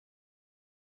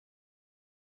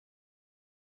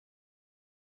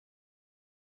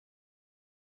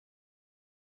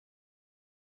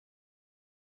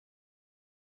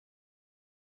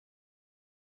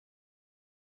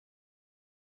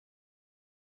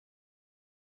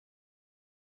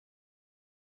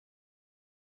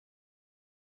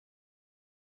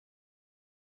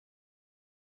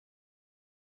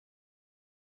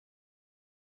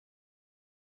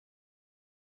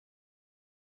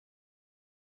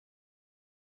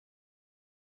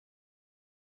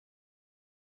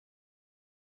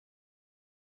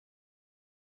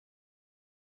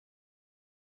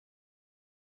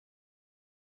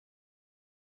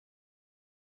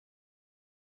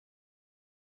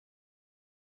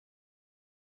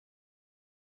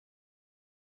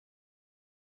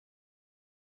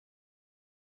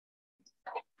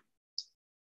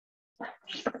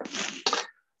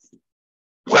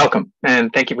Welcome,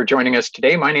 and thank you for joining us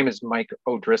today. My name is Mike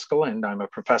O'Driscoll, and I'm a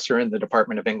professor in the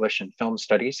Department of English and Film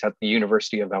Studies at the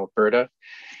University of Alberta.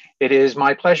 It is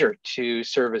my pleasure to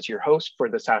serve as your host for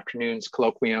this afternoon's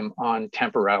colloquium on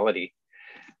temporality.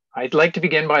 I'd like to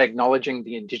begin by acknowledging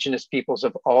the Indigenous peoples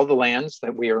of all the lands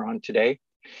that we are on today.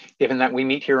 Given that we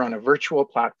meet here on a virtual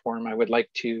platform, I would like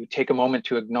to take a moment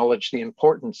to acknowledge the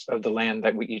importance of the land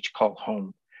that we each call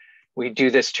home. We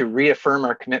do this to reaffirm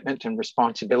our commitment and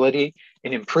responsibility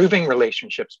in improving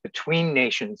relationships between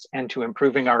nations and to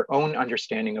improving our own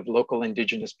understanding of local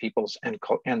Indigenous peoples and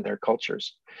their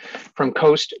cultures. From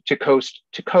coast to coast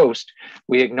to coast,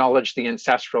 we acknowledge the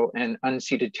ancestral and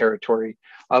unceded territory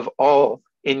of all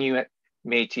Inuit,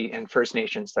 Métis, and First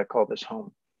Nations that call this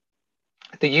home.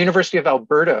 The University of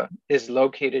Alberta is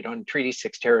located on Treaty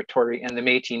 6 territory and the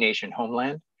Métis Nation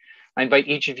homeland. I invite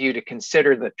each of you to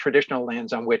consider the traditional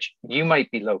lands on which you might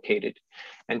be located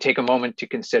and take a moment to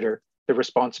consider the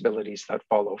responsibilities that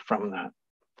follow from that.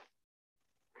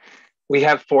 We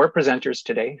have 4 presenters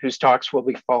today whose talks will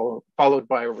be followed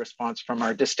by a response from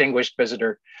our distinguished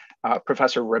visitor,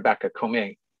 Professor Rebecca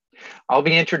Comay. I'll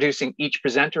be introducing each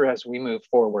presenter as we move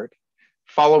forward.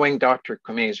 Following Dr.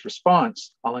 Comay's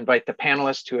response, I'll invite the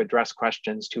panelists to address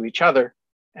questions to each other,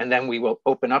 and then we will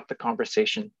open up the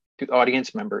conversation to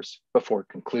audience members before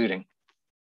concluding.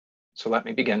 So let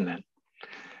me begin then.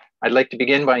 I'd like to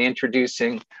begin by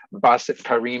introducing Basit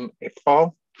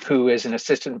Iqbal, who is an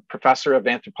assistant professor of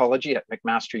anthropology at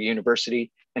McMaster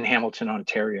University in Hamilton,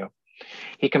 Ontario.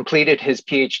 He completed his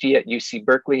PhD at UC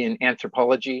Berkeley in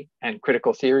anthropology and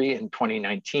critical theory in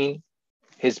 2019.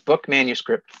 His book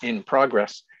manuscript in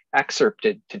progress,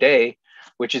 excerpted today,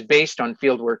 which is based on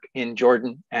fieldwork in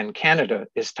Jordan and Canada,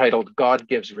 is titled God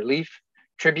Gives Relief,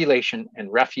 Tribulation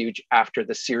and Refuge After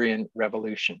the Syrian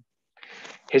Revolution.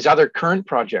 His other current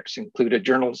projects include a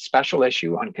journal special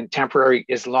issue on contemporary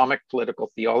Islamic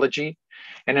political theology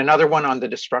and another one on the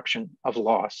destruction of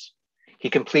loss. He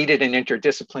completed an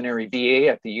interdisciplinary BA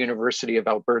at the University of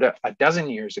Alberta a dozen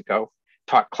years ago,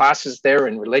 taught classes there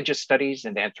in religious studies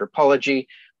and anthropology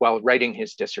while writing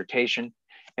his dissertation,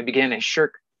 and began a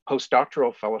Shirk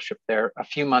postdoctoral fellowship there a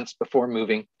few months before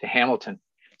moving to Hamilton.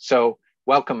 So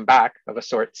welcome back of a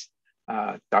sorts,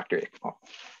 Dr. Iqbal.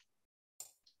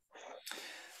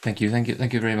 Thank you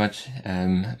very much,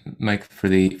 Mike, for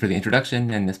the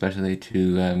introduction, and especially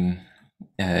to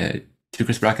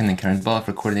Chris Bracken and Karyn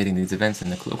for coordinating these events in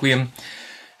the colloquium,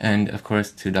 and of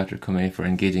course to Dr. Comay for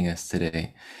engaging us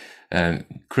today.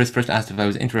 Chris first asked if I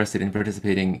was interested in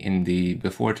participating in the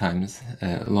before times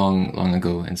long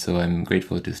ago, and so I'm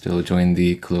grateful to still join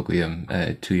the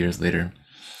colloquium 2 years later.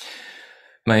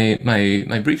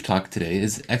 My brief talk today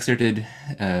is excerpted,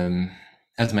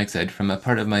 as Mike said, from a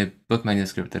part of my book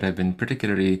manuscript that I've been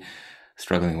particularly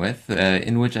struggling with,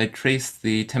 in which I trace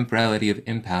the temporality of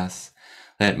impasse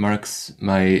that marks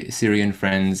my Syrian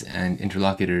friends and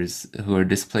interlocutors who are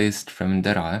displaced from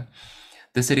Daraa,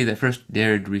 the city that first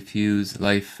dared refuse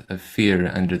life of fear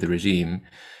under the regime,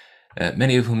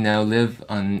 many of whom now live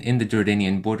in the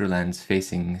Jordanian borderlands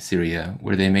facing Syria,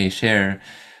 where they may share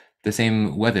the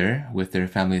same weather with their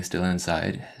families still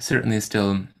inside, certainly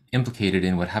still implicated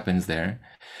in what happens there,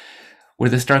 where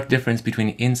the stark difference between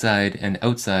inside and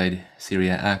outside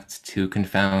Syria acts to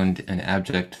confound and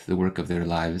abject the work of their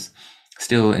lives,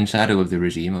 still in shadow of the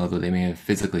regime, although they may have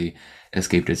physically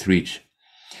escaped its reach.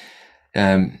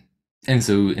 And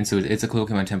so it's a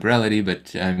colloquium on temporality,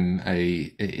 but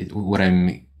what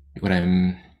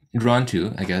I'm drawn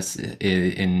to, I guess,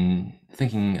 in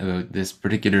thinking about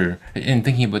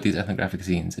these ethnographic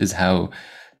scenes, is how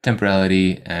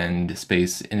temporality and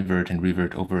space invert and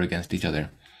revert over against each other.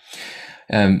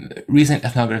 Recent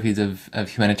ethnographies of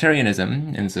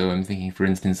humanitarianism, and so I'm thinking, for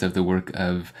instance, of the work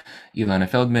of Ilana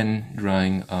Feldman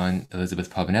drawing on Elizabeth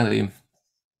Povinelli,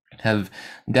 have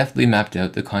deftly mapped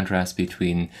out the contrast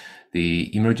between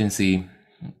the emergency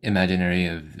imaginary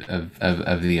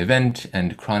of the event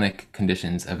and chronic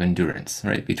conditions of endurance,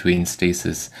 right? Between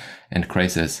stasis and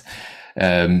crisis,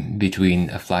 between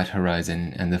a flat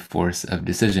horizon and the force of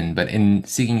decision. But in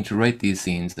seeking to write these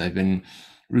scenes, I've been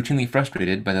routinely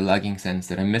frustrated by the lagging sense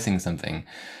that I'm missing something,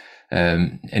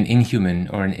 an inhuman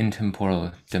or an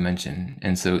intemporal dimension.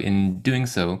 And so in doing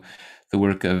so, the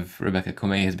work of Rebecca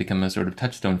Comay has become a sort of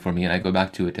touchstone for me, and I go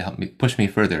back to it to help me push me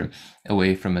further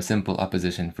away from a simple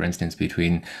opposition, for instance,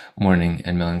 between mourning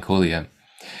and melancholia.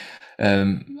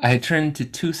 I had turned to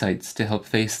 2 sites to help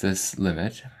face this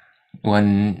limit.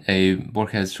 One, a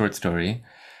Borges short story,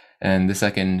 and the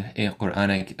second, a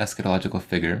Quranic eschatological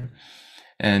figure.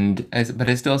 But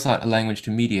I still sought a language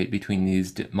to mediate between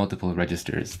these multiple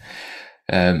registers.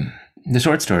 The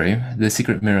short story, The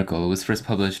Secret Miracle, was first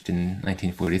published in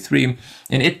 1943,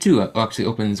 and it too actually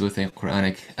opens with a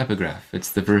Quranic epigraph.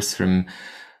 It's the verse from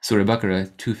Surah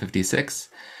Baqarah 256,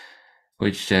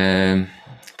 which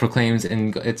proclaims,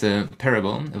 and it's a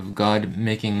parable of God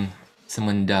making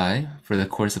someone die for the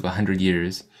course of 100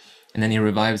 years, and then he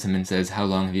revives him and says, "How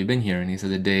long have you been here?" And he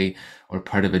says, "A day or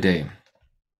part of a day."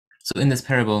 So in this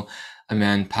parable, a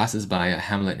man passes by a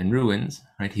hamlet in ruins,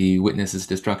 right? He witnesses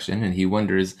destruction and he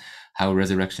wonders how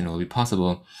resurrection will be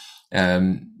possible.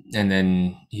 And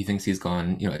then he thinks he's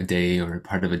gone, a day or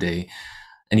part of a day,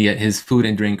 and yet his food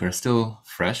and drink are still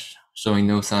fresh, showing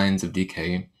no signs of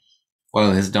decay,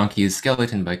 while his donkey's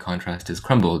skeleton, by contrast, is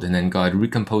crumbled. And then God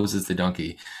recomposes the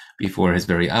donkey before his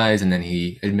very eyes, and then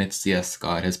he admits, yes,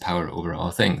 God has power over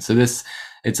all things. So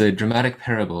it's a dramatic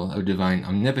parable of divine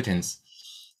omnipotence.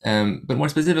 But more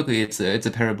specifically, it's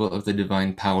a parable of the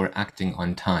divine power acting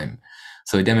on time.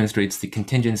 So it demonstrates the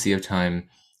contingency of time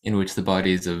in which the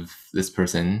bodies of this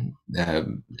person,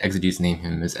 exegetes name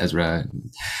him as Ezra,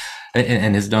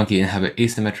 and his donkey inhabit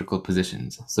asymmetrical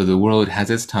positions. So the world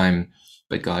has its time,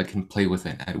 but God can play with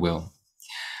it at will.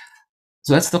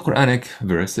 So that's the Quranic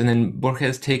verse, and then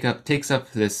Borges takes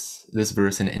up this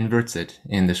verse and inverts it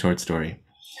in the short story.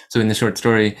 So in the short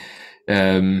story,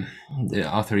 the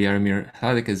author Jaromír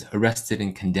Hladek is arrested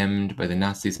and condemned by the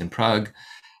Nazis in Prague,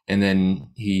 and then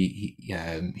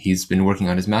he's been working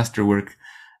on his masterwork,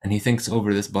 and he thinks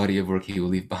over this body of work he will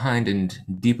leave behind and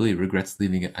deeply regrets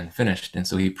leaving it unfinished. And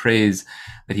so he prays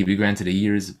that he be granted a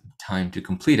year's time to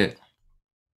complete it.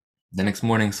 The next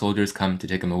morning, soldiers come to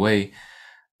take him away.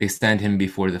 They stand him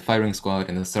before the firing squad,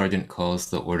 and the sergeant calls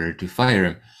the order to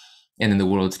fire, and then the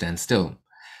world stands still.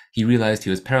 He realized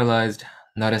he was paralyzed.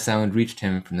 Not a sound reached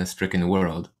him from the stricken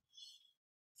world.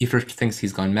 He first thinks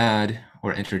he's gone mad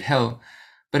or entered hell,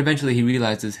 but eventually he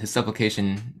realizes his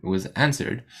supplication was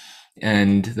answered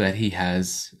and that he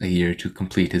has a year to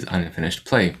complete his unfinished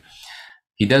play.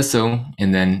 He does so,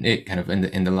 and then it kind of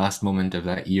in the last moment of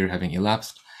that year having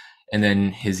elapsed, and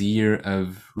then his year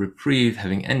of reprieve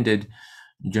having ended,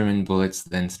 German bullets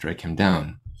then strike him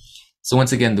down. So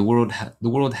once again, the world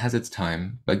has its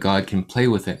time, but God can play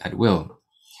with it at will.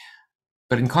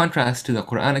 But in contrast to the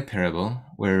Quranic parable,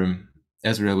 where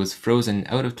Ezra was frozen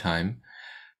out of time,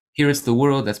 here it's the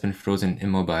world that's been frozen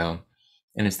immobile,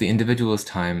 and it's the individual's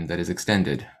time that is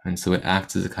extended, and so it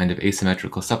acts as a kind of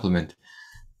asymmetrical supplement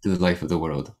to the life of the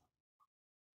world.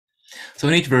 So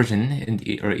in each version, in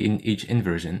each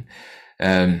inversion,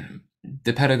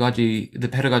 the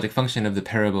pedagogic function of the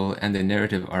parable and the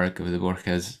narrative arc of the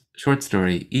Borges short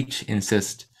story each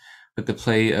insist that the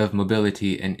play of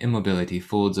mobility and immobility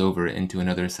folds over into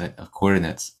another set of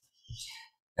coordinates.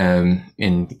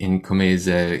 In Comay's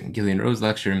Gillian Rose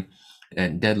lecture,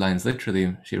 Deadlines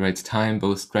Literally, she writes, "Time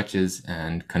both stretches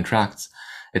and contracts.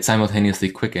 It simultaneously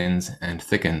quickens and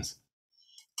thickens.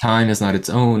 Time is not its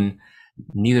own.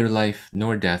 Neither life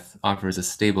nor death offers a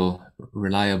stable,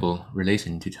 reliable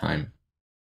relation to time."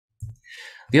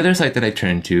 The other site that I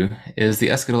turn to is the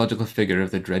eschatological figure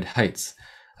of the dread heights,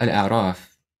 Al-A'raf,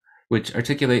 which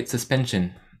articulates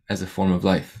suspension as a form of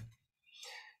life.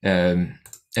 And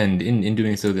in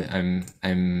doing so, that I'm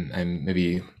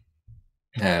maybe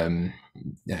kind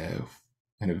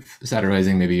of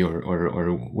satirizing maybe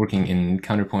or working in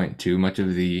counterpoint to much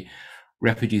of the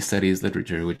refugee studies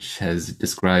literature, which has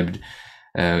described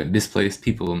displaced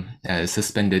people as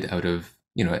suspended out of,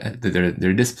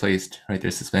 they're displaced, right?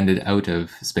 They're suspended out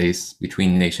of space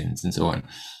between nations and so on.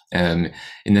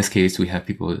 In this case, we have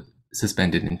people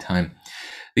suspended in time.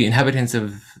 The inhabitants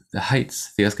of the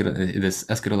heights, this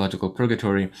eschatological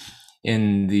purgatory,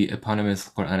 in the eponymous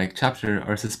Quranic chapter,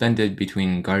 are suspended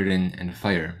between garden and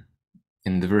fire.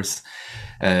 In the verse,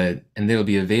 and there will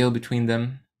be a veil between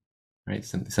them, right?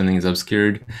 Something is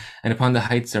obscured. And upon the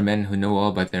heights are men who know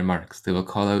all by their marks. They will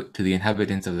call out to the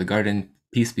inhabitants of the garden,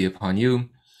 "Peace be upon you."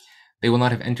 They will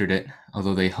not have entered it,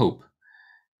 although they hope.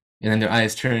 And then their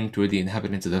eyes turn toward the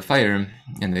inhabitants of the fire,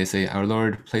 and they say, "Our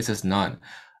Lord, place us not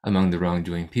among the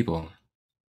wrongdoing people."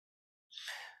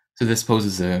 So this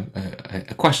poses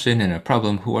a question and a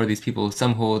problem. Who are these people?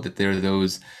 Some hold that they're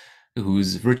those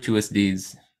whose virtuous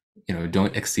deeds,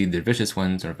 don't exceed their vicious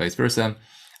ones, or vice versa.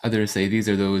 Others say these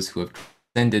are those who have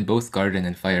transcended both garden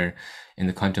and fire in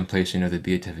the contemplation of the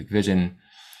beatific vision.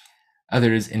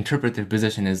 Others interpret their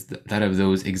position as that of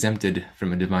those exempted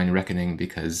from a divine reckoning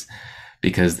because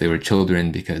they were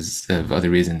children, because of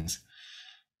other reasons.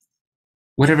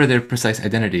 Whatever their precise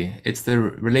identity, it's the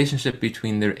relationship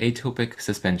between their atopic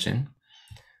suspension,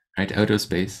 right, out of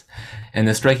space, and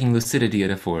the striking lucidity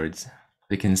it affords.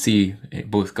 They can see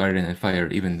both garden and fire,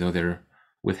 even though they're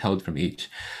withheld from each,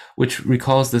 which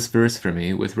recalls this verse for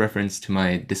me with reference to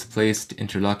my displaced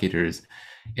interlocutors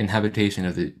in habitation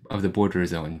of the border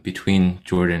zone between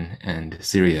Jordan and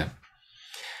Syria.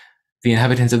 The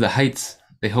inhabitants of the heights,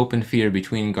 they hope and fear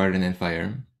between garden and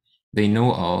fire. They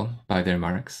know all by their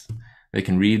marks. They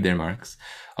can read their marks,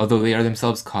 although they are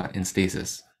themselves caught in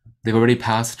stasis. They've already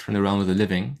passed from the realm of the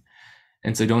living,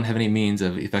 and so don't have any means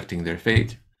of effecting their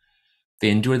fate. They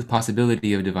endure the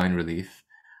possibility of divine relief,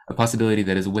 a possibility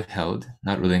that is withheld,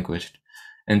 not relinquished,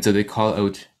 and so they call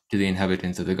out to the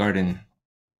inhabitants of the garden,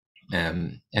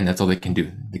 and that's all they can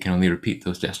do. They can only repeat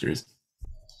those gestures.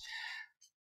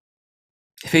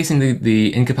 Facing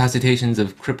the incapacitations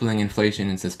of crippling inflation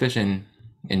and suspicion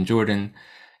in Jordan,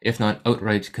 if not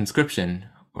outright conscription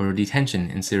or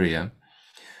detention in Syria,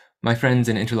 my friends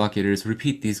and interlocutors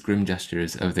repeat these grim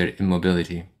gestures of their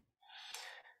immobility.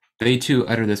 They too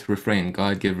utter this refrain,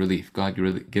 God give relief, God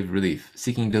give relief,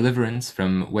 seeking deliverance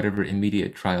from whatever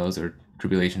immediate trials or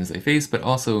tribulations they face, but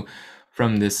also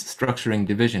from this structuring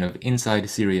division of inside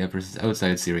Syria versus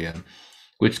outside Syria,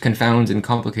 which confounds and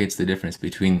complicates the difference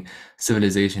between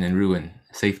civilization and ruin,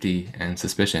 safety and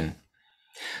suspicion.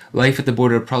 Life at the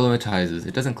border problematizes,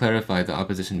 it doesn't clarify the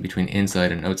opposition between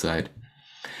inside and outside.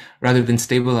 Rather than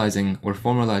stabilizing or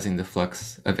formalizing the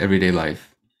flux of everyday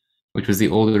life, which was the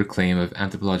older claim of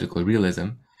anthropological realism,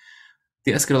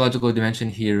 the eschatological dimension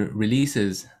here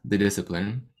releases the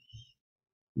discipline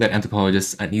that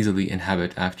anthropologists uneasily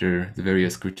inhabit after the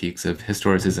various critiques of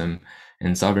historicism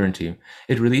and sovereignty.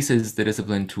 It releases the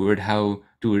discipline toward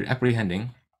apprehending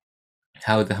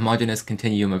how the homogeneous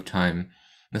continuum of time,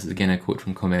 this is again a quote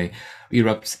from Comay,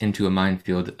 erupts into a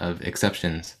minefield of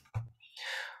exceptions.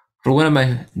 For one of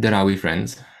my Darawi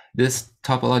friends, this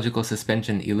topological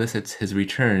suspension elicits his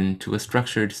return to a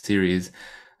structured series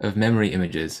of memory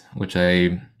images, which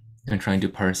I am trying to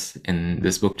parse in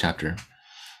this book chapter.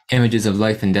 Images of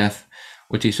life and death,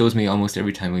 which he shows me almost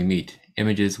every time we meet,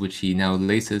 images which he now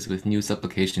laces with new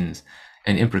supplications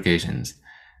and imprecations.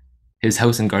 His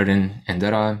house and garden and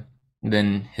Dara,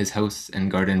 then his house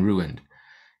and garden ruined,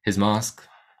 his mosque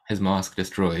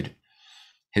destroyed,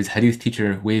 his hadith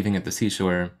teacher waving at the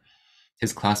seashore,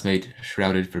 his classmate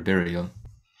shrouded for burial.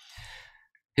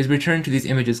 His return to these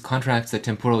images contracts the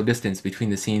temporal distance between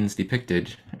the scenes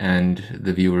depicted and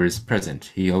the viewers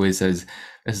present. He always says,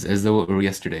 as though it were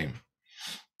yesterday.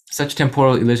 Such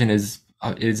temporal illusion is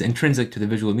intrinsic to the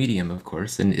visual medium, of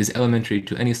course, and is elementary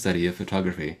to any study of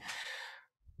photography.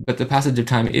 But the passage of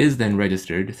time is then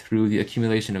registered through the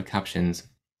accumulation of captions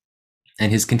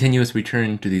and his continuous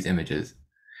return to these images.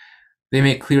 They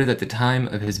make clear that the time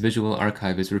of his visual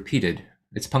archive is repeated.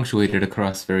 It's punctuated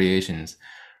across variations,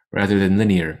 rather than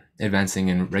linear, advancing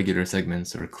in regular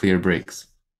segments or clear breaks.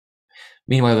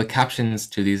 Meanwhile, the captions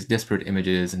to these disparate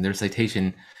images and their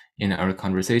citation in our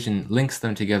conversation links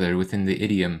them together within the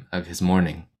idiom of his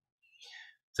mourning.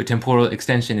 So temporal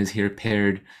extension is here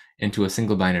paired into a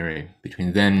single binary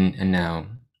between then and now,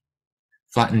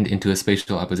 flattened into a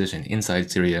spatial opposition inside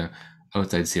Syria,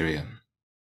 outside Syria.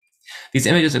 These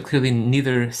images are clearly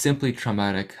neither simply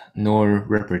traumatic nor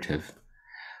reparative.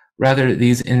 Rather,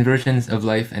 these inversions of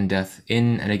life and death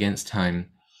in and against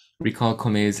time recall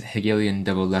Comay's Hegelian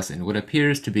double lesson, what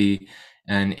appears to be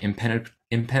an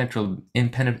impenetrable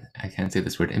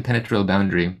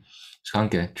boundary,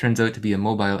 Schranke, turns out to be a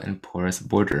mobile and porous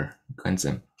border,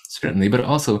 Grenze, certainly, but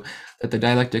also that the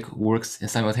dialectic works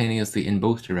simultaneously in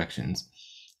both directions.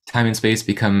 Time and space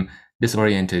become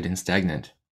disoriented and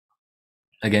stagnant.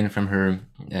 Again, from her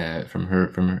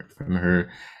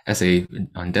essay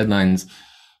on deadlines,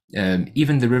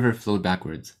 even the river flowed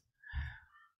backwards.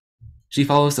 She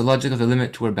follows the logic of the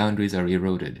limit to where boundaries are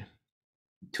eroded,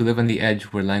 to live on the edge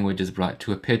where language is brought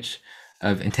to a pitch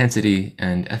of intensity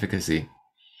and efficacy,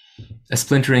 a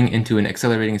splintering into an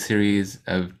accelerating series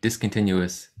of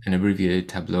discontinuous and abbreviated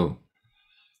tableaux,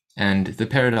 and the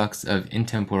paradox of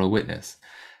intemporal witness,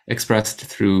 expressed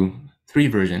through three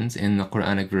versions in the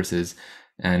Quranic verses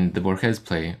and the Borges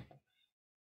play,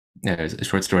 a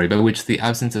short story, by which the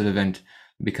absence of event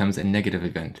becomes a negative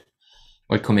event,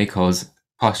 what Comay calls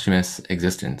posthumous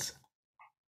existence.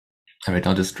 All right,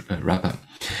 I'll just wrap up.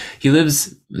 He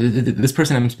lives, this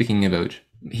person I'm speaking about,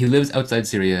 he lives outside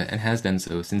Syria and has done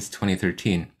so since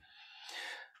 2013.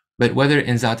 But whether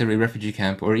in Zaatari refugee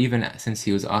camp or even since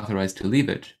he was authorized to leave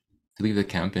the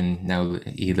camp, and now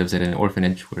he lives at an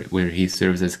orphanage where he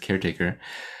serves as caretaker,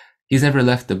 he's never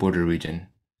left the border region.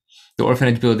 The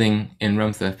orphanage building in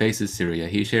Ramtha faces Syria.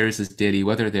 He shares his daily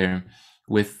weather there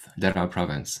with Daraa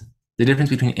province. The difference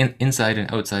between inside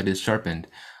and outside is sharpened,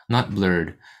 not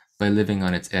blurred, by living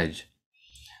on its edge.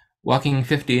 Walking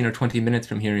 15 or 20 minutes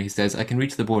from here, he says, I can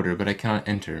reach the border, but I cannot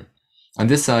enter. On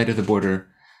this side of the border,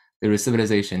 there is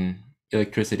civilization,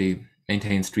 electricity,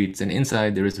 maintained streets, and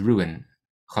inside there is ruin,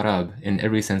 kharab, in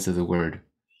every sense of the word.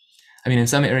 I mean, in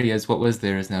some areas, what was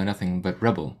there is now nothing but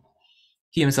rubble.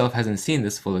 He himself hasn't seen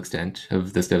this full extent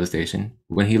of this devastation.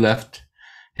 When he left,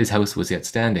 his house was yet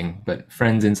standing, but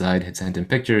friends inside had sent him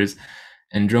pictures,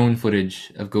 and drone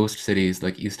footage of ghost cities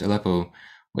like East Aleppo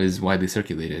was widely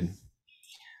circulated.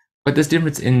 But this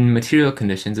difference in material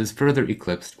conditions is further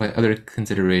eclipsed by other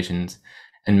considerations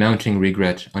and mounting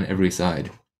regret on every side.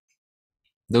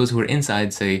 Those who are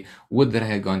inside say, would that I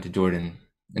had gone to Jordan,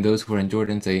 and those who are in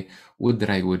Jordan say, would that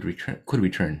I could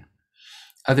return.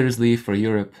 Others leave for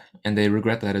Europe, and they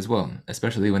regret that as well,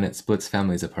 especially when it splits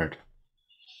families apart.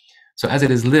 So as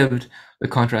it is lived, the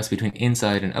contrast between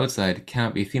inside and outside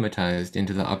cannot be thematized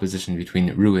into the opposition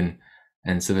between ruin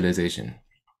and civilization.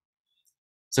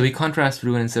 So he contrasts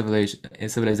ruin and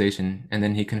civilization, and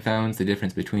then he confounds the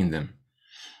difference between them.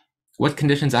 What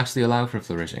conditions actually allow for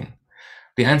flourishing?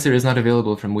 The answer is not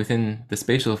available from within the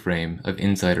spatial frame of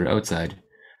inside or outside,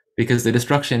 because the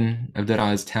destruction of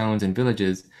Dara's towns and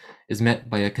villages is met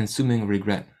by a consuming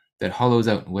regret that hollows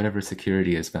out whatever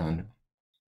security is found.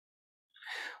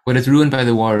 What is ruined by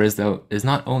the war is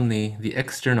not only the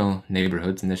external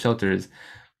neighborhoods and the shelters,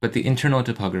 but the internal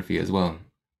topography as well.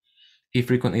 He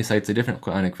frequently cites a different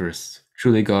Quranic verse,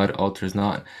 truly God alters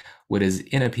not what is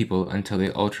in a people until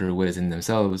they alter what is in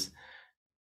themselves.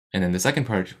 And then the second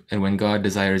part, and when God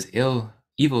desires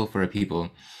evil for a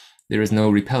people, there is no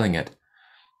repelling it,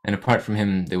 and apart from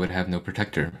him they would have no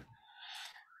protector.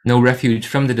 No refuge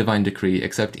from the divine decree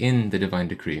except in the divine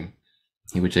decree.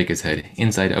 He would shake his head,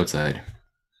 inside, outside.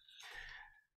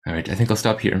 All right, I think I'll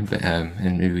stop here,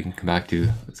 and maybe we can come back to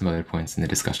some other points in the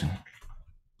discussion.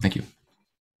 Thank you.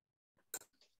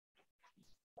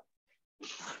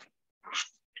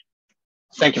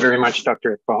 Thank you very much,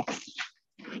 Dr. Iqbal.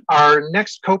 Our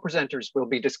next co-presenters will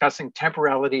be discussing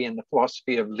temporality and the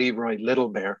philosophy of Leroy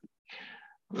Littlebear.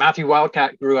 Matthew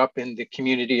Wildcat grew up in the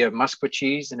community of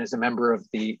Musquecheese and is a member of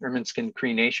the Ermineskin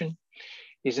Cree Nation.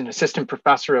 He's an assistant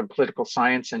professor of political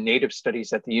science and native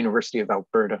studies at the University of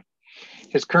Alberta.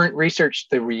 His current research,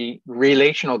 the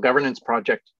Relational Governance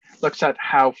Project, looks at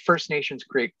how First Nations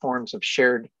create forms of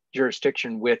shared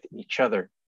jurisdiction with each other.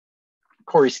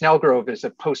 Corey Snellgrove is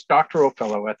a postdoctoral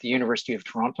fellow at the University of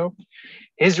Toronto.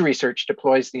 His research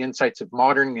deploys the insights of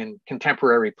modern and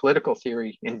contemporary political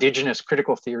theory, Indigenous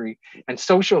critical theory, and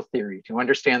social theory to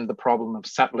understand the problem of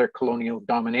settler colonial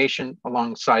domination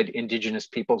alongside Indigenous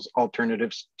peoples'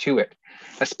 alternatives to it,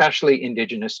 especially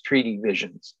Indigenous treaty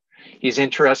visions. He's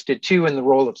interested too in the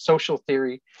role of social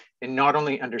theory in not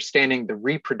only understanding the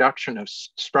reproduction of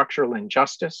structural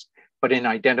injustice, but in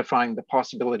identifying the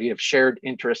possibility of shared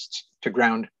interests to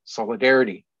ground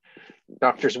solidarity.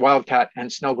 Doctors Wildcat and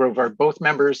Snellgrove are both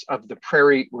members of the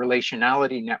Prairie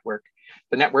Relationality Network.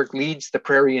 The network leads the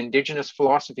Prairie Indigenous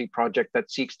Philosophy Project that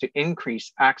seeks to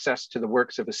increase access to the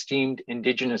works of esteemed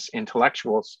Indigenous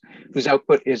intellectuals, whose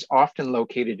output is often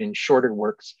located in shorter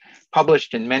works,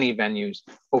 published in many venues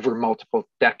over multiple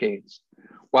decades.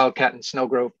 Wildcat and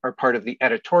Snellgrove are part of the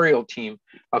editorial team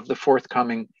of the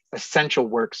forthcoming Essential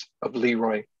Works of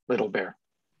Leroy Littlebear.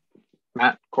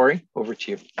 Matt, Corey, over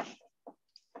to you.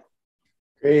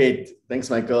 Great, thanks,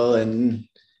 Michael, and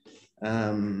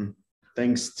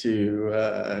thanks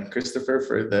to Christopher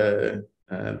for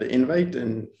the invite.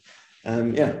 And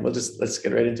yeah, let's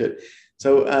get right into it.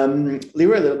 So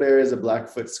Leroy Littlebear is a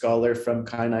Blackfoot scholar from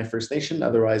Kainai First Nation,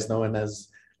 otherwise known as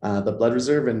the Blood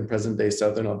Reserve in present-day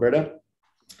Southern Alberta.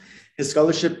 His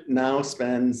scholarship now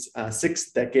spans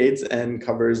 6 decades and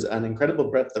covers an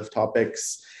incredible breadth of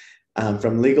topics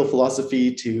from legal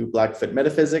philosophy to Blackfoot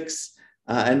metaphysics.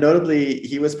 And notably,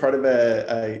 he was part of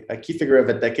a key figure of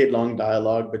a decade-long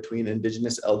dialogue between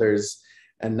Indigenous elders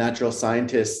and natural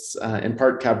scientists, in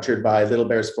part captured by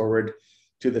Littlebear's foreword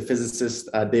to the physicist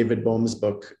David Boehm's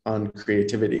book on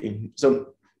creativity.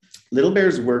 So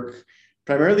Littlebear's work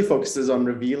primarily focuses on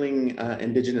revealing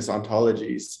Indigenous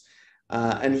ontologies.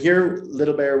 And here,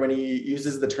 Littlebear, when he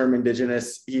uses the term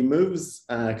Indigenous, he moves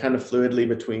kind of fluidly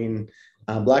between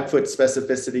Blackfoot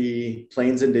specificity,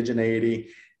 Plains indigeneity,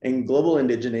 and global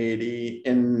indigeneity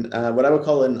in what I would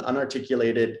call an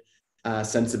unarticulated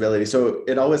sensibility. So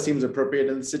it always seems appropriate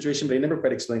in the situation, but he never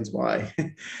quite explains why.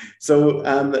 So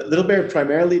Littlebear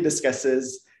primarily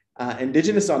discusses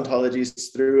Indigenous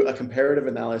ontologies through a comparative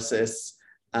analysis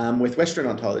with Western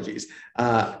ontologies,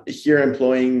 here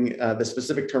employing the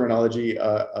specific terminology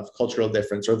of cultural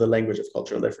difference, or the language of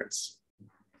cultural difference.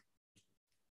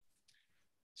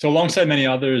 So alongside many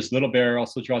others, Littlebear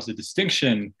also draws a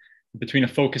distinction between a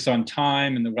focus on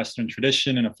time in the Western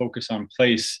tradition and a focus on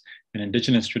place in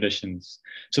Indigenous traditions.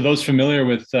 So those familiar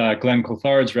with Glenn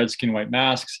Clothar's Red Skin, White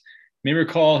Masks may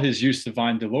recall his use of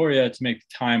Vine Deloria to make the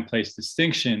time-place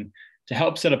distinction to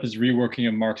help set up his reworking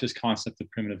of Marx's concept of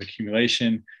primitive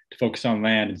accumulation to focus on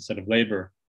land instead of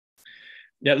labor.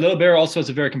 Yet Little Bear also has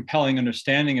a very compelling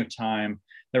understanding of time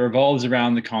that revolves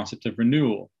around the concept of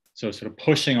renewal, so sort of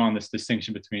pushing on this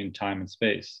distinction between time and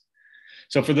space.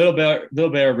 So for Little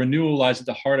Bear, renewal lies at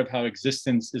the heart of how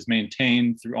existence is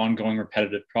maintained through ongoing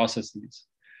repetitive processes.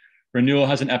 Renewal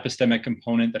has an epistemic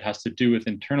component that has to do with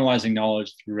internalizing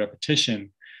knowledge through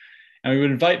repetition. And we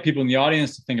would invite people in the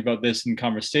audience to think about this in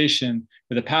conversation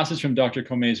with a passage from Dr.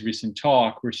 Comay's recent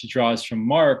talk, where she draws from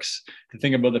Marx to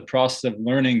think about the process of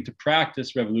learning to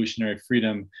practice revolutionary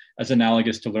freedom as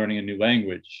analogous to learning a new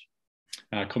language.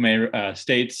 Comay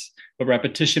states, but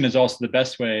repetition is also the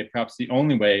best way, perhaps the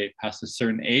only way, past a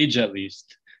certain age at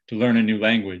least, to learn a new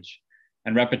language.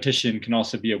 And repetition can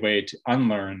also be a way to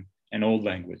unlearn an old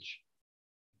language.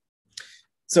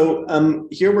 So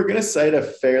here we're going to cite a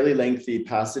fairly lengthy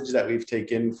passage that we've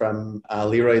taken from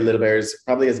Leroy Littlebear's,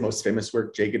 probably his most famous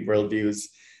work, Jagged Worldviews,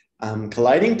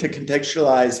 colliding to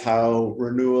contextualize how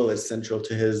renewal is central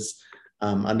to his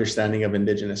understanding of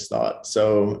Indigenous thought.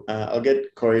 So I'll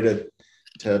get Corey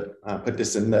to put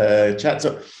this in the chat.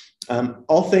 So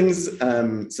all things,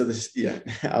 and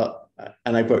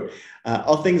I quote,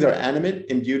 all things are animate,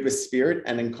 imbued with spirit,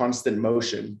 and in constant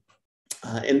motion.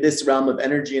 In this realm of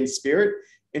energy and spirit,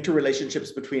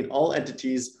 interrelationships between all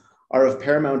entities are of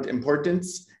paramount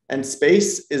importance, and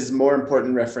space is more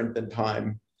important referent than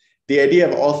time. The idea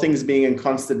of all things being in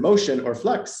constant motion or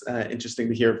flux, interesting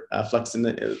to hear flux in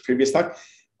the previous talk,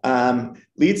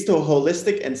 leads to a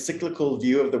holistic and cyclical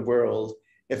view of the world.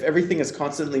 If everything is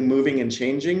constantly moving and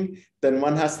changing, then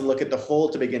one has to look at the whole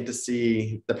to begin to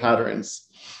see the patterns.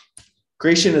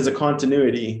 Creation is a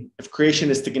continuity. If creation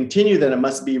is to continue, then it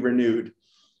must be renewed.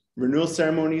 Renewal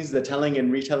ceremonies, the telling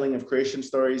and retelling of creation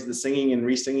stories, the singing and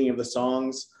re-singing of the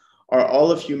songs are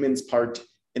all of humans' part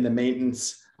in the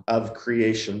maintenance of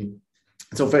creation.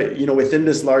 So within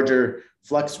this larger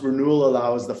flux, renewal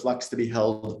allows the flux to be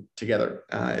held together,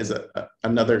 is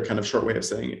another kind of short way of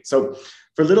saying it. So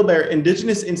for Little Bear,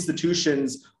 Indigenous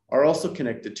institutions are also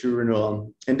connected to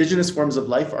renewal. Indigenous forms of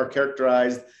life are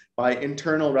characterized by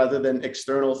internal rather than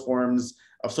external forms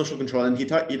of social control. And he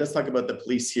does talk about the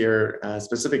police here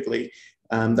specifically,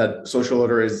 that social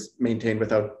order is maintained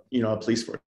without, a police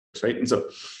force, right? And so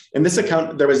in this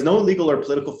account, there was no legal or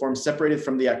political form separated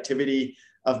from the activity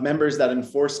of members that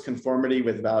enforce conformity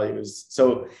with values.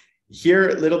 So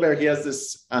here, Little Bear, he has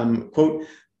this quote,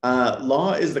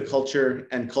 law is the culture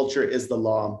and culture is the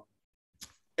law.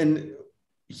 And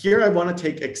here I want to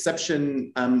take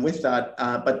exception with that,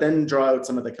 but then draw out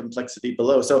some of the complexity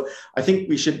below. So I think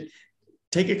we should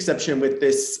take exception with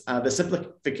this, the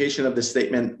simplification of the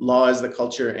statement, law is the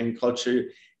culture and culture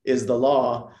is the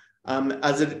law,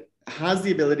 as it has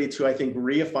the ability to, I think,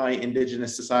 reify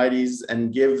Indigenous societies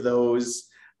and give those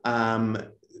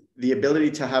the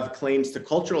ability to have claims to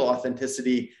cultural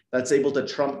authenticity that's able to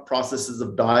trump processes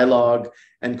of dialogue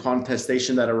and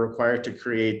contestation that are required to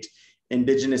create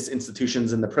Indigenous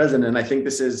institutions in the present. And I think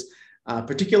this is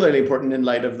particularly important in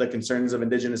light of the concerns of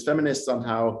Indigenous feminists on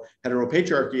how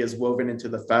heteropatriarchy is woven into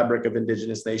the fabric of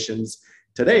Indigenous nations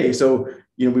today. So,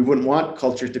 we wouldn't want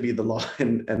culture to be the law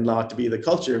and law to be the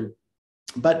culture.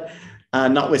 But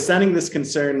notwithstanding this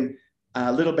concern,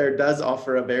 Little Bear does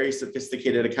offer a very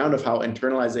sophisticated account of how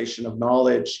internalization of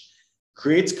knowledge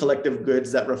creates collective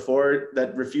goods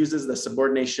that refuses the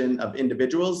subordination of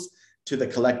individuals to the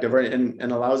collective,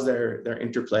 and allows their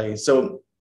interplay. So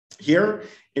here,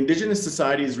 Indigenous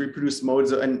societies reproduce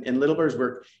modes of, and in Little Bear's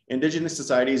work, Indigenous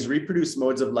societies reproduce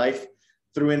modes of life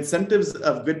through incentives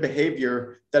of good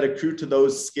behavior that accrue to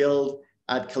those skilled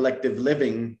at collective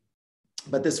living.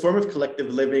 But this form of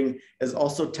collective living is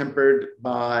also tempered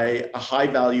by a high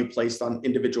value placed on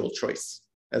individual choice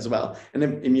as well.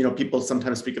 And people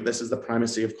sometimes speak of this as the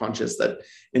primacy of conscience, that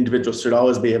individuals should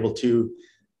always be able to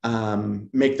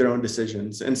make their own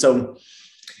decisions. And so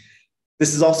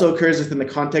this also occurs within the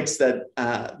context that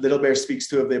Little Bear speaks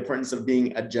to of the importance of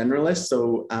being a generalist.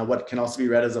 So what can also be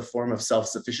read as a form of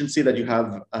self-sufficiency, that you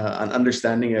have an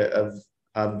understanding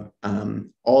of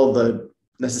all the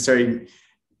necessary,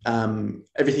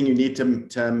 everything you need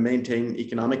to maintain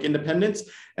economic independence.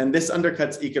 And this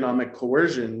undercuts economic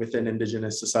coercion within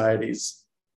Indigenous societies.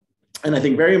 And I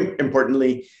think very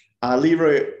importantly,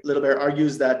 Leroy Little Bear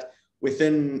argues that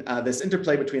within this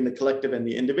interplay between the collective and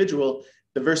the individual,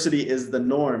 diversity is the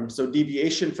norm. So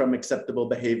deviation from acceptable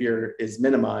behavior is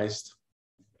minimized.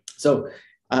 So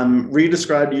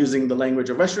Redescribed using the language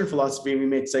of Western philosophy, we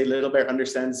may say Little Bear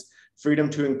understands freedom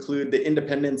to include the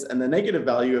independence and the negative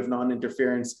value of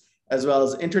non-interference, as well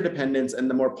as interdependence and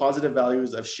the more positive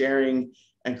values of sharing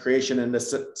and creation and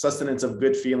the sustenance of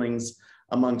good feelings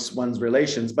amongst one's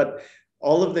relations. But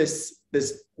all of this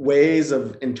ways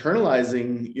of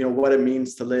internalizing, what it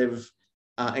means to live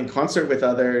in concert with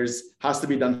others has to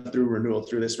be done through renewal,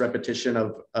 through this repetition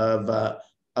of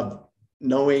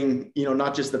knowing,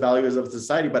 not just the values of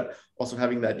society, but also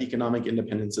having that economic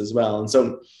independence as well. And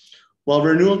so while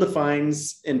renewal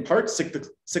defines in part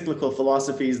cyclical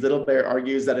philosophies, Little Bear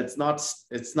argues that it's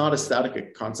not a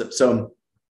static concept. So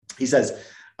he says,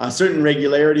 certain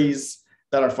regularities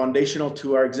that are foundational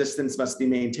to our existence must be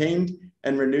maintained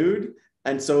and renewed,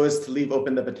 and so as to leave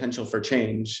open the potential for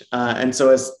change. And so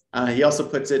as he also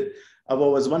puts it,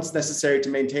 what was once necessary to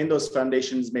maintain those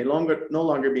foundations may no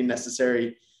longer be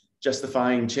necessary,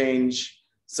 justifying change.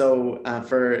 So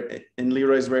in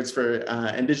Leroy's words, for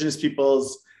Indigenous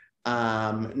peoples,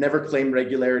 never claim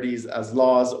regularities as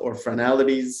laws or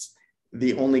finalities.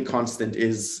 The only constant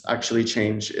is actually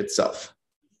change itself.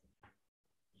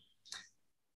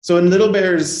 So in Little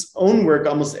Bear's own work,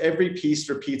 almost every piece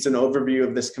repeats an overview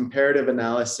of this comparative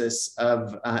analysis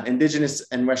of Indigenous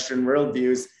and Western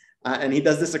worldviews. And he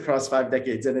does this across 5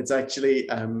 decades. And it's actually,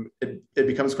 it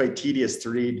becomes quite tedious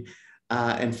to read,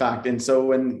 in fact. And so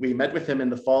when we met with him in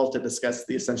the fall to discuss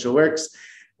the essential works,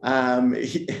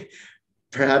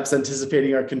 perhaps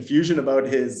anticipating our confusion about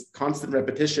his constant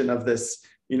repetition of this,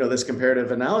 this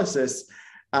comparative analysis,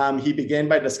 he began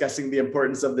by discussing the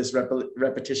importance of this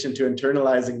repetition to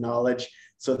internalizing knowledge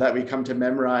so that we come to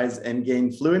memorize and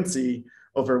gain fluency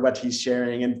over what he's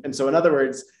sharing. And so in other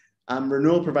words,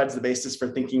 renewal provides the basis for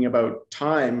thinking about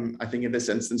time, I think in this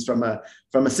instance, from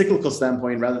a cyclical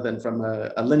standpoint rather than from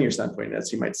a linear standpoint, as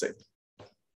he might say.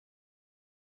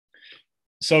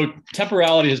 So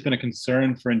temporality has been a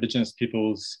concern for Indigenous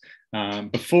peoples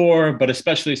before, but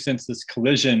especially since this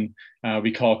collision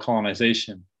we call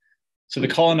colonization. So the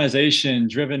colonization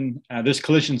driven by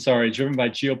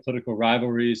geopolitical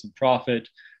rivalries and profit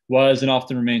was and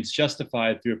often remains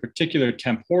justified through a particular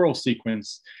temporal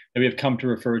sequence that we have come to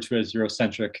refer to as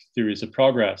Eurocentric theories of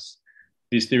progress.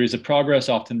 These theories of progress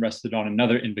often rested on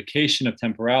another invocation of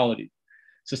temporality.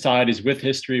 Societies with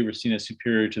history were seen as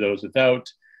superior to those without,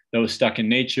 those stuck in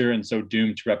nature and so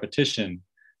doomed to repetition.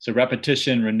 So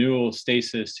repetition, renewal,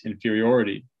 stasis,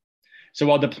 inferiority. So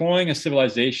while deploying a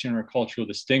civilization or cultural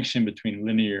distinction between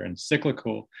linear and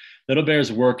cyclical, Little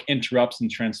Bear's work interrupts and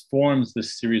transforms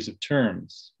this series of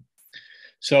terms.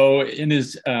 So in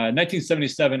his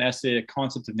 1977 essay, A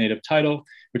Concept of Native Title,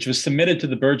 which was submitted to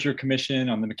the Berger Commission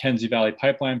on the Mackenzie Valley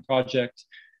Pipeline Project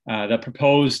that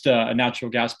proposed a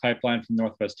natural gas pipeline from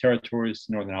Northwest Territories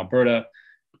to Northern Alberta,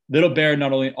 Little Bear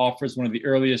not only offers one of the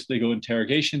earliest legal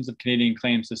interrogations of Canadian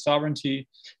claims to sovereignty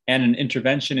and an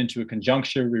intervention into a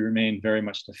conjuncture we remain very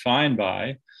much defined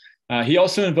by, he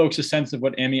also invokes a sense of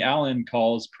what Amy Allen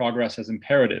calls progress as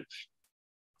imperative.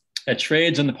 It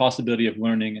trades on the possibility of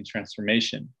learning and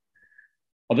transformation.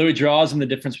 Although he draws on the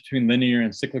difference between linear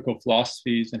and cyclical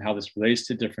philosophies and how this relates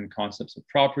to different concepts of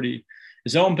property,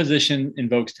 his own position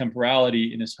invokes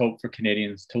temporality in his hope for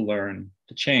Canadians to learn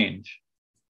to change.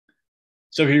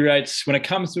 So he writes, when it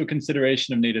comes to a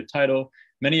consideration of native title,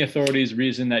 many authorities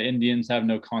reason that Indians have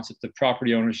no concept of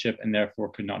property ownership and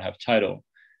therefore could not have title.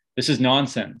 This is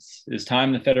nonsense. It is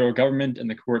time the federal government and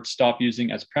the courts stop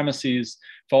using as premises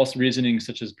false reasoning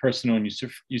such as personal and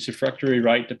usufructuary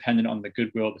right dependent on the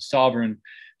goodwill of the sovereign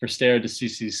for stare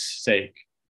decisis' sake.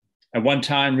 At one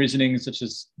time, reasonings such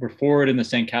as were forward in the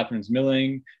St. Catharines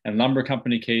Milling and Lumber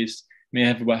Company case may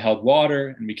have held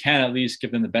water, and we can at least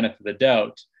give them the benefit of the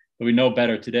doubt. But we know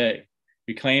better today.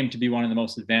 We claim to be one of the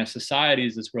most advanced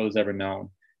societies this world has ever known.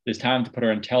 It is time to put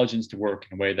our intelligence to work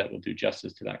in a way that will do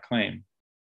justice to that claim.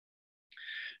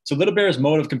 So Little Bear's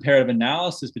mode of comparative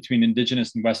analysis between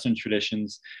Indigenous and Western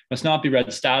traditions must not be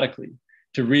read statically,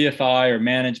 to reify or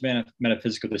manage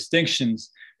metaphysical distinctions,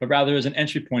 but rather as an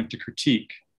entry point to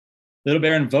critique. Little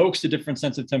Bear invokes a different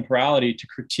sense of temporality to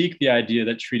critique the idea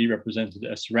that treaty represented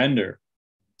a surrender.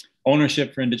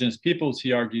 Ownership for Indigenous peoples,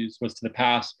 he argues, was to the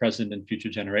past, present, and future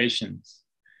generations.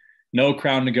 No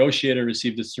crown negotiator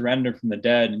received a surrender from the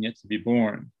dead and yet to be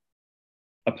born.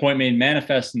 A point made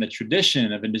manifest in the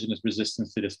tradition of Indigenous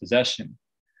resistance to dispossession.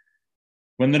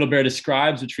 When Little Bear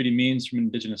describes what treaty means from an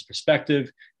Indigenous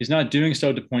perspective, he's not doing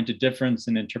so to point to difference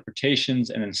in interpretations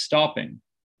and in stopping,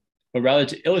 but rather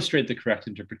to illustrate the correct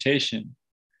interpretation.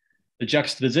 The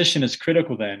juxtaposition is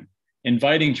critical then,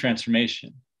 inviting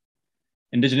transformation.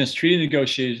 Indigenous treaty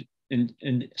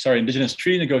Indigenous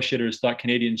treaty negotiators thought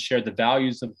Canadians shared the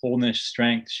values of wholeness,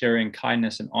 strength, sharing,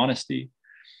 kindness, and honesty.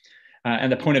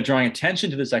 And the point of drawing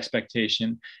attention to this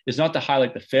expectation is not to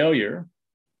highlight the failure,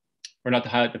 or not to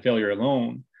highlight the failure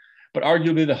alone, but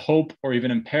arguably the hope or even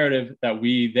imperative that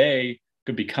they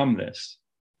could become this.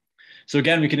 So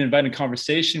again, we can invite a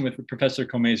conversation with Professor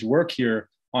Comay's work here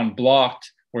on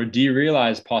blocked or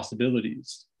derealized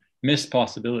possibilities, missed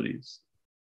possibilities.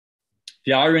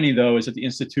 The irony, though, is that the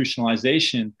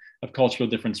institutionalization of cultural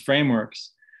difference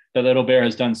frameworks that Little Bear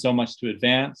has done so much to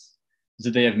advance is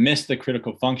that they have missed the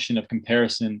critical function of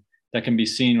comparison that can be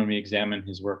seen when we examine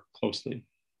his work closely.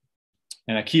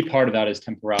 And a key part of that is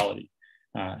temporality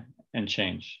and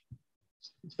change.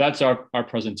 So that's our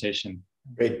presentation.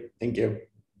 Great, thank you.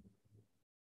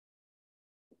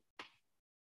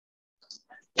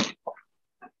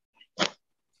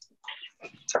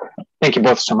 Thank you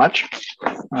both so much.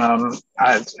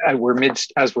 As we're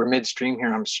midstream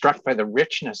here, I'm struck by the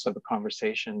richness of the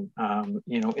conversation,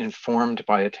 informed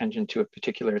by attention to a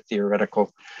particular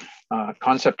theoretical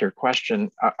concept or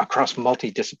question across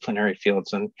multidisciplinary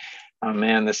fields. And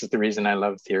man, this is the reason I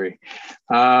love theory.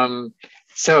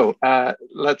 So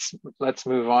let's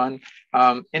move on.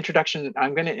 Introduction,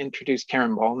 I'm going to introduce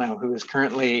Karyn Ball now, who is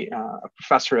currently a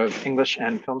professor of English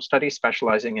and Film Studies,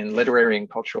 specializing in literary and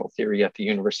cultural theory at the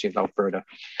University of Alberta.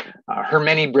 Her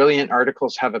many brilliant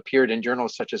articles have appeared in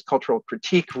journals such as Cultural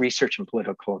Critique, Research and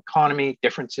Political Economy,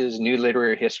 Differences, New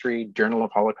Literary History, Journal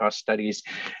of Holocaust Studies,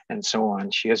 and so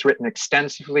on. She has written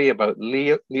extensively about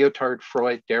Lyotard,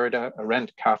 Freud, Derrida,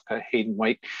 Arendt, Kafka, Hayden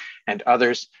White, and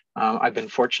others. I've been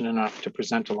fortunate enough to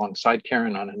present alongside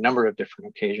Karyn on a number of different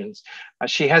occasions.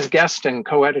 She has guest and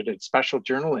co-edited special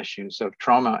journal issues of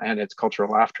Trauma and Its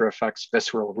Cultural After Effects,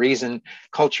 Visceral Reason,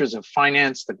 Cultures of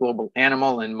Finance, The Global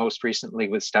Animal, and most recently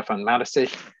with Stefan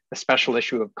Matisic, a special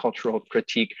issue of Cultural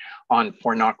Critique on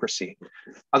Pornocracy.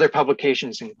 Other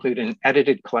publications include an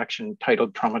edited collection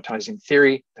titled Traumatizing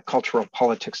Theory, The Cultural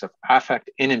Politics of Affect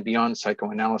in and Beyond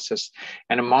Psychoanalysis,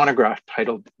 and a monograph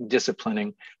titled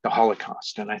Disciplining the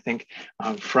Holocaust. And I think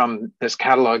from this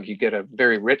catalog, you get a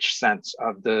very rich sense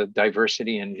of the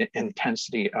diversity and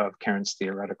intensity of Karyn's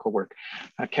theoretical work.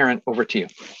 Karyn, over to you.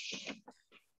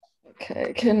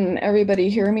 Okay, can everybody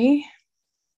hear me?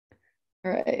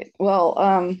 All right, well,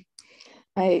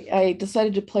 I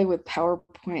decided to play with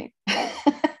PowerPoint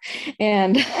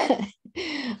and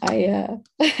I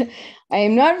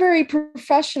am not very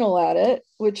professional at it,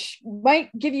 which might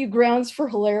give you grounds for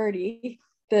hilarity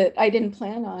that I didn't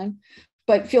plan on,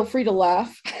 but feel free to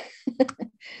laugh.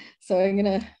 So I'm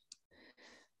gonna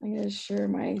share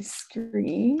my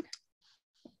screen.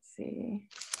 Let's see.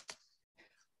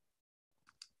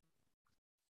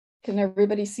 Can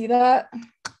everybody see that?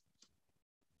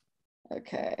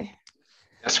 Okay.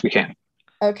 Yes, we can.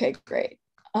 Okay, great.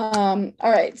 All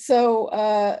right, so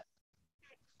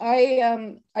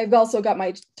I've also got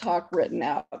my talk written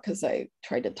out because I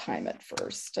tried to time it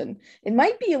first, and it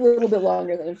might be a little bit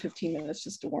longer than 15 minutes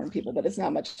just to warn people, but it's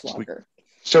not much longer.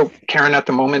 So Karyn, at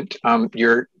the moment,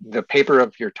 the paper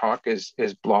of your talk is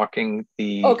blocking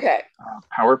the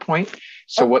PowerPoint.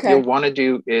 So what you'll want to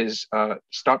do is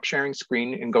stop sharing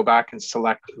screen and go back and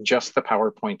select just the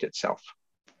PowerPoint itself.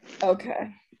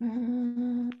 Okay.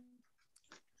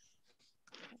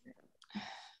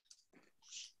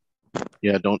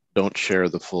 Yeah, don't share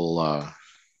the full.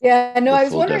 Yeah, no, I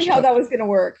was wondering desktop. how that was going to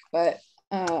work, but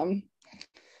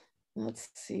let's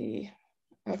see.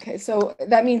 Okay, so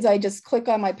that means I just click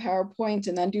on my PowerPoint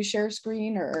and then do share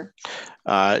screen, or?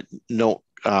 No,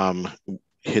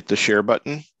 hit the share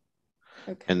button.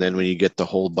 Okay. And then when you get the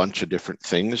whole bunch of different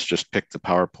things, just pick the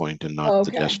PowerPoint and not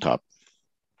the desktop.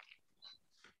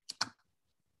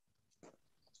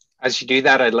 As you do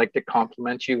that, I'd like to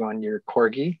compliment you on your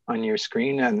corgi on your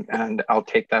screen, and I'll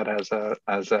take that as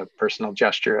a personal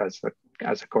gesture as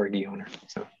a corgi owner.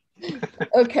 So.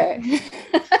 Okay.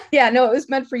 Yeah, no, it was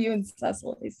meant for you and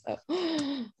Cecily. So,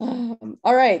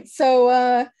 all right.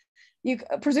 So you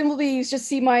presumably just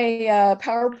see my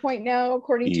PowerPoint now,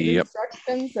 according to the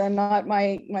instructions, and not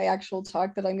my actual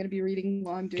talk that I'm going to be reading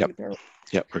while I'm doing the PowerPoint.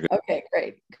 Yep, we're good. Okay,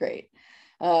 great.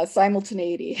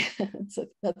 Simultaneity,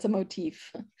 that's a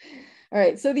motif. All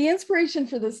right, so the inspiration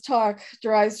for this talk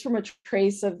derives from a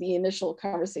trace of the initial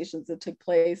conversations that took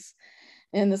place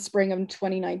in the spring of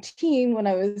 2019 when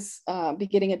I was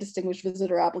beginning a distinguished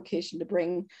visitor application to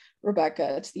bring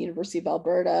Rebecca to the University of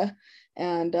Alberta.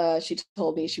 And she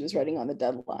told me she was writing on the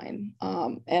deadline.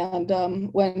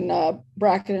 When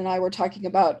Bracken and I were talking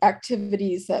about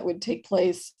activities that would take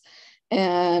place,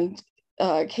 and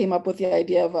came up with the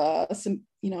idea of a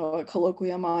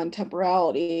colloquium on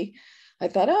temporality, I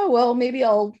thought, oh, well, maybe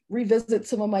I'll revisit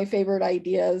some of my favorite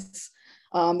ideas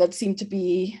that seem to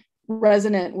be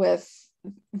resonant with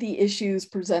the issues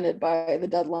presented by the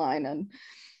deadline. And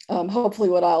hopefully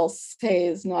what I'll say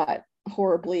is not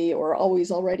horribly or always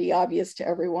already obvious to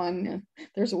everyone.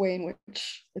 There's a way in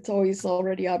which it's always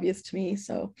already obvious to me.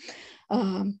 So,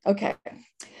 okay,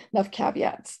 enough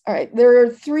caveats. All right, there are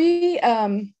three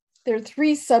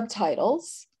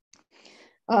subtitles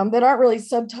that aren't really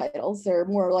subtitles. They're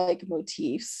more like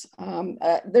motifs.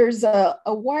 There's a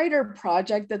wider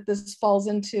project that this falls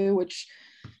into, which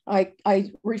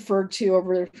I referred to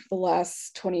over the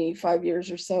last 25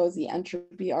 years or so as the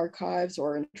entropy archives,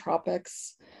 or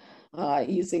entropics,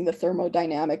 using the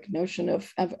thermodynamic notion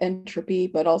of entropy,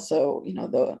 but also,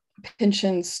 the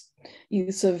Pynchon's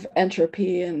use of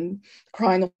entropy and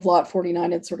Crying of Lot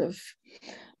 49. It sort of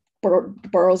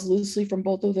borrows loosely from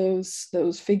both of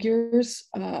those figures.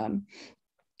 The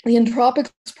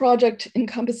Entropics project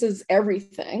encompasses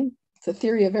everything. It's a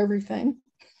theory of everything.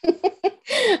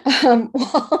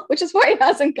 Which is why it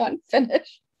hasn't gotten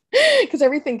finished, because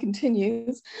everything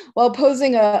continues, while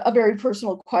posing a very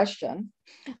personal question.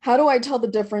 How do I tell the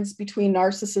difference between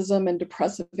narcissism and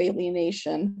depressive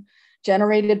alienation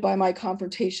generated by my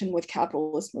confrontation with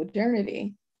capitalist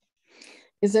modernity?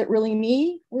 Is it really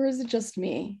me, or is it just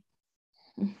me?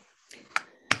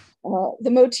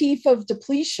 The motif of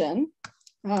depletion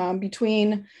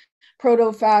between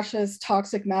proto-fascist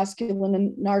toxic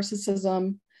masculine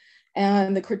narcissism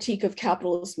and the critique of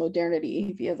capitalist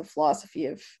modernity via the philosophy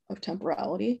of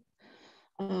temporality.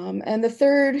 And the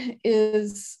third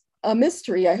is a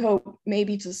mystery, I hope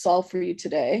maybe to solve for you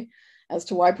today, as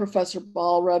to why Professor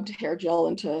Ball rubbed hair gel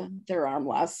into their arm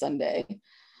last Sunday,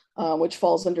 which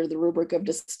falls under the rubric of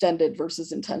distended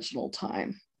versus intentional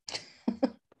time.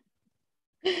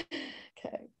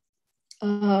 Okay.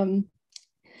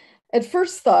 At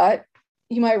first thought,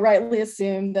 you might rightly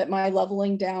assume that my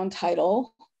leveling down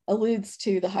title alludes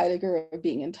to the Heidegger of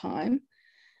being in time.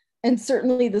 And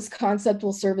certainly this concept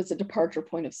will serve as a departure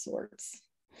point of sorts.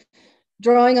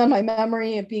 Drawing on my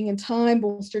memory of being in time,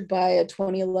 bolstered by a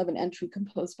 2011 entry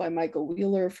composed by Michael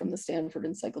Wheeler from the Stanford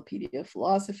Encyclopedia of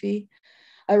Philosophy,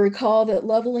 I recall that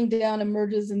leveling down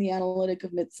emerges in the Analytic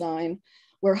of Mitsein,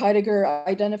 where Heidegger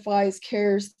identifies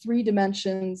care's three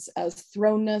dimensions as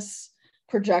thrownness,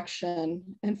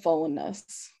 projection, and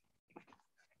fallenness.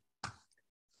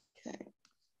 Okay.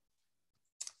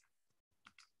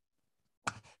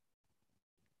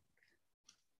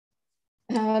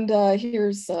 And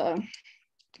here's, I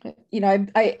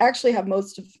actually have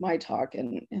most of my talk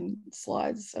in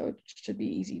slides, so it should be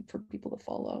easy for people to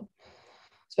follow,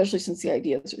 especially since the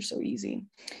ideas are so easy.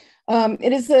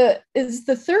 It is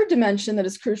the third dimension that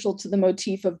is crucial to the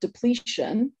motif of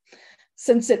depletion,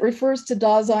 since it refers to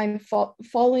Dasein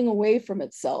falling away from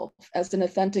itself as an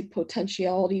authentic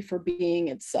potentiality for being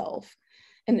itself,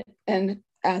 and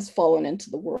as fallen into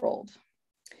the world.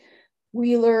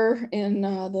 Wheeler in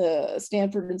the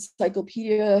Stanford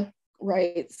Encyclopedia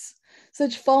writes,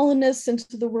 such fallenness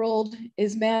into the world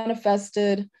is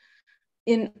manifested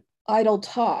in idle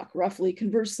talk, roughly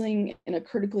conversing in a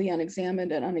critically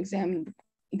unexamined and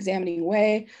examining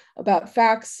way about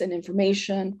facts and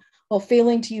information, while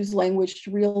failing to use language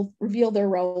to reveal their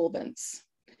relevance.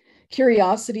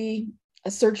 Curiosity,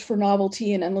 a search for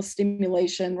novelty and endless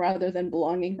stimulation rather than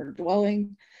belonging or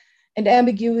dwelling, and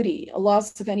ambiguity, a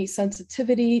loss of any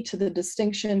sensitivity to the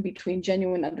distinction between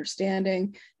genuine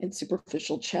understanding and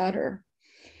superficial chatter.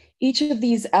 Each of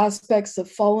these aspects of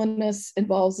fallenness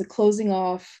involves the closing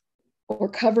off or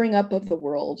covering up of the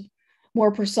world,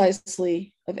 more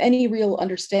precisely, of any real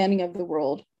understanding of the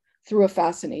world through a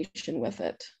fascination with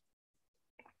it.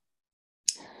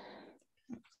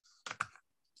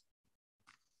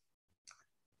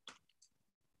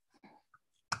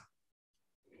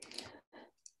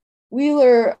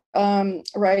 Wheeler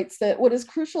writes that what is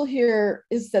crucial here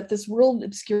is that this world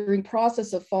obscuring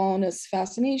process of fallenness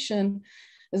fascination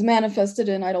is manifested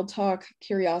in idle talk,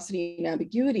 curiosity, and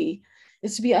ambiguity,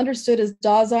 is to be understood as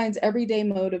Dasein's everyday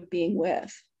mode of being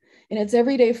with. In its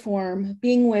everyday form,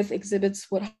 being with exhibits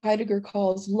what Heidegger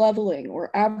calls leveling or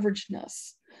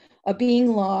averageness, a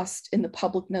being lost in the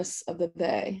publicness of the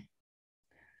they.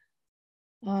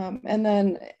 And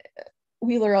then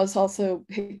Wheeler has also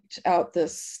picked out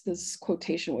this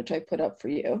quotation, which I put up for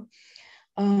you.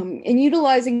 In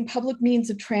utilizing public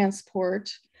means of transport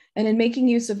and in making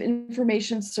use of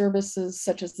information services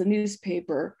such as the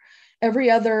newspaper,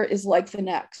 every other is like the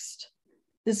next.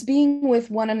 This being with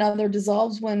one another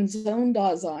dissolves one's own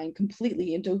Dasein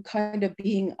completely into a kind of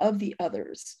being of the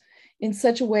others, in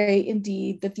such a way,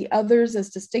 indeed, that the others as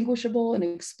distinguishable and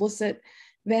explicit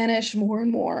vanish more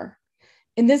and more,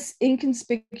 In this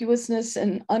inconspicuousness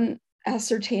and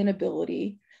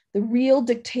unascertainability, the real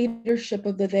dictatorship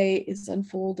of the they is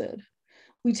unfolded.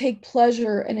 We take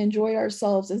pleasure and enjoy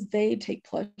ourselves as they take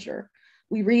pleasure.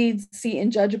 We read, see,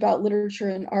 and judge about literature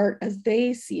and art as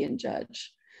they see and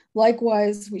judge.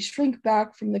 Likewise, we shrink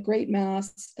back from the great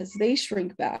mass as they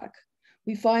shrink back.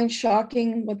 We find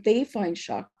shocking what they find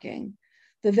shocking.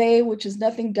 The they, which is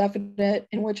nothing definite,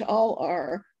 in which all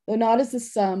are, though not as the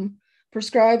sum,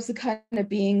 prescribes the kind of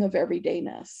being of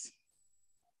everydayness.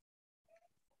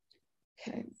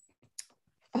 Okay.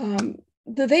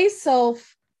 The they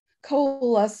self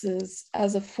coalesces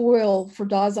as a foil for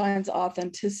Dasein's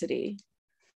authenticity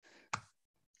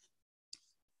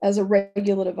as a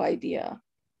regulative idea.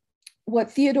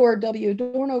 What Theodor W.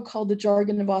 Adorno called the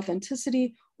jargon of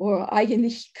authenticity, or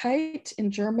Eigentlichkeit in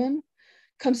German,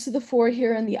 comes to the fore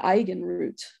here in the eigen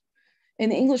root. In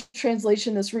the English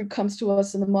translation, this root comes to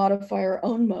us in the modifier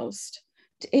ownmost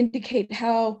to indicate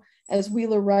how, as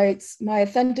Wheeler writes, my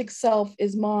authentic self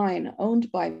is mine,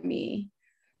 owned by me,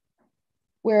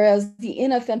 whereas the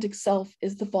inauthentic self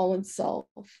is the fallen self,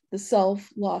 the self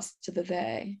lost to the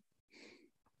they.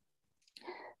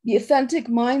 The authentic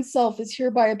mine self is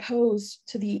hereby opposed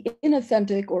to the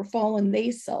inauthentic or fallen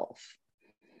they self.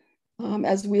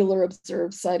 As Wheeler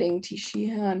observes, citing T.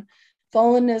 Sheehan,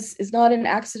 fallenness is not an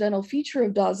accidental feature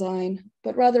of Dasein,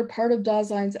 but rather part of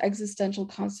Dasein's existential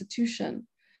constitution.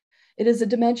 It is a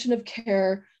dimension of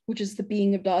care, which is the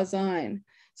being of Dasein.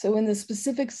 So in the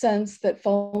specific sense that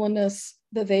fallenness,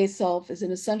 the they self, is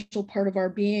an essential part of our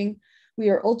being, we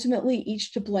are ultimately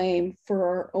each to blame for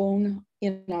our own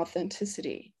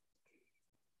inauthenticity.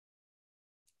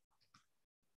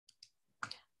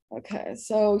 Okay,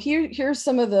 so here's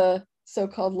some of the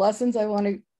so-called lessons I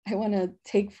want to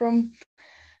take from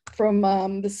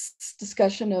this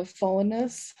discussion of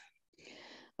fallenness.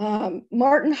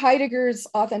 Martin Heidegger's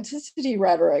authenticity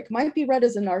rhetoric might be read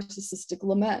as a narcissistic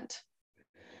lament.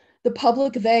 The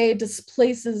public they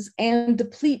displaces and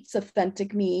depletes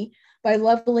authentic me by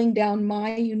leveling down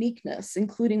my uniqueness,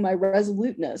 including my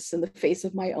resoluteness in the face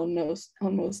of my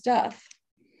ownmost death.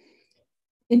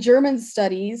 In German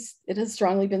studies, it has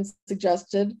strongly been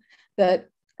suggested that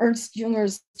Ernst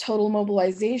Junger's total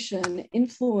mobilization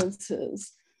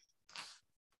influences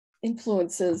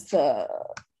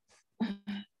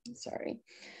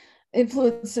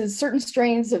certain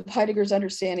strains of Heidegger's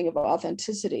understanding of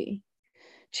authenticity.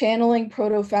 Channeling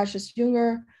proto-fascist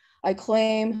Junger, I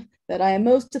claim that I am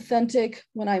most authentic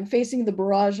when I'm facing the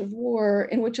barrage of war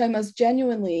in which I must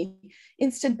genuinely,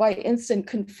 instant by instant,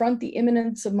 confront the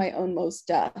imminence of my ownmost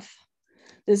death.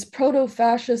 This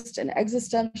proto-fascist and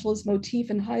existentialist motif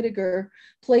in Heidegger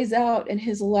plays out in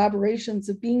his elaborations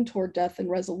of being toward death and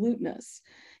resoluteness.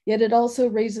 Yet it also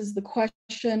raises the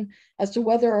question as to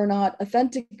whether or not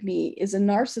authentic me is a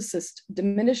narcissist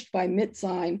diminished by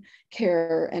Mitsein,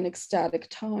 care, and ecstatic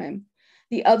time.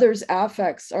 The other's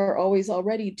affects are always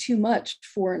already too much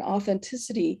for an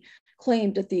authenticity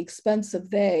claimed at the expense of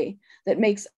they that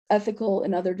makes ethical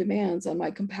and other demands on my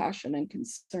compassion and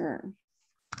concern.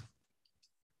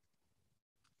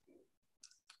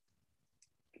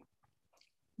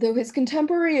 Though his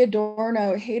contemporary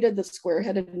Adorno hated the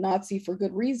square-headed Nazi for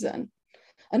good reason,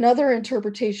 another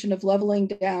interpretation of leveling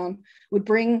down would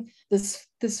bring this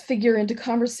figure into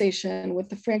conversation with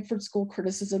the Frankfurt School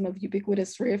criticism of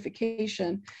ubiquitous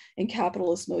reification in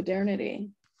capitalist modernity.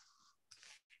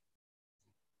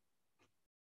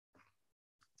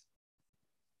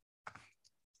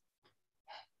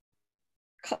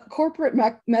 Corporate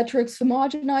metrics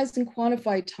homogenize and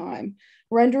quantify time,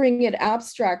 rendering it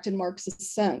abstract in Marxist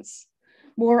sense.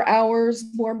 More hours,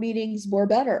 more meetings, more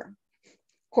better.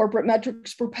 Corporate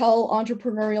metrics propel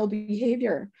entrepreneurial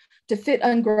behavior, to fit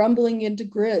ungrumbling into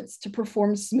grids, to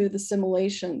perform smooth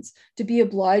assimilations, to be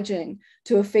obliging,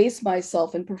 to efface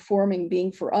myself in performing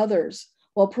being for others,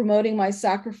 while promoting my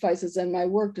sacrifices and my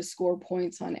work to score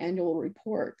points on annual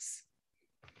reports.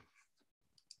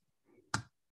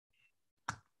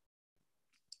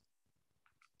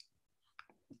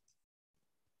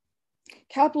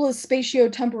 Capitalist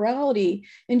spatio-temporality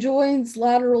enjoins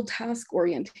lateral task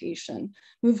orientation,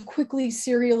 move quickly,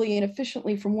 serially, and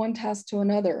efficiently from one task to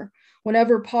another.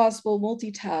 Whenever possible,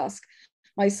 multitask.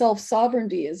 My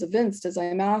self-sovereignty is evinced as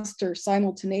I master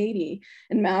simultaneity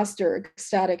and master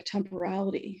ecstatic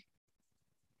temporality.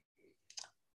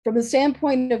 From the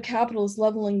standpoint of capitalist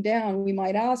leveling down, we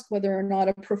might ask whether or not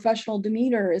a professional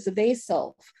demeanor is a they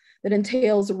self that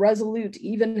entails a resolute,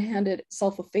 even-handed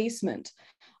self-effacement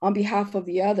on behalf of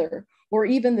the other, or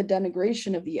even the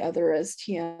denigration of the other as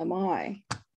TMI.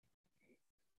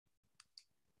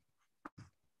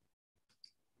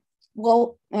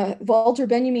 Well, Walter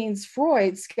Benjamin's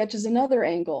Freud sketches another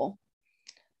angle.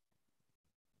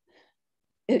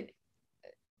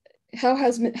 How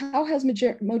has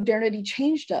modernity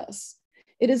changed us?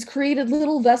 It has created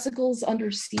little vesicles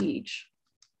under siege.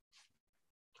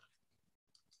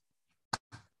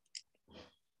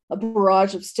 A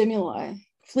barrage of stimuli.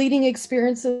 Fleeting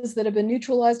experiences that have been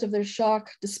neutralized of their shock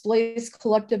displace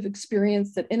collective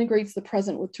experience that integrates the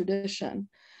present with tradition.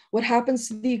 What happens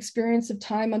to the experience of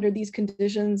time under these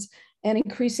conditions, and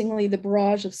increasingly the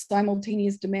barrage of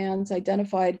simultaneous demands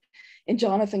identified in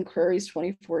Jonathan Crary's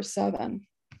 24/7.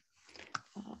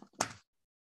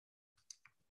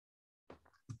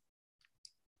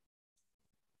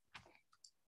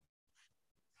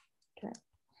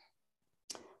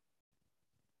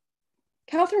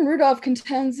 Catherine Rudolph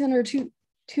contends in her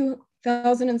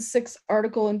 2006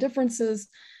 article Indifferences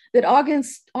that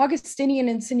Augustinian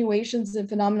insinuations in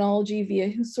phenomenology via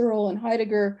Husserl and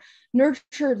Heidegger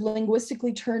nurtured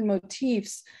linguistically turned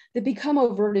motifs that become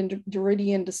overt in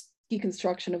Derridian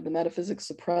deconstruction of the metaphysics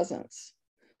of presence.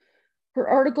 Her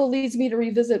article leads me to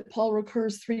revisit Paul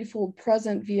Ricoeur's threefold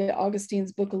present via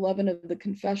Augustine's Book 11 of the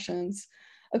Confessions,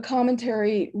 a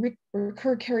commentary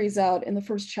Ricoeur carries out in the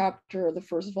first chapter of the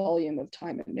first volume of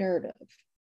Time and Narrative.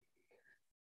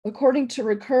 According to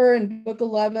Ricoeur in Book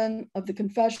 11 of the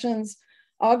Confessions,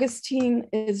 Augustine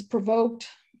is provoked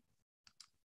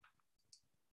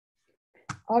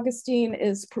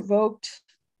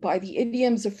by the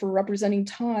idioms for representing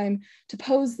time to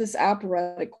pose this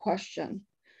aphoretic question.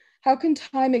 How can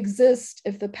time exist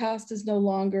if the past is no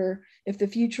longer, if the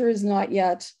future is not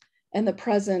yet, and the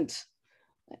present,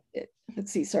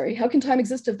 how can time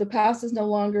exist if the past is no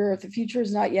longer, if the future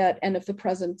is not yet, and if the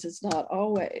present is not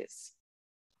always?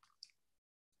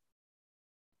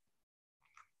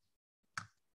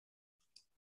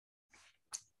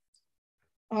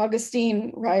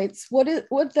 Augustine writes,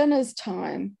 what then is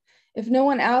time? If no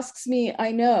one asks me,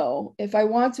 I know. If I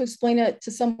want to explain it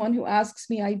to someone who asks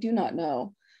me, I do not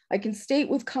know. I can state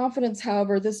with confidence,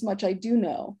 however, this much I do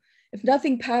know. If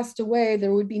nothing passed away,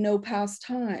 there would be no past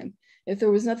time. If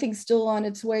there was nothing still on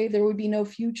its way, there would be no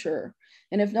future.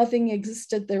 And if nothing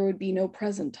existed, there would be no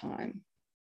present time.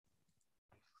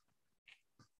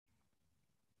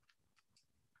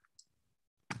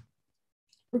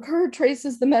 Ricoeur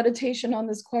traces the meditation on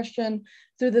this question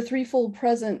through the threefold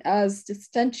present as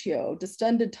distentio,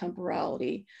 distended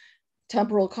temporality,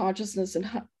 temporal consciousness in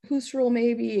Husserl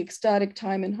maybe, ecstatic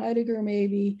time in Heidegger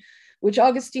maybe, which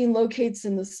Augustine locates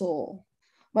in the soul.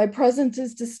 My present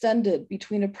is distended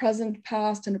between a present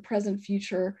past and a present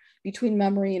future, between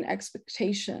memory and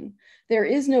expectation. There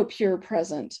is no pure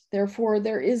present. Therefore,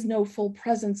 there is no full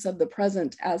presence of the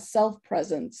present as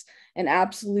self-presence and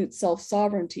absolute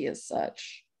self-sovereignty as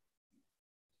such.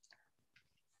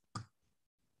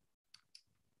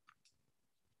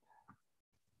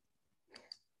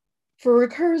 For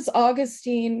Ricoeur's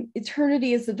Augustine,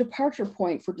 eternity is the departure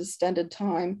point for distended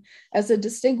time as a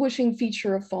distinguishing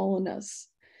feature of fallenness.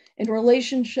 In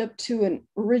relationship to an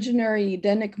originary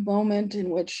Edenic moment in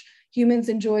which humans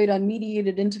enjoyed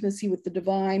unmediated intimacy with the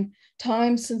divine,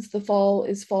 time since the fall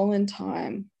is fallen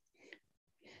time.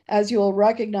 As you will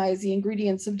recognize, the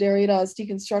ingredients of Derrida's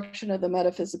deconstruction of the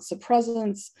metaphysics of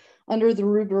presence under the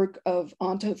rubric of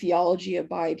ontotheology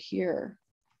abide here.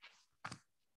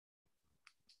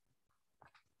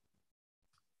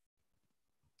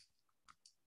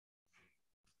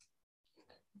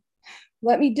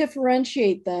 Let me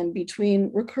differentiate then between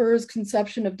Ricoeur's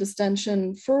conception of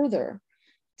distension further.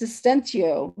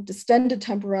 Distentio, distended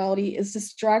temporality, is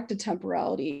distracted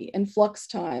temporality, and flux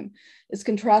time is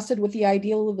contrasted with the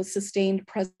ideal of a sustained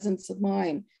presence of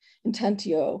mind,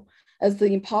 intentio, as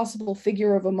the impossible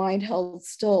figure of a mind held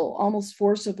still, almost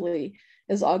forcibly,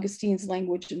 as Augustine's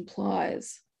language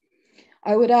implies.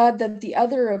 I would add that the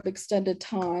other of extended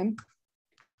time,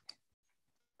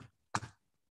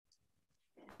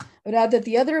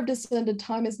 distended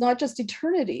time is not just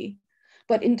eternity,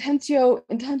 but intentio,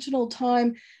 intentional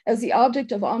time as the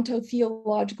object of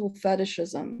ontotheological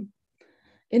fetishism.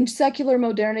 In secular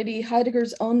modernity,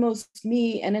 Heidegger's ownmost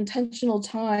me and intentional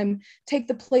time take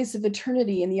the place of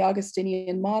eternity in the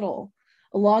Augustinian model.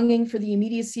 A longing for the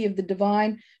immediacy of the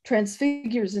divine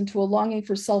transfigures into a longing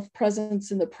for self-presence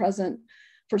in the present,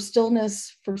 for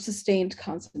stillness, for sustained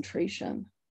concentration.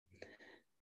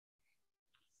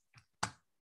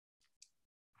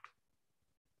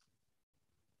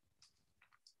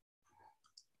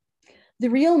 The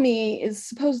real me is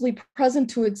supposedly present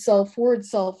to itself for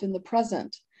itself in the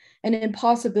present, an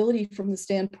impossibility from the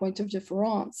standpoint of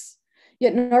difference.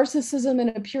 Yet narcissism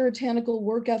and a puritanical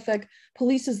work ethic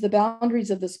polices the boundaries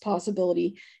of this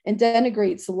possibility and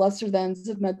denigrates the lesser thans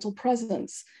of mental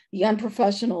presence, the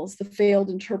unprofessionals, the failed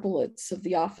interpolates of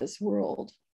the office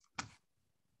world.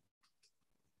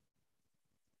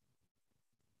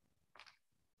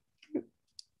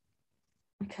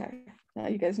 Okay, now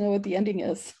you guys know what the ending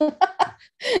is. From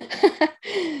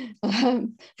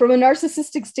a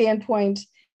narcissistic standpoint,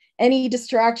 any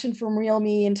distraction from real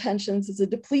me intentions is a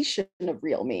depletion of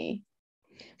real me.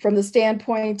 From the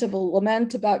standpoint of a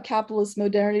lament about capitalist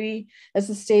modernity as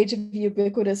a stage of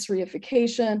ubiquitous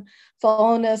reification,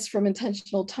 fallenness from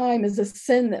intentional time is a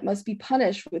sin that must be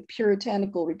punished with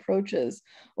puritanical reproaches.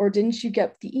 Or didn't you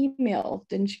get the email?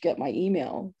 Didn't you get my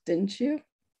email? Didn't you?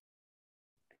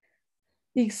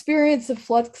 The experience of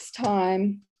flux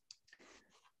time,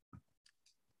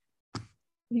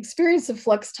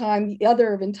 the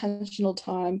other of intentional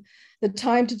time, the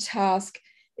time to task,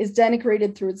 is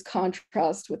denigrated through its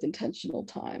contrast with intentional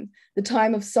time, the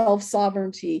time of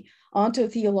self-sovereignty,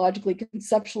 onto-theologically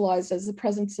conceptualized as the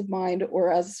presence of mind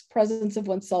or as presence of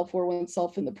oneself or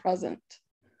oneself in the present.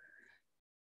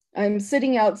 I'm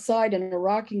sitting outside in a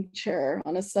rocking chair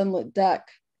on a sunlit deck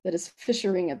that is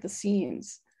fissuring at the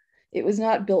seams. It was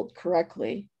not built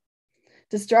correctly.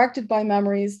 Distracted by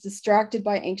memories, distracted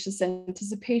by anxious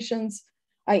anticipations,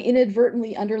 I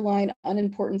inadvertently underline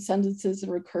unimportant sentences and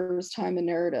recurs time and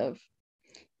narrative.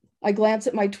 I glance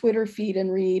at my Twitter feed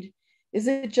and read, is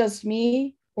it just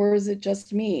me or is it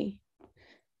just me?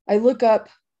 I look up,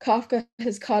 Kafka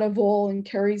has caught a vole and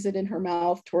carries it in her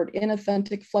mouth toward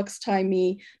inauthentic flux time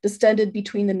me, distended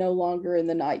between the no longer and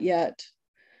the not yet.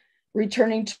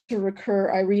 Returning to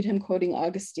recur, I read him quoting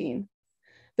Augustine.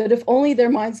 That if only their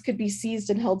minds could be seized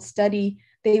and held steady,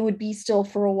 they would be still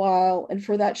for a while, and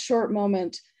for that short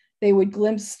moment, they would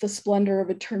glimpse the splendor of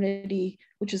eternity,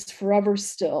 which is forever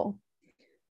still.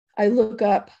 I look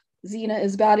up, Zena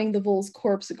is batting the vole's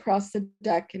corpse across the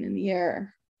deck and in the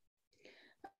air.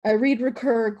 I read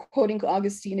recur, quoting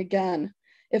Augustine again.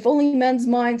 If only men's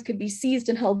minds could be seized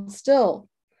and held still,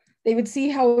 they would see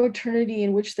how eternity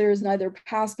in which there is neither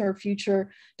past nor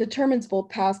future determines both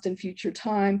past and future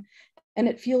time, and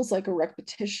it feels like a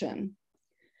repetition.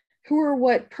 Who or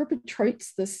what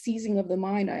perpetrates the seizing of the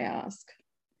mind, I ask?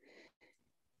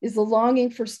 Is the longing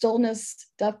for stillness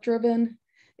death-driven?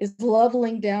 Is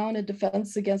leveling down a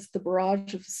defense against the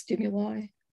barrage of stimuli?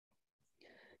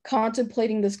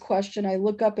 Contemplating this question, I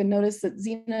look up and notice that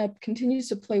Zena continues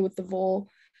to play with the vole,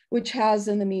 which has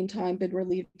in the meantime been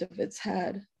relieved of its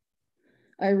head.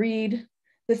 I read,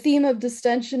 the theme of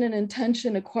distension and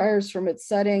intention acquires from its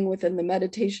setting within the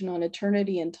meditation on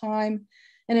eternity and time,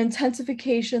 an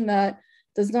intensification that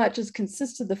does not just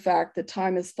consist of the fact that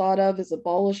time is thought of as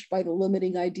abolished by the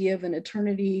limiting idea of an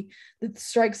eternity that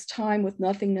strikes time with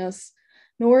nothingness,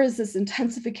 nor is this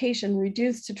intensification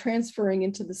reduced to transferring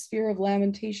into the sphere of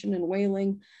lamentation and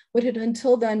wailing what had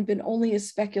until then been only a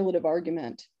speculative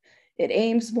argument. It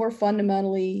aims more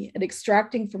fundamentally at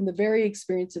extracting from the very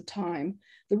experience of time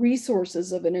the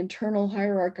resources of an internal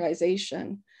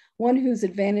hierarchization, one whose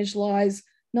advantage lies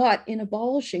not in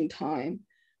abolishing time,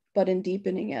 but in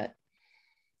deepening it.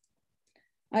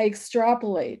 I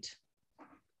extrapolate.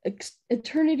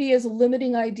 Eternity is a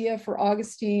limiting idea for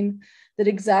Augustine that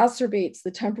exacerbates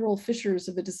the temporal fissures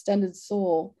of a distended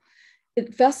soul.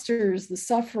 It festers the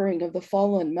suffering of the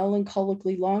fallen,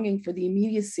 melancholically longing for the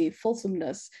immediacy,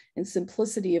 fulsomeness, and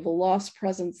simplicity of a lost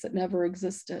presence that never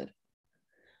existed.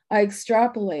 I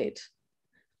extrapolate.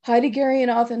 Heideggerian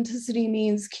authenticity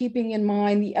means keeping in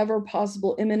mind the ever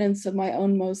possible imminence of my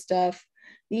own most death.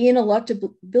 The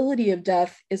ineluctability of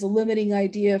death is a limiting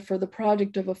idea for the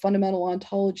project of a fundamental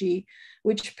ontology,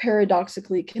 which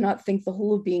paradoxically cannot think the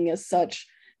whole of being as such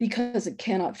because it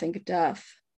cannot think death.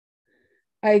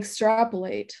 I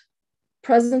extrapolate.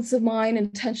 Presence of mind,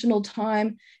 intentional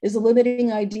time is a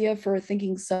limiting idea for a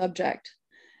thinking subject.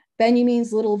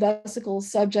 Benjamin's little vesicle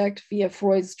subject via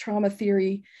Freud's trauma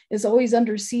theory is always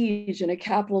under siege in a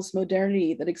capitalist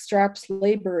modernity that extracts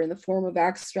labor in the form of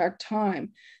abstract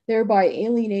time, thereby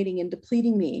alienating and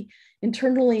depleting me,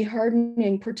 internally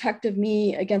hardening protective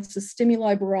me against the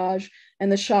stimuli barrage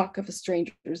and the shock of a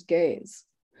stranger's gaze.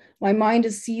 My mind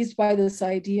is seized by this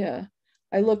idea.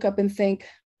 I look up and think,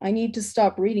 I need to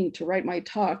stop reading to write my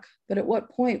talk, but at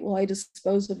what point will I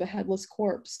dispose of a headless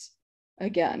corpse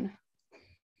again?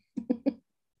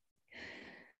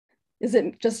 Is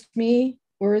it just me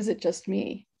or is it just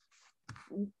me?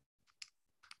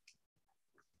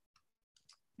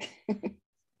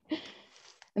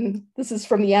 And this is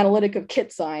from the analytic of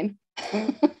Kit sign.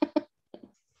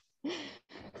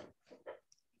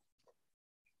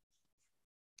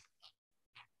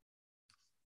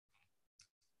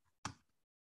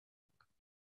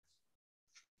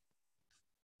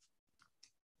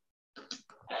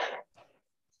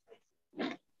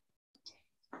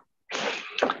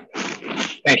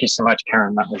 Thank you so much,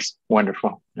 Karyn. That was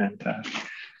wonderful. And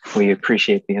we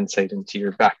appreciate the insight into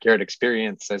your backyard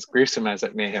experience, as gruesome as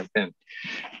it may have been.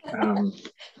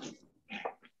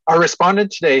 Our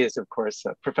respondent today is, of course,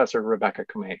 Professor Rebecca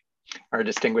Comay, our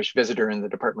distinguished visitor in the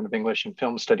Department of English and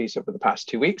Film Studies over the past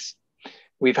 2 weeks.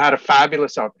 We've had a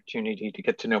fabulous opportunity to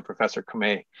get to know Professor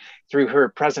Comay through her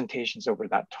presentations over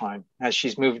that time, as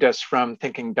she's moved us from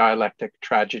thinking dialectic,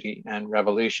 tragedy, and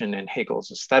revolution in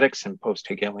Hegel's aesthetics and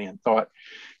post-Hegelian thought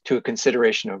to a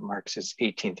consideration of Marx's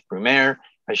 18th Brumaire,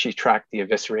 as she tracked the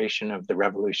evisceration of the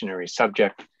revolutionary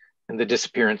subject and the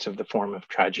disappearance of the form of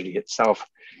tragedy itself,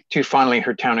 to finally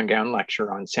her town and gown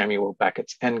lecture on Samuel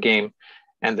Beckett's Endgame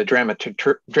and the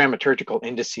dramaturgical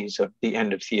indices of the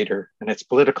end of theater and its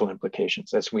political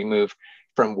implications as we move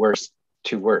from worst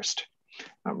to worst.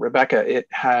 Rebecca, it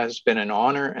has been an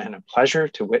honor and a pleasure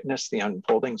to witness the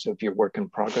unfoldings of your work in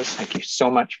progress. Thank you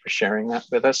so much for sharing that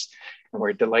with us. And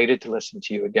we're delighted to listen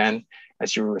to you again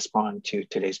as you respond to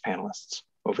today's panelists.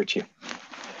 Over to you.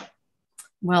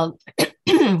 Well,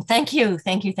 thank you.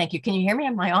 Can you hear me?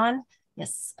 Am I on?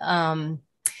 Yes.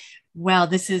 Well,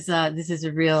 this is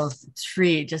a real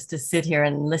treat just to sit here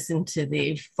and listen to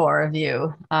the four of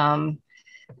you. I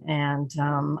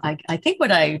think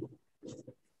what I'm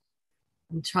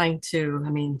trying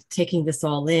to, taking this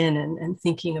all in and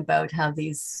thinking about how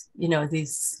these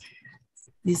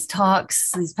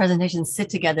talks, these presentations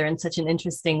sit together in such an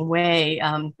interesting way.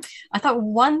 I thought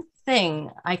one thing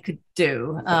I could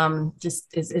do just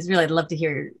is really, I'd love to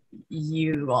hear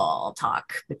you all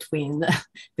talk between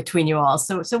you all.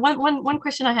 So one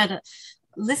question I had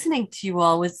listening to you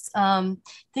all was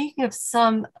thinking of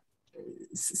some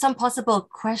possible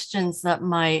questions that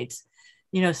might,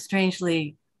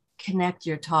 strangely connect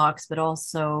your talks, but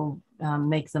also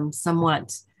make them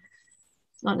somewhat,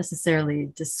 not necessarily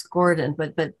discordant,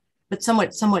 but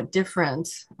somewhat different.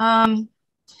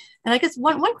 And I guess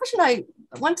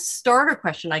one starter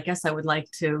question I guess I would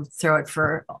like to throw out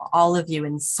for all of you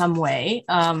in some way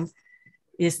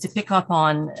is to pick up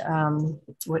on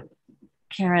what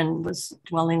Karyn was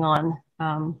dwelling on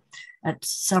at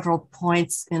several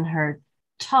points in her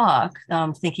talk,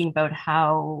 thinking about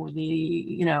how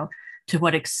to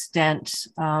what extent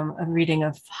a reading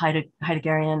of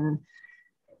Heideggerian,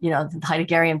 the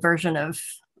Heideggerian version of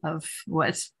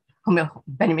what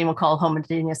Benjamin will call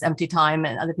homogeneous empty time,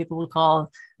 and other people will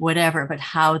call whatever, but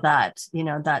how that,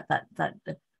 that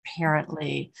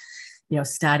apparently,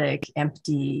 static,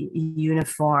 empty,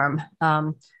 uniform,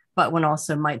 but one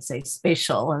also might say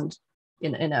spatial and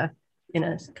in a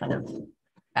kind of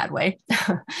bad way,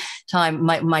 time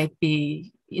might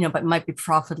be, but might be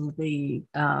profitably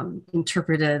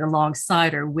interpreted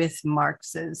alongside or with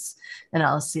Marx's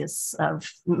analysis of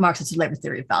Marx's labor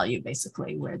theory of value,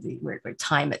 basically, where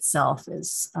time itself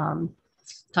is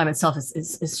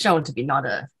shown to be not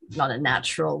a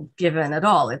natural given at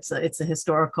all. It's a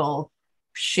historical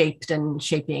shaped and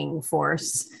shaping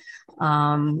force,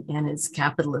 and it's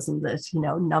capitalism that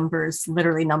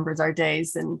literally numbers our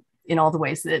days and in all the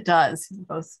ways that it does,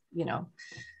 both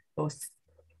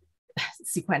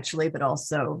sequentially, but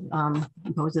also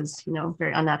imposes,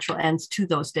 very unnatural ends to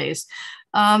those days.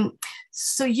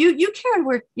 So you, Karyn,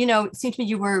 were, it seemed to me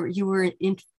you were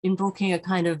invoking a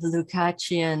kind of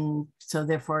Lukácsian, so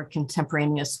therefore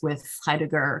contemporaneous with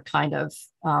Heidegger kind of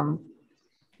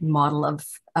model of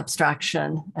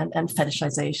abstraction and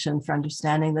fetishization for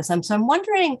understanding this. So I'm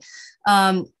wondering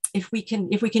if we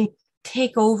can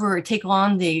take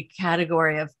on the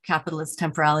category of capitalist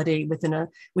temporality within a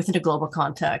global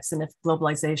context, and if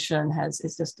globalization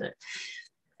is just a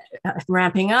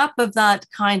ramping up of that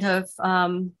kind of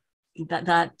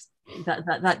that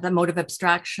mode of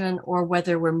abstraction, or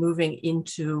whether we're moving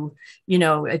into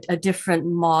a different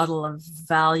model of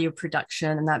value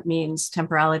production, and that means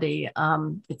temporality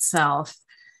itself,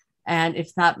 and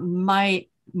if that might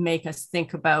make us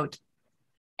think about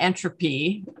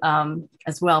entropy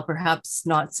as well, perhaps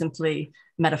not simply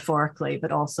metaphorically,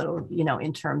 but also,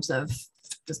 in terms of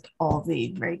just all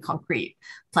the very concrete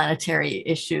planetary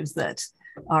issues that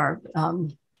are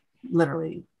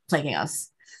literally plaguing us.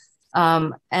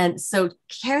 And so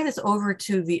carrying this over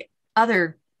to the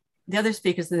other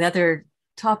speakers and the other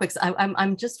topics,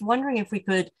 I'm just wondering if we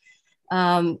could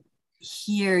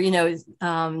hear,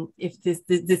 if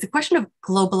the question of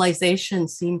globalization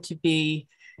seemed to be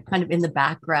kind of in the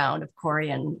background of Corey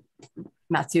and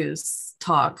Matthew's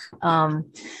talk, and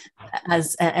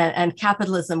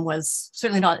capitalism was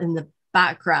certainly not in the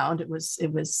background. It was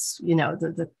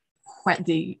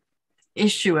the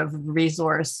issue of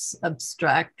resource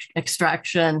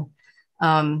extraction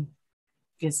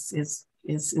is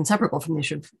inseparable from the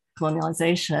issue of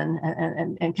colonialization,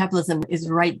 and capitalism is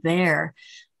right there.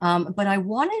 But I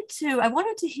wanted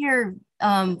to hear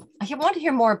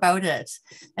more about it,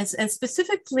 and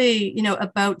specifically,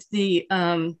 about the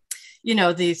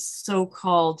the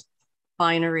so-called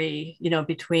binary,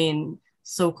 between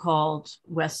so-called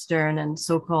Western and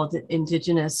so-called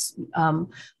indigenous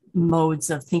modes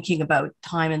of thinking about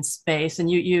time and space. And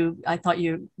I thought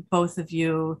both of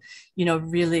you,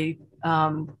 really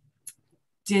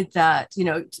did that,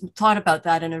 thought about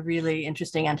that in a really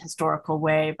interesting and historical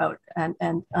way about,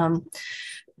 and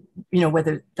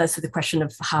whether that's the question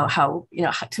of how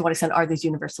to what extent are these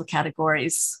universal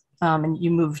categories, and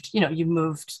you moved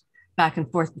back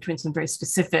and forth between some very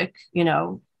specific,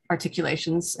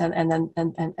 articulations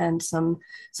and some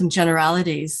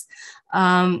generalities.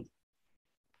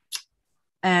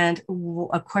 And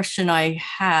a question I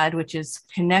had, which is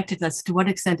connected, that's to what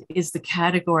extent is the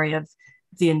category of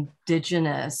the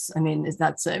indigenous, is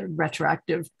that's a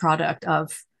retroactive product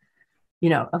of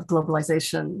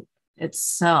globalization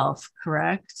itself,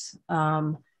 correct?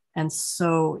 And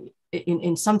so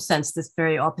in some sense, this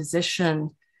very opposition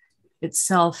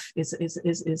itself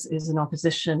is an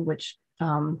opposition which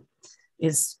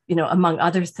is, among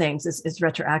other things, is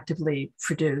retroactively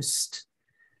produced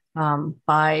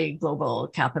by global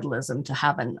capitalism to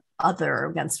have an other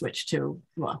against which to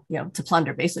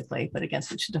plunder, basically, but against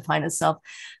which to define itself.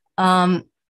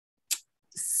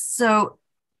 So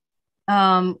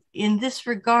in this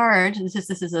regard, this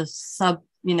is a sub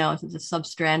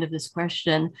strand of this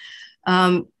question.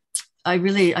 I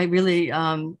really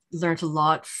learned a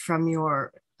lot from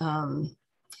your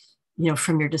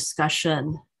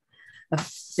discussion of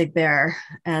Big Bear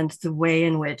and the way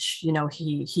in which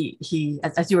he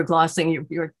as you were glossing, you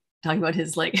were talking about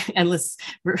his endless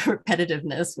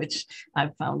repetitiveness, which I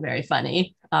found very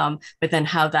funny. But then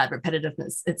how that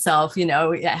repetitiveness itself,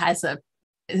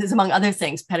 is among other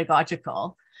things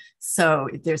pedagogical. So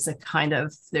there's a kind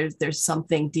of there's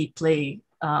something deeply.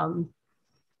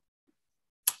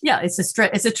 It's a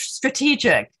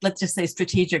strategic, let's just say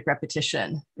strategic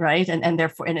repetition, right? And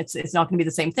therefore, and it's not going to be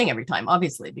the same thing every time,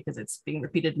 obviously, because it's being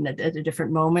repeated at a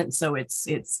different moment. So it's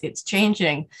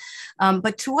changing.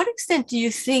 But to what extent do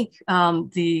you think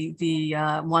the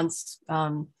once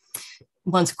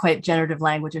quite generative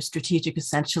language or strategic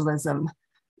essentialism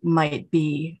might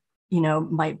be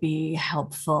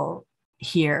helpful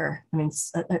here?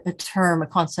 It's a term, a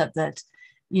concept that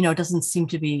doesn't seem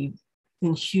to be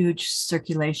in huge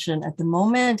circulation at the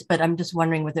moment, but I'm just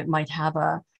wondering whether it might have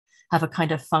a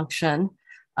kind of function.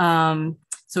 So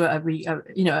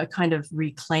a kind of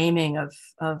reclaiming of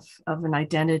an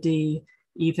identity,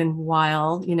 even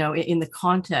while in the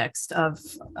context of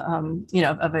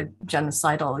of a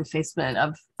genocidal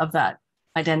effacement of that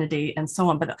identity and so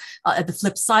on. But at the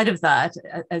flip side of that,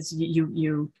 as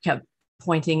you kept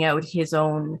pointing out, his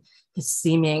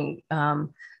seeming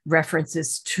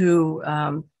references to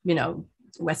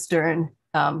Western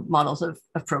models of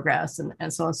progress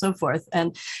and so on and so forth.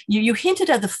 And you hinted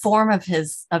at the form of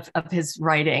his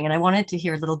writing, and I wanted to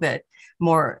hear a little bit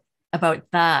more about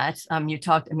that. You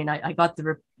talked, I got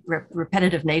the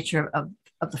repetitive nature of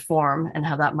the form and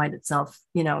how that might itself,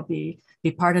 be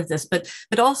part of this,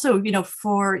 but also,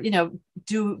 for a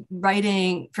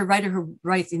writer who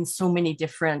writes in so many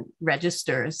different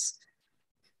registers,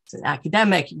 an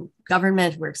academic,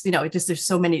 government works, there's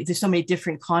so many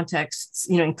different contexts,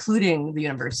 including the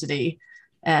university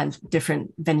and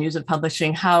different venues of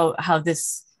publishing, how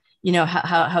this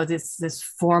this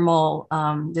formal,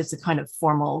 there's a kind of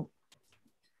formal,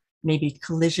 maybe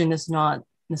collision is not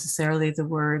necessarily the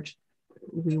word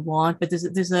we want, but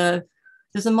there's a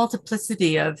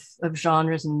multiplicity of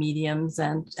genres and mediums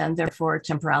and therefore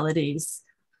temporalities.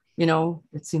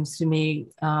 It seems to me,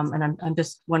 and I'm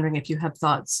just wondering if you have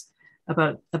thoughts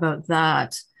about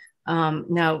that.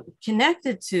 Now,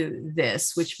 connected to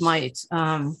this, which made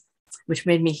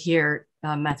me hear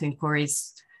Matthew and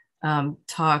Corey's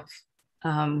talk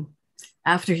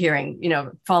after hearing,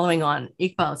 following on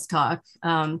Iqbal's talk,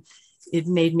 it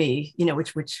made me,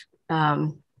 which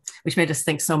made us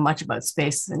think so much about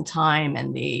space and time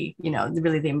and the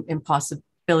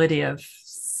impossibility of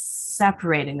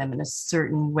separating them in a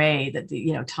certain way that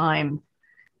time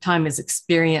is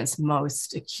experienced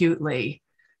most acutely.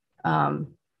 I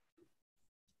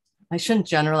shouldn't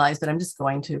generalize, but I'm just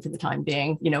going to for the time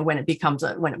being. When it becomes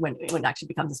when it actually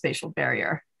becomes a spatial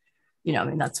barrier.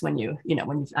 That's when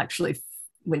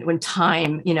when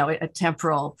time, a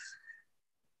temporal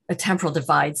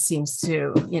divide seems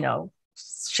to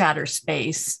shatter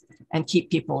space and keep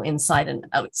people inside and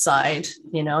outside.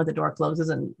 The door closes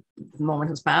and the moment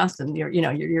has passed and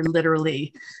you're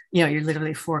literally, you're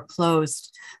literally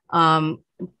foreclosed.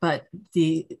 But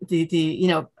the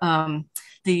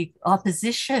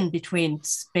opposition between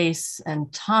space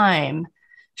and time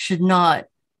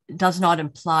does not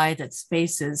imply that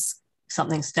space is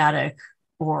something static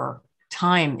or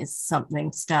time is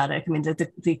something static. I mean,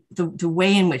 the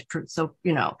way in which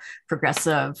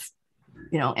progressive,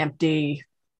 empty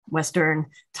Western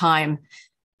time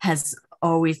has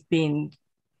always been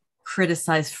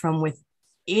criticized from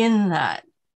within that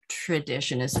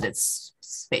tradition is that it's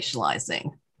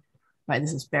spatializing, right?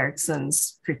 This is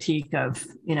Bergson's critique of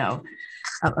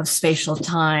spatial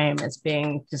time as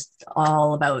being just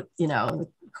all about,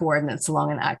 coordinates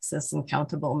along an axis and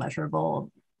countable,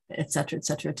 measurable, et cetera,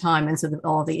 time. And so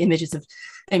all the images of,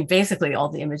 and basically all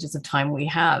the images of time we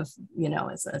have,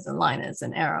 as a line, as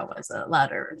an arrow, as a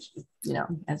ladder,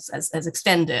 as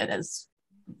extended, as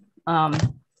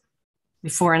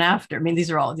before and after. I mean,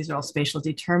 these are all spatial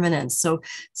determinants.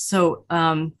 So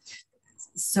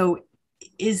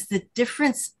is the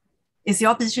difference, is the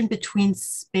opposition between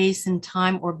space and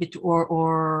time or both,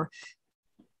 or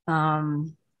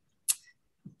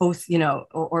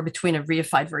between a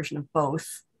reified version of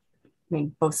both? I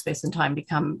mean, both space and time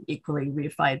become equally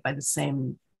reified by the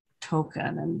same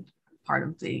token, and part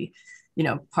of the,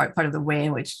 part of the way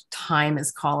in which time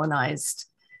is colonized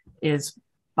is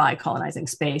by colonizing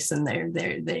space, and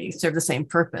they serve the same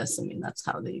purpose. I mean, that's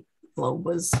how the globe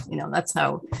was, that's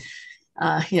how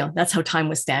time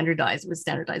was standardized. It was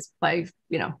standardized by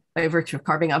virtue of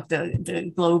carving up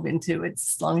the globe into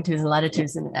its longitudes and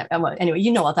latitudes. And well, anyway,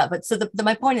 all that. But so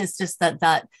my point is just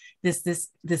that this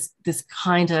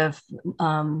kind of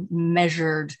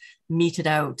measured, meted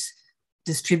out,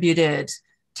 distributed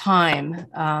time,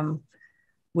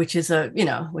 which is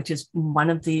one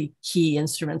of the key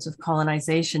instruments of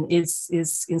colonization,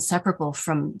 is inseparable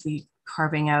from the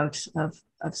carving out of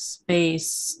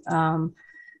space.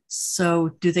 So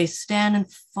do they stand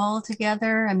and fall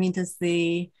together? I mean, does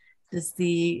the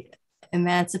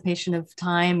emancipation of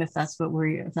time, if that's what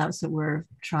we're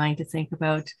trying to think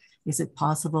about, is it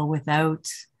possible without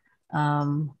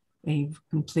a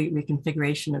complete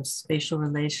reconfiguration of spatial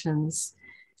relations?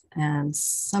 And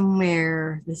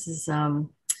somewhere this is for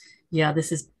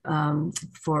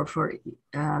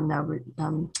now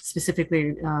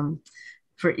specifically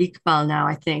for Iqbal now,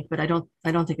 I think, but I don't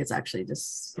think it's actually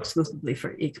just exclusively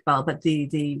for Iqbal, but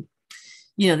the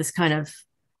this kind of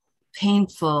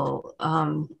painful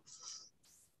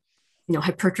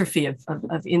hypertrophy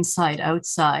of inside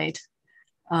outside,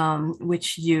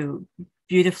 which you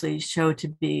beautifully show to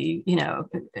be,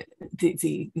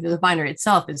 the binary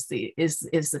itself is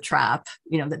the trap,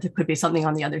 that there could be something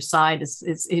on the other side is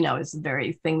the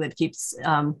very thing that keeps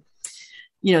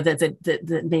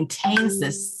that maintains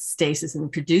this stasis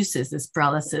and produces this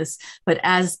paralysis. But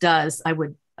as does, I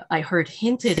heard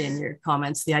hinted in your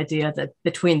comments, the idea that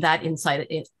between that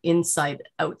inside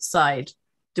outside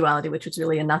duality, which was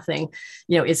really a nothing,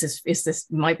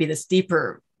 might be this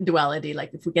deeper duality.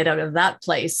 Like if we get out of that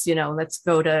place, let's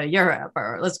go to Europe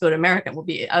or let's go to America, we'll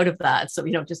be out of that. So,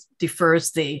 just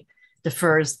defers the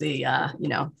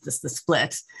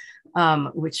split,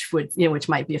 which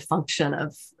might be a function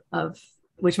of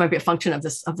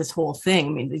this whole thing.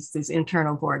 I mean, these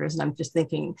internal borders, and I'm just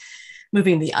thinking,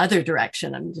 moving the other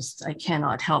direction. I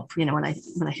cannot help, when I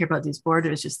hear about these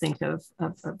borders, just think of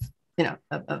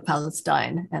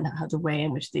Palestine and how the way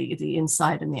in which the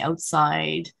inside and the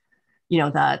outside,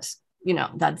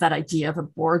 that idea of a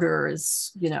border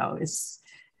is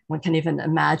one can even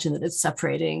imagine that it's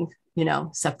separating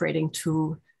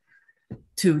two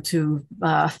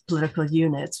political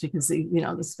units, because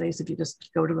the space, if you just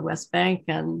go to the West Bank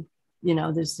and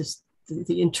there's just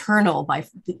the internal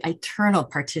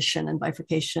partition and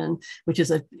bifurcation, which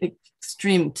is an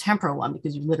extreme temporal one,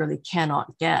 because you literally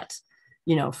cannot get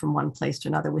from one place to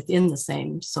another within the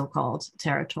same so-called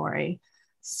territory.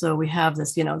 So we have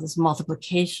this this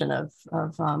multiplication of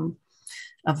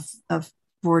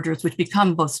borders, which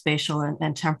become both spatial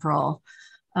and temporal.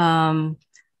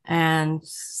 And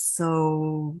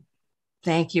so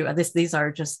thank you. These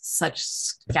are just such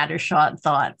scattershot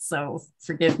thoughts, so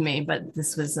forgive me, but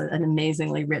this was an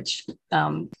amazingly rich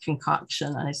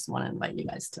concoction. I just want to invite you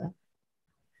guys to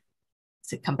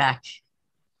come back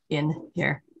in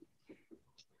here.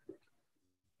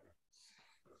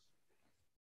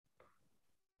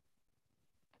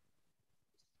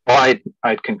 Well,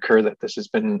 I'd concur that this has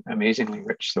been amazingly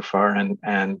rich so far, and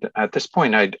at this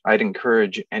point, I'd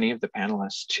encourage any of the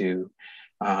panelists to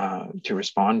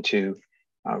respond to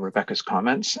Rebecca's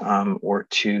comments or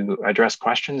to address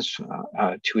questions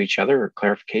to each other or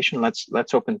clarification.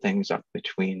 Let's open things up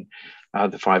between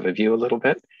the five of you a little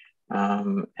bit,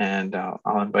 and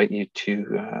I'll invite you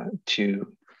to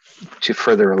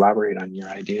further elaborate on your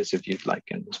ideas if you'd like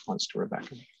in response to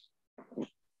Rebecca.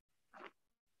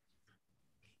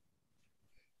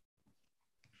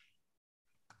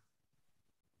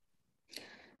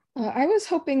 I was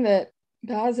hoping that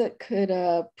Basit could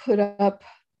put up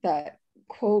that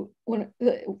quote,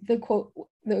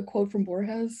 the quote from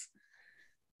Borges.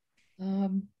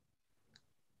 You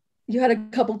had a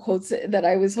couple quotes that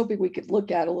I was hoping we could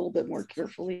look at a little bit more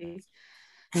carefully,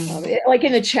 like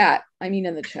in the chat. I mean,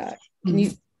 in the chat.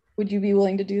 Would you be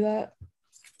willing to do that?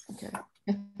 Okay.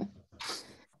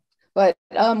 But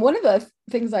one of the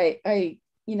things I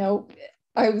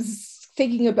was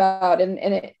thinking about, and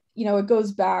it, it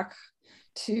goes back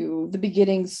to the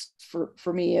beginnings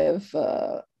for me of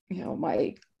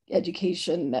my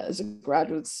education as a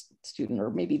graduate student, or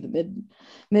maybe the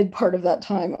mid part of that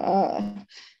time.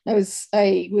 My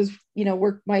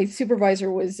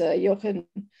supervisor was Jochen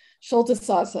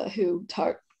Schulte-Sasa, who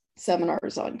taught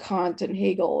seminars on Kant and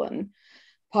Hegel and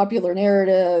popular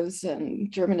narratives and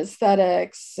German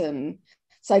aesthetics and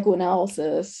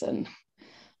psychoanalysis, and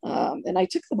I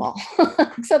took them all,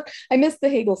 except I missed the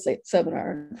Hegel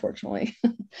seminar, unfortunately.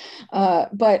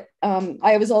 But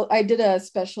I did a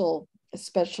special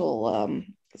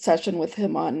session with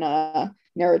him on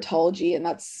narratology, and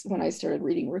that's when I started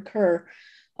reading Ricoeur.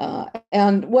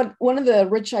 And one of the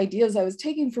rich ideas I was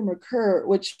taking from Ricoeur,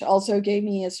 which also gave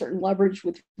me a certain leverage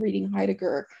with reading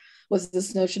Heidegger, was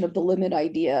this notion of the limit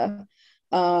idea.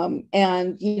 And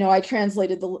I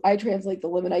translate the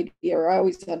limit idea, or I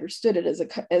always understood it as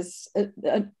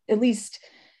at least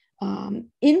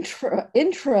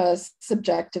intra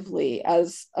subjectively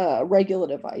as a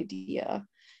regulative idea.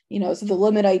 So the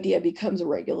limit idea becomes a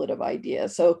regulative idea.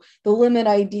 So the limit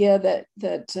idea that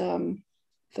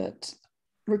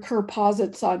Ricoeur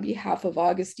posits on behalf of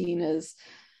Augustine is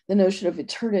the notion of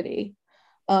eternity,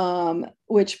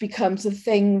 which becomes a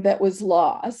thing that was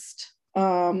lost.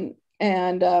 And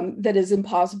that is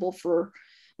impossible for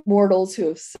mortals who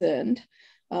have sinned,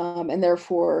 and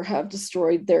therefore have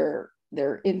destroyed their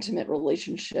intimate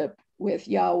relationship with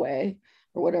Yahweh,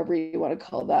 or whatever you want to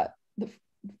call that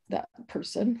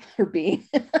person or being.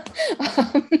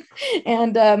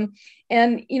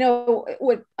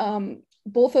 What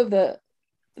both of the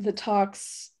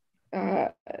talks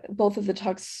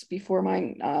before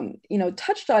mine,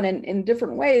 touched on in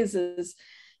different ways is,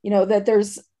 that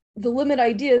there's the limit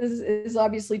idea is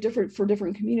obviously different for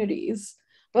different communities,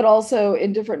 but also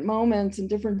in different moments and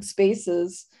different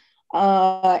spaces.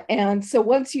 And so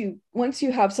once you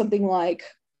have something like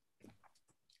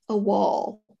a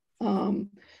wall,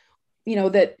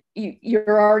 that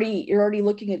you're already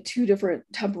looking at two different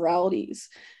temporalities.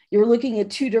 You're looking at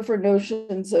two different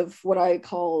notions of what I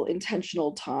call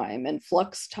intentional time and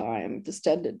flux time,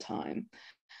 distended time.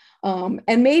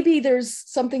 And maybe there's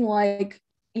something like,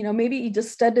 maybe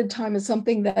distended time is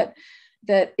something that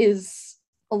is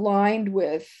aligned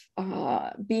with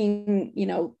being,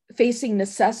 facing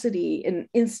necessity in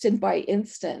instant by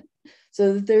instant,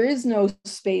 so that there is no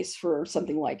space for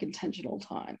something like intentional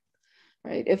time,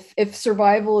 right? If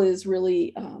survival is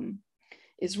really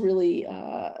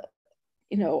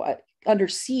under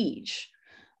siege,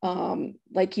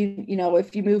 like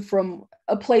if you move from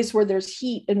a place where there's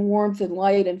heat and warmth and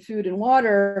light and food and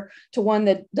water to one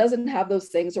that doesn't have those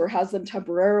things, or has them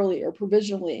temporarily or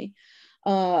provisionally,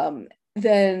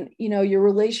 then your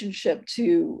relationship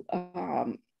to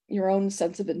your own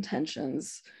sense of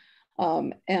intentions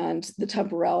and the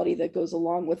temporality that goes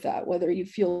along with that, whether you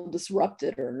feel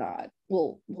disrupted or not,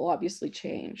 will obviously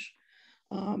change.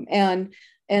 And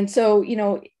so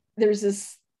there's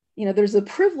this, there's a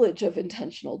privilege of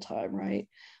intentional time, right?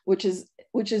 Which is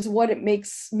what it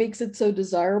makes it so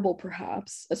desirable,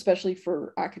 perhaps, especially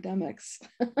for academics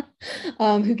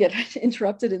who get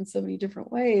interrupted in so many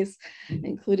different ways,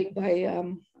 including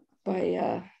by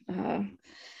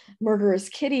murderous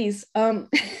kitties.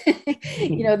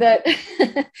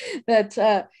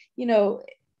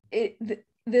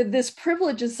 This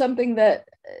privilege is something that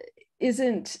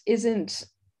isn't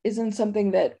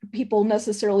something that people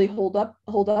necessarily hold up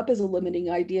as a limiting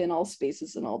idea in all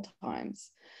spaces and all times.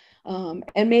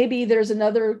 And maybe there's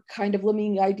another kind of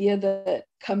limiting idea that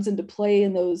comes into play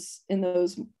in those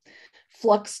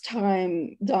flux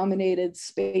time dominated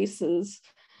spaces,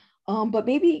 but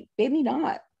maybe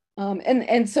not.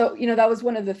 And so that was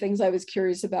one of the things I was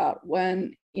curious about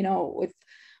when with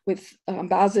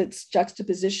Basit's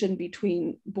juxtaposition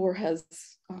between Borges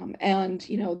and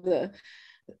the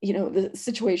the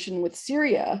situation with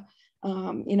Syria,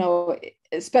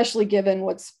 especially given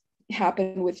what's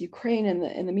happened with Ukraine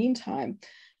in the meantime.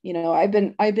 I've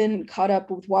been caught up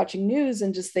with watching news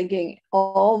and just thinking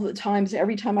all the times,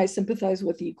 every time I sympathize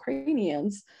with the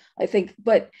Ukrainians, I think,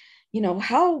 but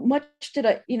how much did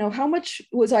I, how much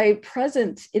was I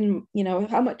present in,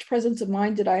 how much presence of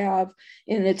mind did I have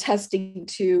in attesting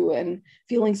to and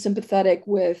feeling sympathetic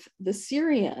with the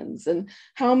Syrians, and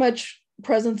how much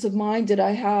presence of mind did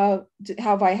I have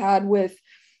I had with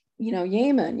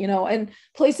Yemen, and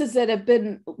places that have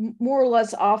been more or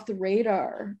less off the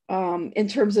radar in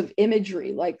terms of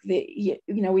imagery. Like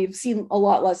we've seen a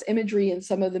lot less imagery in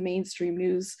some of the mainstream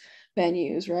news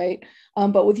venues, right?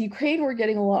 But with Ukraine, we're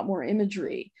getting a lot more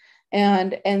imagery.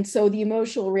 And so the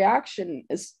emotional reaction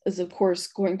is of course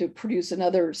going to produce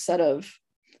another set of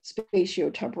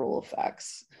spatiotemporal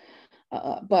effects.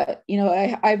 But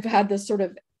I've had this sort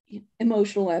of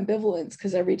emotional ambivalence,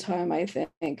 because every time I think,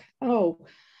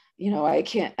 I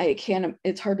can't,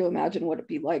 it's hard to imagine what it'd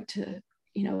be like to,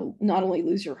 not only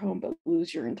lose your home, but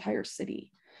lose your entire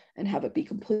city and have it be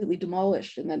completely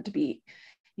demolished, and then to be,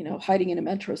 hiding in a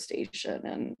metro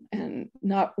station and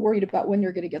not worried about when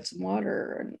you're going to get some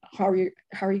water and how are you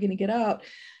going to get out.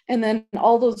 And then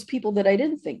all those people that I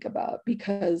didn't think about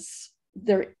because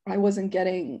I wasn't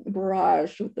getting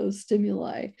barraged with those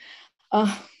stimuli.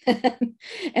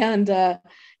 And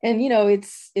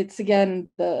it's again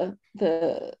the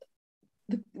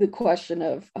question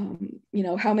of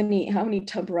how many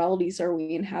temporalities are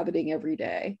we inhabiting every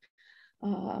day,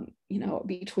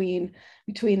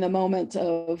 between the moment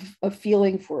of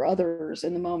feeling for others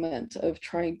and the moment of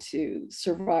trying to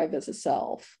survive as a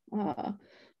self,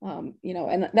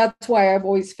 and that's why I've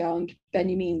always found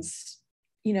Benjamin's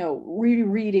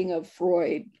rereading of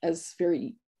Freud as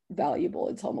very valuable.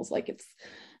 It's almost like it's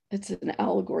an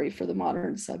allegory for the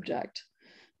modern subject.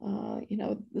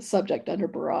 The subject under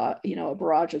a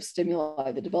barrage of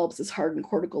stimuli that develops this hardened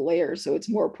cortical layer, so it's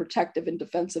more protective and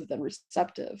defensive than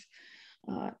receptive.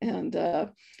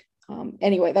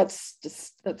 Anyway, that's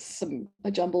a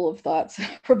jumble of thoughts.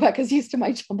 Rebecca's used to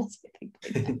my jumbles, I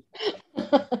think.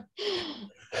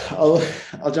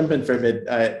 I'll jump in for a bit.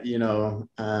 I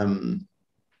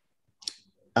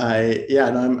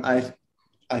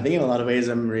think in a lot of ways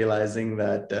I'm realizing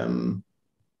that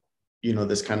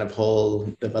this kind of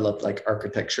whole developed like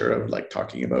architecture of like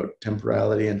talking about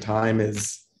temporality and time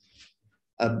is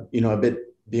a bit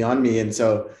beyond me, and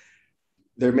so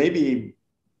there may be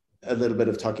a little bit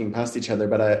of talking past each other,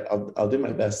 but I'll do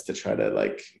my best to try to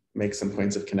like make some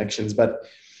points of connections. But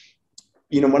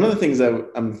one of the things that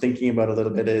I'm thinking about a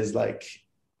little bit is like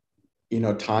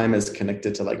time is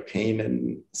connected to like pain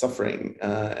and suffering,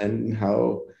 and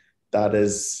how that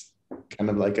is kind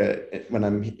of like when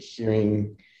I'm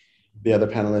hearing the other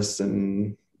panelists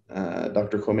and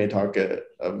Dr. Comay talk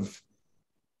of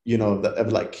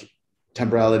like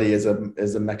temporality is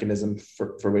a mechanism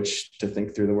for which to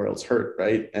think through the world's hurt,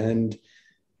 right? And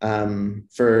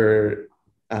for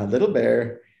Little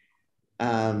Bear,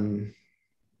 I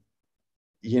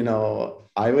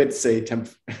would say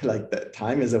like that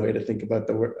time is a way to think about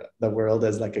the world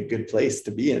as like a good place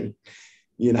to be in,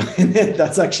 and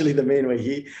that's actually the main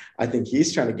way I think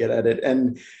he's trying to get at it.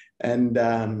 And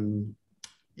I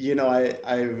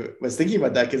was thinking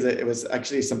about that because it was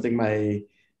actually something I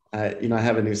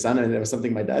have a new son, and it was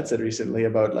something my dad said recently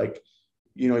about like,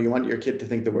 you want your kid to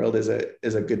think the world is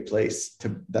a good place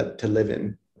to live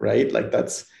in, right? Like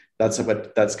that's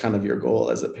kind of your goal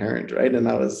as a parent, right? And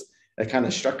it kind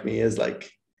of struck me as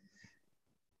like,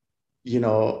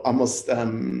 almost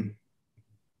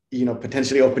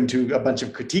potentially open to a bunch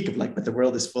of critique of like, but the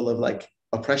world is full of like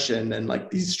oppression and like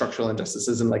these structural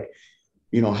injustices, and like,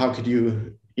 how could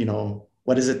you,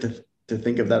 what is it to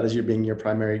think of that as being your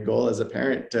primary goal as a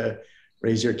parent, to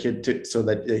raise your kid so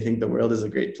that they think the world is a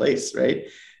great place, right?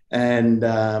 And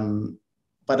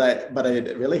but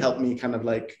it really helped me kind of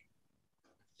like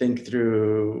think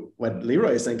through what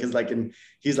Leroy is saying, because like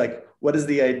he's like, what is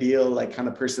the ideal like kind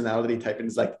of personality type? And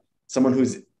it's like someone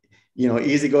who's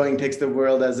easygoing, takes the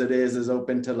world as it is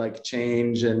open to like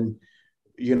change, and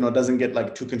doesn't get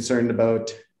like too concerned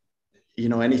about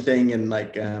anything, and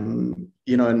like and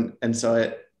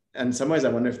so in some ways I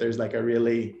wonder if there's like a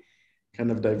really kind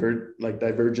of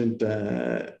divergent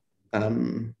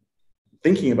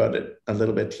thinking about it a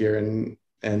little bit here,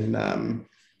 and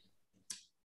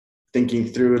thinking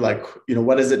through like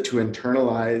what is it to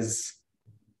internalize.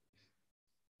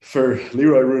 For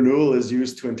Leroy, renewal is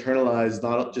used to internalize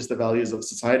not just the values of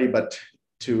society, but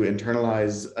to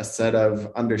internalize a set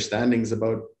of understandings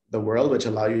about the world which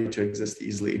allow you to exist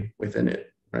easily within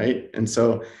it, right? And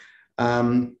so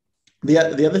the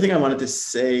other thing I wanted to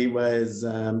say was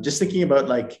just thinking about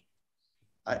like,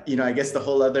 I guess the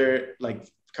whole other, like,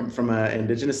 come from an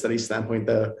Indigenous studies standpoint,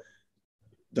 the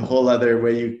whole other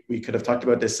way we could have talked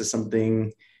about this is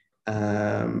something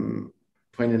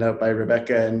pointed out by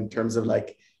Rebecca in terms of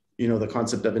like, the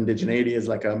concept of indigeneity is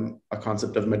like a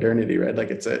concept of modernity, right?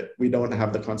 Like we don't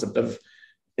have the concept of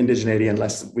indigeneity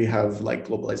unless we have like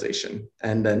globalization,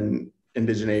 and then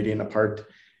indigeneity in a part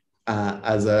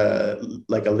as a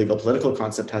legal political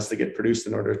concept has to get produced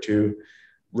in order to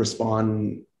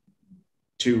respond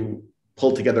to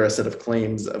pull together a set of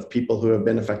claims of people who have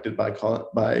been affected by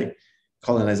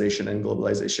colonization and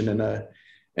globalization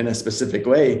in a specific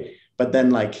way. But then,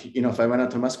 like, if I went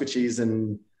out to Musquechees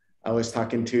and I was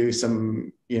talking to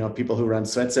some, people who run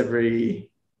sweats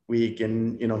every week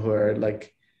and,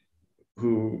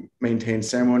 who maintain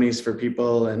ceremonies for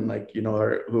people and like,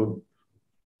 or who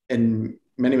in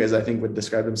many ways I think would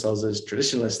describe themselves as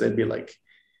traditionalists, they'd be like,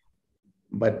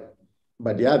 but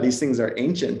yeah, these things are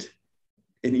ancient.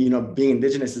 And, being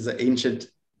Indigenous is an ancient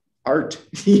art,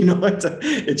 to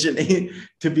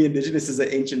be Indigenous is an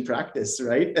ancient practice,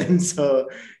 right? And so,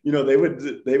 they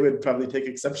would probably take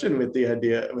exception with the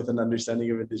idea, with an understanding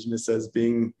of Indigenous as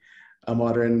being a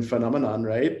modern phenomenon,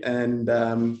 right? And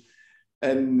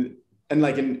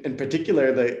like in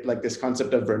particular, this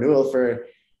concept of renewal for,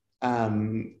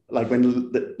 like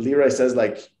when Leroy says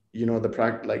like, it's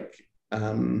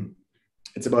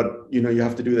about, you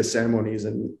have to do the ceremonies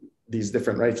and these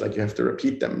different rites, like you have to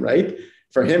repeat them, right?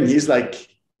 For him, he's like,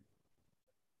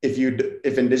 if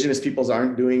Indigenous peoples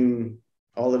aren't doing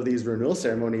all of these renewal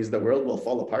ceremonies, the world will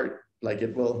fall apart. Like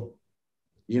it will,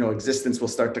 existence will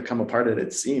start to come apart at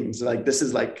its seams. Like this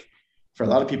is like, for a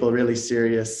lot of people, really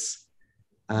serious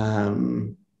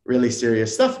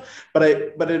stuff. But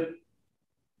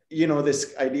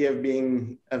this idea of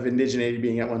indigeneity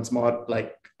being at once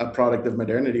like a product of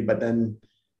modernity, but then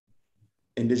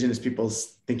Indigenous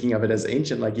peoples thinking of it as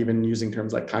ancient, like even using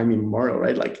terms like time immemorial,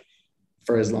 right? Like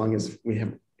for as long as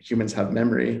humans have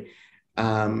memory.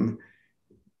 I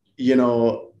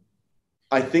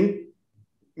think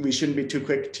we shouldn't be too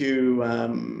quick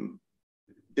to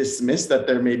dismiss that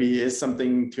there maybe is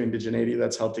something to indigeneity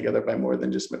that's held together by more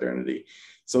than just modernity.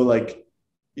 So like,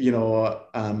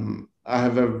 I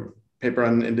have a paper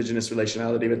on Indigenous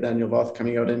relationality with Daniel Voth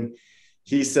coming out, and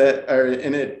he said, or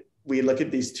in it, we look at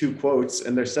these two quotes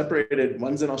and they're separated.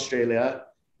 One's in Australia,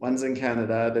 one's in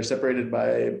Canada. They're separated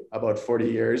by about 40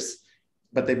 years,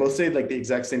 but they both say like the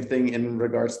exact same thing in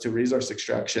regards to resource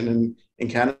extraction. And in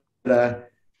Canada,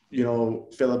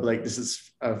 Philip, like this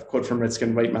is a quote from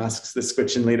Redskin White Masks, the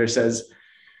Squitchin leader says,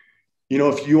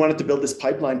 if you wanted to build this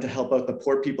pipeline to help out the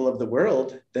poor people of the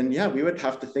world, then yeah, we would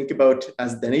have to think about,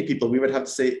 as Dene people, we would have to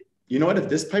say, if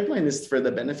this pipeline is for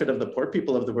the benefit of the poor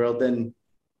people of the world, then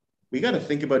we got to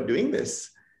think about doing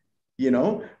this,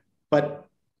 but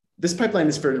this pipeline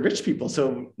is for rich people.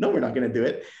 So no, we're not going to do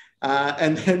it.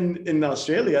 And then in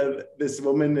Australia, this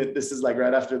woman, this is like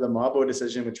right after the Mabo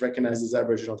decision, which recognizes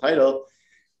Aboriginal title.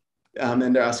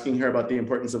 And they're asking her about the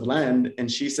importance of land.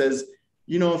 And she says,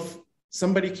 if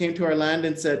somebody came to our land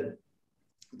and said,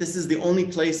 this is the only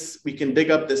place we can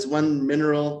dig up this one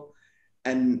mineral,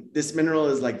 and this mineral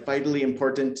is like vitally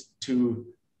important to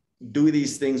do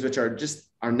these things, which are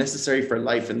necessary for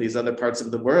life in these other parts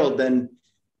of the world, then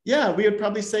yeah, we would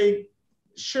probably say,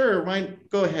 sure,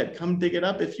 go ahead, come dig it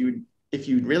up if you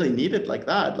really need it like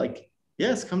that. Like,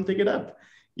 yes, come dig it up,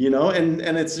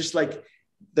 and it's just like,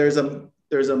 there's a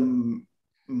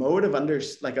mode of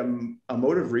a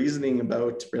mode of reasoning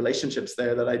about relationships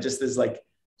there that is like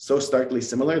so starkly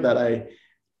similar that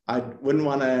I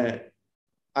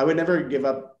would never give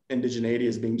up indigeneity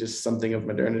as being just something of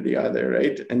modernity either,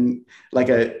 right? And like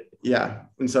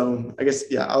and so I guess,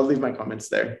 yeah, I'll leave my comments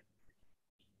there.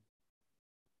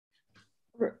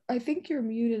 I think you're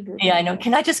muted. Rebecca. Yeah, I know.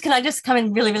 Can I just come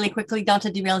in really, really quickly, not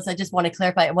to derail this? I just want to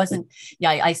clarify. It wasn't.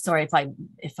 Yeah, I sorry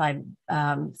if I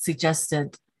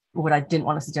suggested what I didn't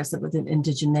want to suggest, that within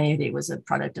indigeneity was a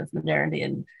product of modernity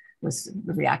and was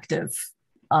a reactive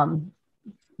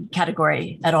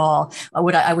category at all.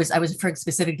 What I was referring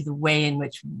specifically to the way in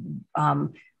which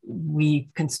we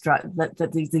construct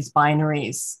that these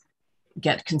binaries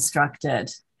get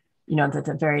constructed. That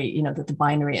the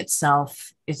binary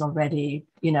itself is already,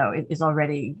 is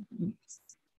already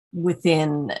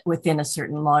within a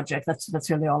certain logic. That's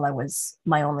really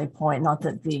my only point. Not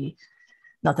that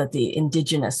the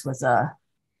indigenous was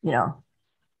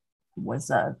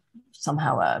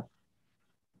somehow a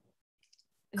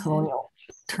colonial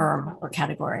term or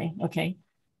category. Okay.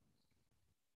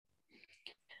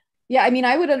 Yeah, I mean,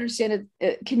 I would understand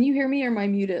it. Can you hear me, or am I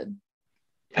muted?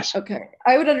 Yes. Okay.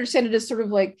 I would understand it as sort of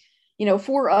like,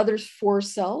 for others, for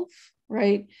self,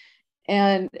 right?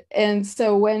 And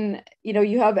so when,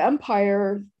 you have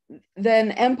empire,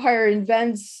 then empire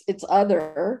invents its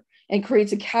other and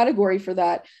creates a category for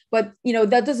that. But,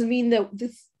 that doesn't mean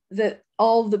that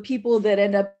all the people that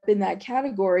end up in that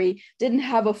category didn't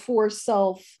have a for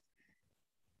self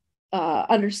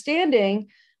understanding,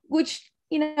 which,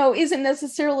 isn't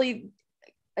necessarily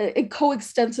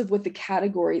coextensive with the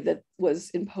category that was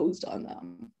imposed on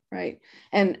them, right?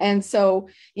 And so,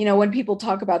 when people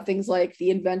talk about things like the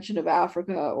invention of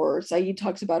Africa, or Said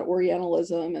talks about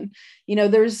Orientalism, and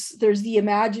there's the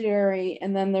imaginary,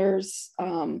 and then there's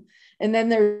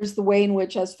the way in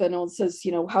which, as Fanon says,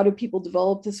 how do people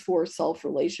develop this for self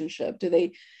relationship? Do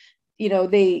they,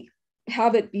 they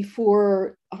have it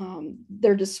before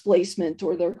their displacement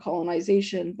or their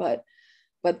colonization, but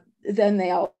then they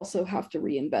also have to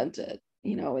reinvent it,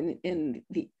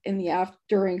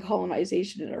 during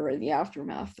colonization or in the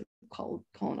aftermath of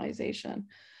colonization.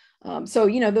 So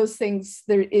those things,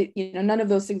 none of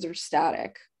those things are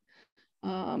static.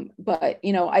 But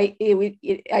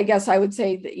I guess I would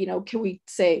say that can we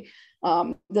say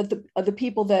that the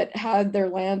people that had their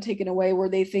land taken away, were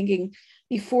they thinking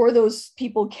before those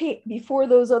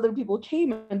other people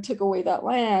came and took away that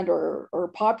land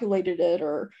or populated it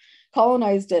or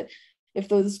colonized it, if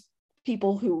those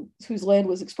people whose land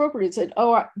was expropriated said,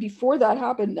 oh, before that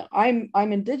happened, I'm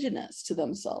indigenous to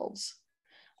themselves,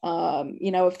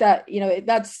 if that,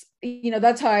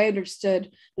 that's how I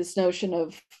understood this notion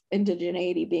of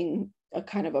indigeneity being a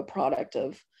kind of a product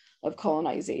of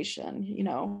colonization.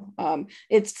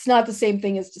 It's not the same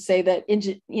thing as to say that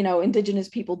indigenous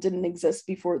people didn't exist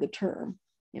before the term.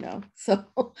 So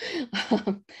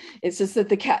it's just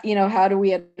that how do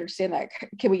we understand that?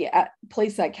 Can we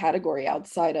place that category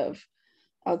outside of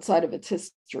its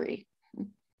history?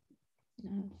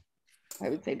 I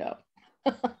would say no.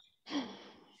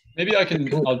 Maybe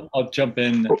I'll jump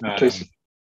in.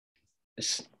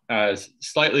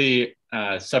 Slightly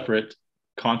separate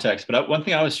context, but one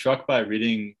thing I was struck by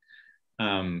reading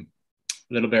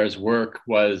Little Bear's work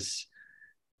was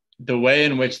the way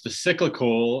in which the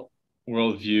cyclical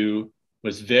worldview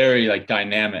was very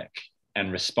dynamic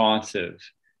and responsive.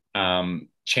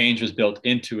 Change was built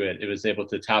into it. It was able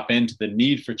to tap into the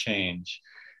need for change.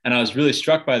 And I was really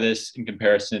struck by this in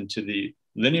comparison to the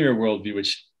linear worldview,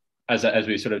 which as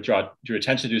we sort of drew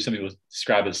attention to, some people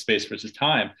describe as space versus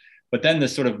time. But then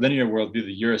this sort of linear worldview,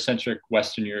 the Eurocentric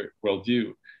Western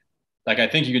worldview, I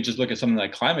think you could just look at something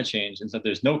like climate change and say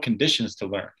there's no conditions to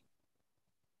learn.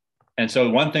 And so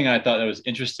one thing I thought that was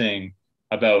interesting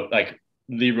about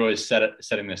Leroy's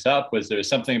setting this up was there was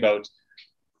something about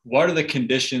what are the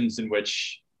conditions in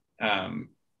which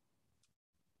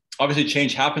obviously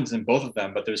change happens in both of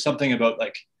them, but there's something about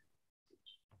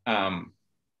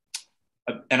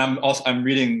and I was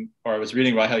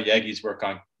reading Rahel Yegi's work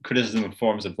on criticism of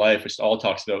forms of life, which all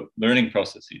talks about learning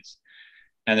processes.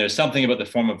 And there's something about the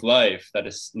form of life that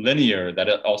is linear, that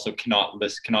it also cannot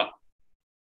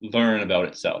learn about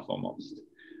itself almost.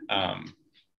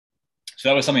 So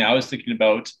that was something I was thinking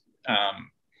about,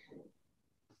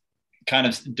 kind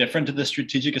of different to the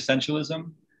strategic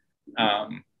essentialism.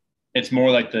 It's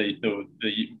more like the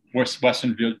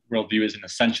Western worldview is an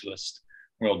essentialist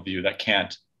worldview that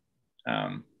can't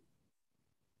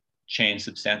change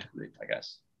substantively, I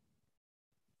guess.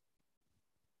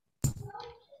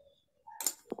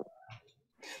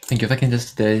 Thank you. If I can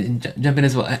just jump in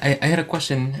as well. I had a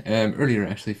question earlier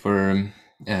actually for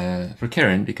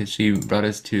Karyn, because she brought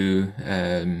us to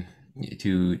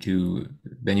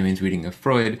Benjamin's reading of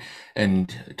Freud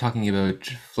and talking about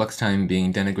flux time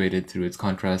being denigrated through its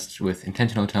contrast with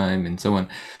intentional time and so on.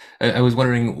 I was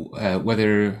wondering I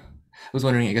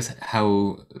guess,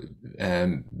 how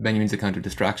Benjamin's account of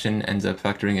distraction ends up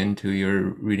factoring into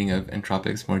your reading of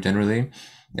Entropics more generally,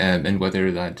 and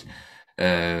whether that,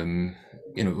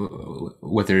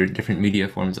 whether different media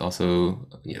forms also,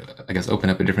 I guess, open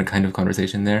up a different kind of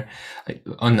conversation there.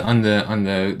 On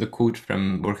the quote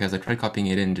from Borges, I tried copying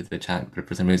it into the chat, but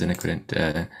for some reason I couldn't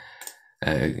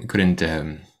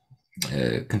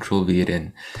control V it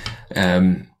in.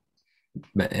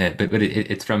 But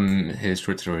it's from his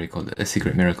short story called A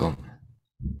Secret Miracle.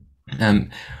 I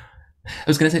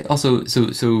was going to say also,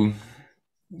 so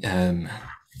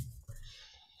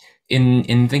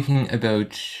in thinking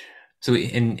about, so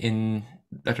in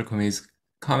Dr. Comay's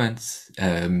comments,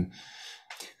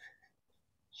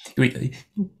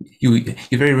 you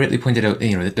very rightly pointed out,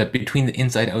 that between the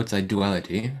inside-outside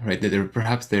duality, right, that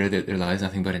there lies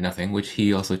nothing but a nothing, which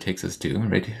he also takes us to,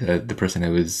 right? The person I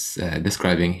was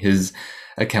describing, his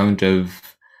account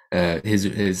of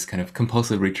his kind of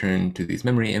compulsive return to these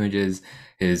memory images,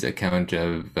 his account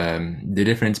of the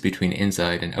difference between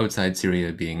inside and outside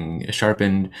Syria being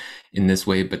sharpened in this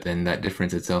way, but then that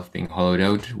difference itself being hollowed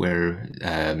out, where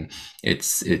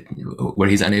where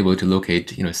he's unable to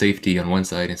locate, safety on one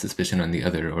side and suspicion on the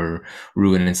other, or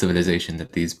ruin and civilization,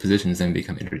 that these positions then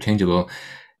become interchangeable.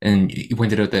 And you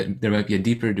pointed out that there might be a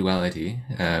deeper duality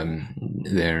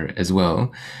there as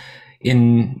well.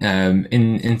 In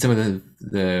some of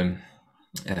the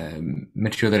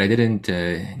material that I didn't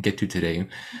get to today,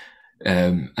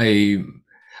 I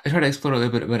try to explore a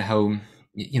little bit about how,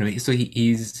 so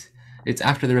it's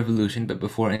after the revolution, but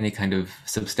before any kind of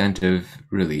substantive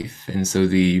relief. And so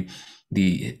the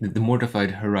mortified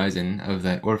horizon of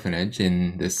that orphanage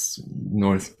in this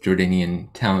North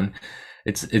Jordanian town,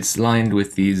 it's lined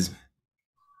with these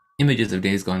images of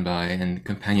days gone by and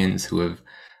companions who have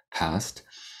passed.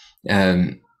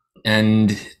 And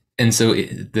so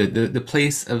the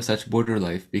place of such border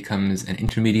life becomes an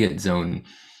intermediate zone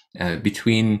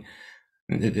between,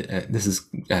 this is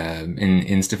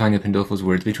in Stefania Pandolfo's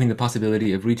words, between the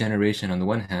possibility of regeneration on the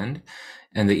one hand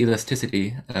and the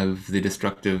elasticity of the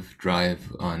destructive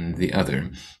drive on the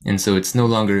other. And so it's no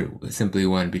longer simply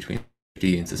one between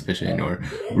safety and suspicion, or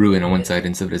ruin on one side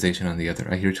and civilization on the other.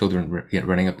 I hear children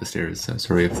running up the stairs, so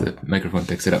sorry if the microphone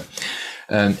picks it up.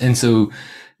 And so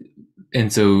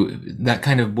that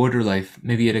kind of border life,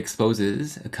 maybe it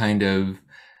exposes a kind of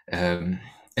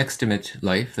extimate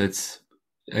life that's,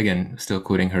 again, still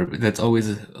quoting her, but that's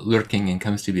always lurking and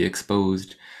comes to be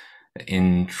exposed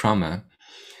in trauma.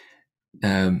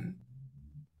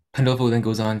 Pandolfo then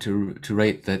goes on to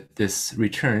write that this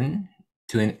return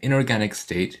to an inorganic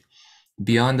state,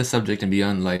 beyond the subject and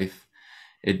beyond life,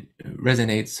 it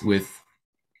resonates with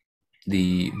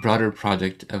the broader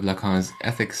project of Lacan's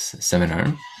ethics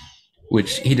seminar,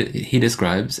 which he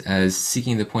describes as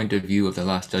seeking the point of view of the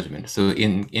Last Judgment. So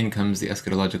in comes the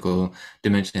eschatological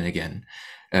dimension again,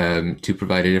 to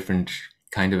provide a different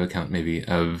kind of account, maybe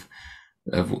of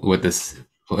what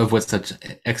such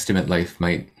extimate life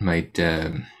might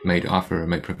offer or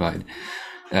might provide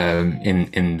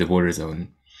in the border zone.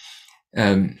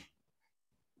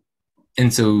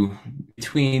 And so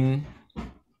between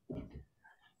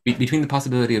the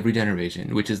possibility of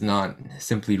regeneration, which is not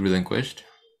simply relinquished,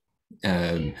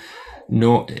 between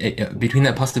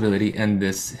that possibility and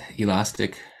this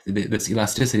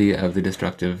elasticity of the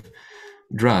destructive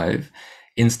drive,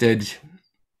 instead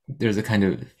there's a kind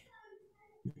of,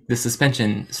 the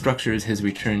suspension structures his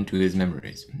return to his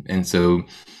memories. And so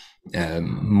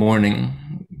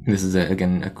mourning, this is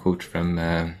again a quote from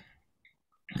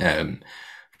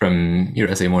your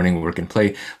essay, Mourning, Work and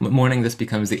Play. Mourning, this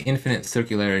becomes the infinite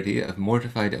circularity of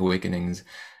mortified awakenings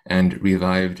and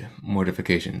revived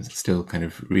mortifications. Still kind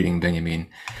of reading Benjamin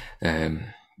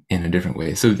in a different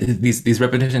way. So these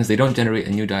repetitions, they don't generate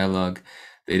a new dialogue.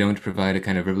 They don't provide a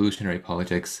kind of revolutionary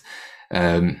politics.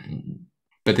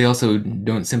 But they also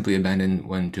don't simply abandon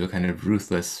one to a kind of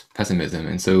ruthless pessimism.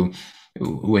 And so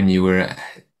when you were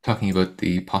talking about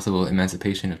the possible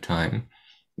emancipation of time,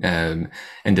 and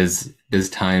do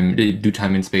time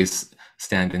and space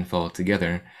stand and fall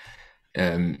together?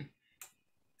 I'm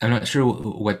not sure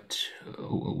what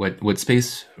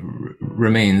space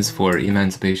remains for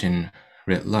emancipation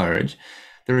writ large.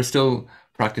 There are still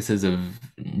practices of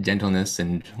gentleness,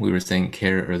 and we were saying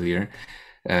care earlier.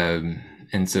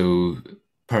 And so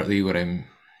partly what I'm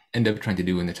end up trying to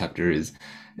do in the chapter is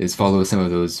follow some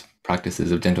of those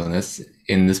practices of gentleness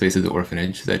in the space of the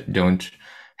orphanage that don't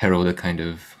herald a kind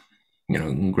of,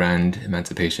 grand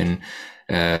emancipation,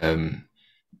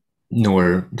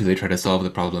 nor do they try to solve the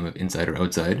problem of inside or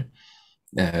outside,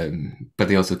 but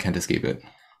they also can't escape it.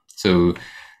 So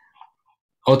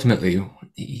ultimately,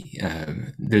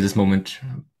 there's this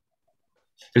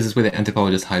way that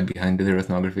anthropologists hide behind their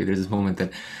ethnography. There's this moment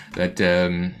that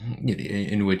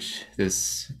in which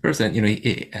this person,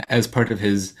 as part of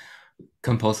his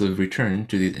compulsive return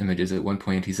to these images, at one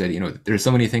point he said, there's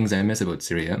so many things I miss about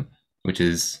Syria, which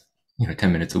is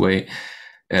 10 minutes away,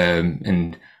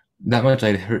 and that much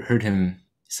I'd heard him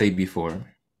say before.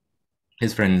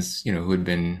 His friends, who had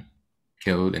been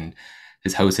killed, and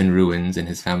his house in ruins, and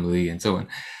his family, and so on.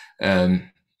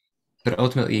 But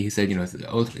ultimately, he said,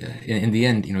 in the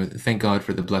end, thank God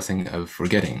for the blessing of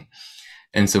forgetting.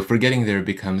 And so forgetting there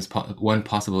becomes one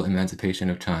possible emancipation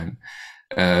of time.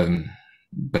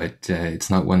 But it's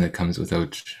not one that comes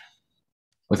without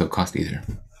cost either.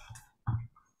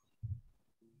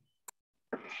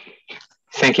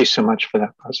 Thank you so much for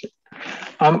that,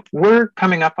 Basit. We're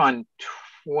coming up on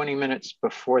 20 minutes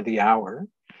before the hour.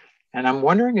 And I'm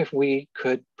wondering if we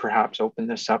could perhaps open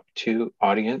this up to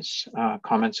audience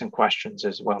comments and questions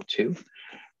as well too.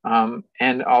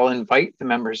 And I'll invite the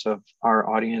members of our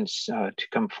audience to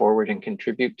come forward and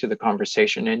contribute to the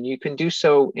conversation. And you can do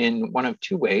so in one of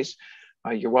two ways.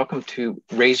 You're welcome to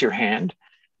raise your hand,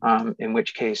 in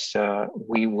which case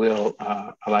we will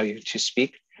allow you to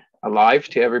speak live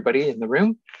to everybody in the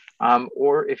room.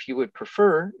 Or if you would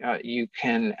prefer, you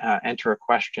can enter a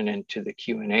question into the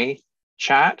Q&A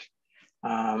chat,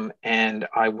 and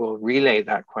I will relay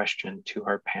that question to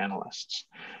our panelists.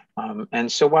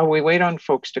 And so while we wait on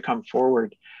folks to come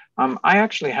forward, I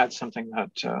actually had something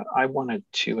that I wanted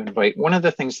to invite. One of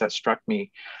the things that struck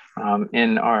me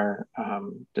in our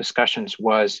discussions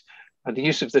was the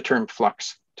use of the term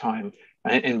flux time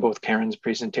in both Karyn's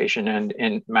presentation and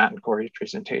in Matt and Corey's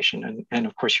presentation. And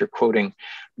of course, you're quoting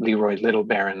Leroy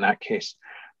Littlebear in that case.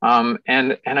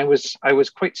 And I was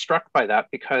quite struck by that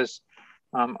because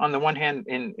on the one hand,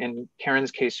 in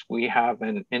Karyn's case, we have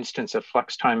an instance of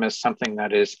flux time as something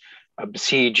that is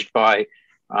besieged by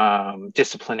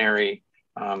disciplinary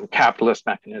capitalist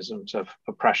mechanisms of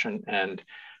oppression and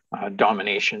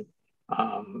domination.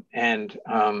 And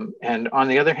on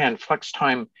the other hand, flux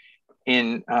time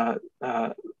in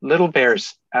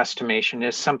Littlebear's estimation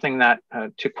is something that,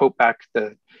 to quote back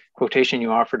the quotation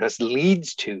you offered us,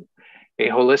 leads to a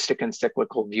holistic and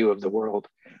cyclical view of the world.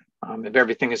 If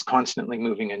everything is constantly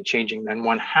moving and changing, then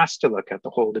one has to look at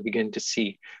the whole to begin to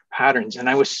see patterns. And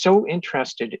I was so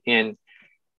interested in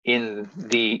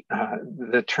the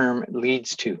term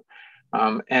leads to,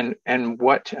 and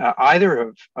what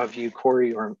either of you,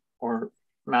 Corey or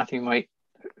Matthew, might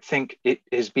think it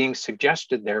is being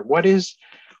suggested there. What is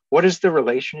the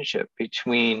relationship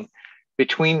between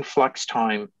flux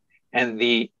time and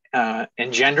the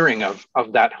engendering of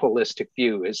that holistic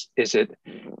view?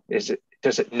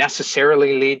 Does it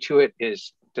necessarily lead to it?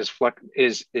 Is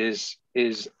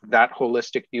that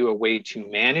holistic view a way to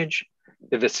manage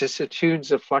the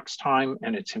vicissitudes of flux time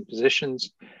and its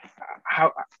impositions?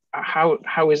 How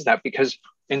is that? Because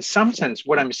in some sense,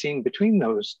 what I'm seeing between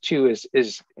those two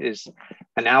is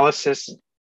analysis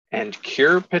and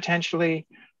cure potentially,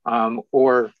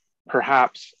 or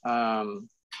perhaps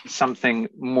something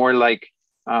more like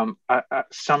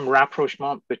some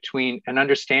rapprochement between an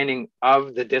understanding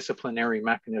of the disciplinary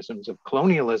mechanisms of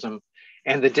colonialism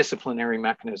and the disciplinary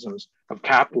mechanisms of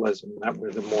capitalism that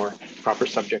were the more proper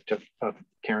subject of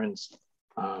Karyn's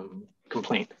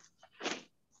complaint.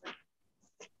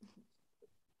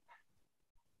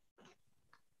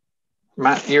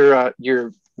 Matt,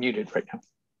 you're muted right now.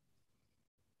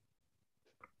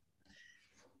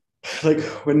 Like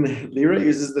when Leroy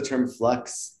uses the term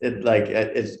flux,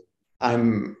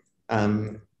 I'm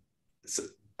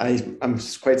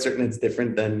quite certain it's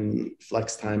different than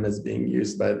flux time as being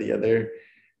used by the other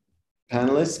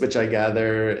panelists, which I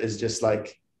gather is just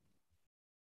like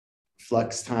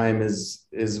flux time is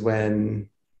when,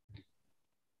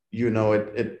 you know,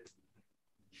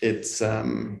 it's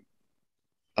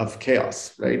of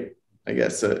chaos, right? I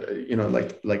guess you know,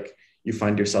 like you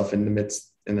find yourself in the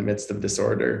midst of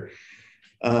disorder.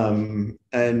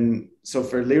 And so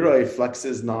for Leroy, flux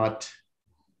is not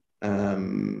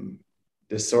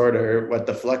disorder. What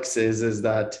the flux is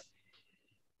that,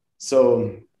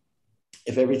 so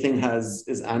if everything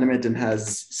is animate and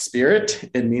has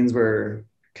spirit, it means we're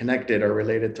connected or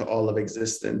related to all of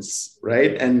existence,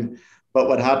 right? But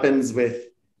what happens with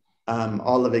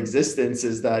all of existence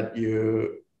is that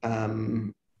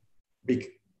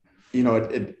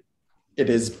it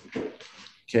is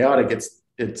chaotic.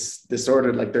 It's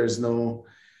disordered. Like there's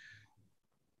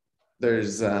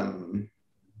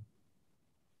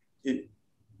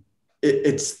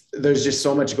just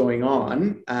so much going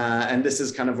on, and this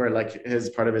is kind of where like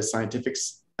part of his scientific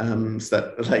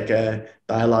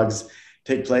dialogues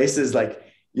take place. Is like,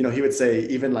 you know, he would say,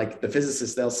 even like the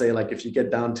physicists, they'll say like if you get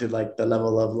down to like the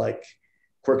level of like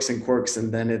quarks,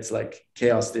 and then it's like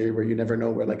chaos theory where you never know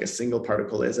where like a single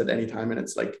particle is at any time, and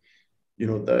it's like, you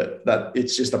know, that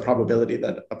it's just a probability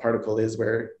that a particle is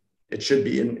where it should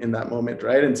be in that moment,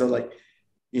 right? And so like,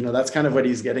 you know, that's kind of what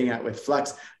he's getting at with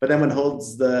flux. But then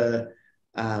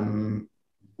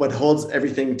what holds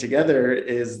everything together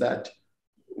is that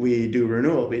we do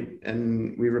renewal, we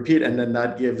repeat, and then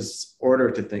that gives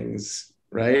order to things,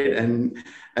 right? And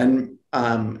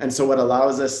so what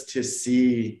allows us to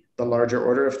see the larger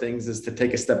order of things is to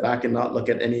take a step back and not look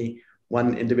at any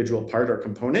one individual part or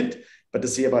component, but to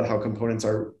see about how components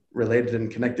are related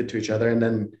and connected to each other. And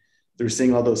then through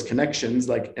seeing all those connections,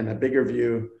 like in a bigger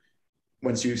view,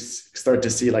 once you start to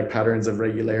see like patterns of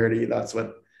regularity, that's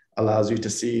what allows you to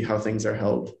see how things are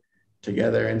held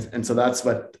together. And so that's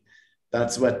what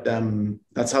that's what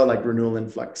that's how like renewal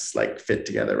and flux like fit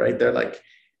together, right? They're like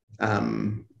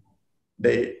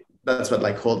that's what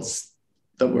like holds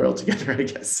the world together, I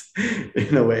guess,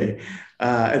 in a way.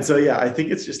 And so yeah, I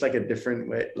think it's just like a different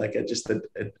way, like a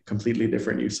completely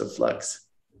different use of flux.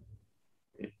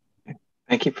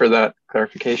 Thank you for that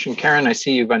clarification. Karyn, I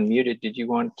see you've unmuted. Did you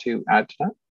want to add to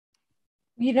that?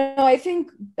 You know, I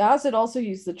think Basit also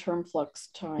used the term flux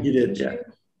time. You did, yeah.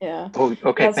 Yeah. Oh,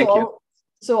 okay, yeah, thank you.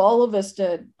 So all of us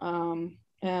did.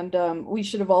 And we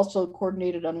should have also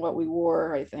coordinated on what we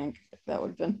wore, I think. That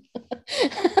would have been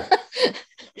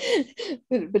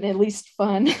would have been at least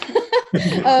fun.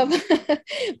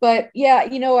 But yeah,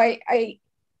 you know,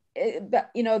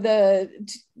 you know,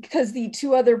 because the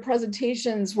two other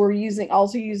presentations were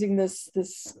also using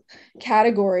this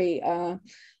category,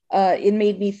 it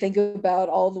made me think about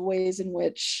all the ways in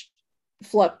which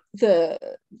the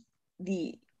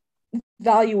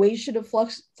valuation of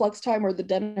flux time or the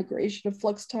denigration of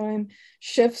flux time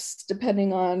shifts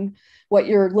depending on what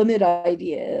your limit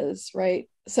idea is, right?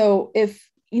 So if,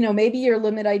 you know, maybe your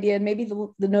limit idea and maybe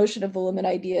the notion of the limit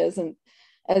idea isn't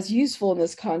as useful in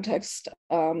this context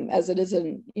as it is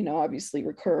in, you know, obviously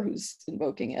Ricoeur, who's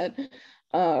invoking it.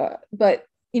 But,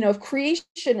 you know, if creation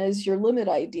is your limit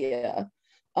idea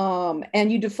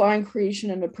and you define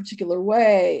creation in a particular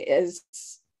way as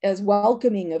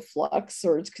welcoming of flux,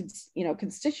 or it's, you know,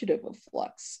 constitutive of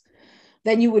flux,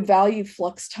 then you would value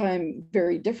flux time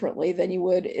very differently than you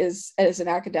would as an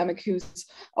academic who's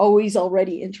always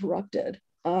already interrupted.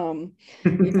 You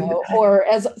know, or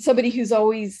as somebody who's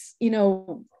always, you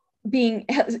know,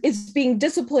 is being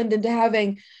disciplined into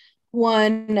having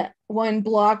one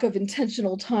block of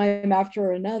intentional time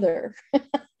after another,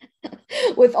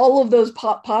 with all of those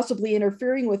possibly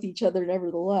interfering with each other,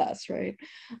 nevertheless, right?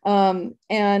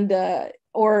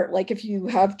 Or like if you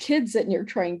have kids and you're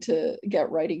trying to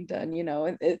get writing done, you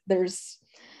know, there's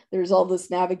all this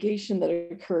navigation that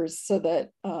occurs so that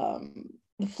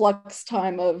the flux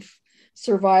time of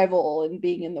survival and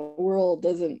being in the world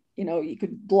doesn't, you know, you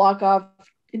could block off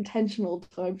intentional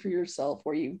time for yourself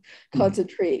where you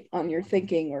concentrate on your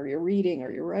thinking or your reading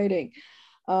or your writing.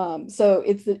 So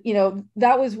it's, you know,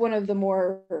 that was one of the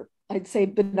more, I'd say,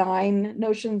 benign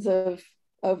notions of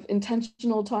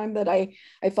intentional time that I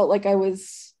felt like I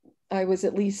was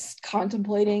at least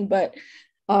contemplating. But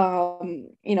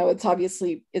you know, it's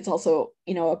also,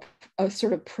 you know, a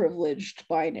sort of privileged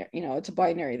binary, you know, it's a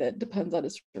binary that depends on a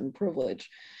certain privilege.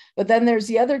 But then there's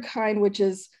the other kind, which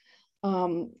is,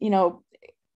 you know,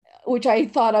 which I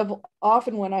thought of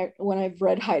often when I've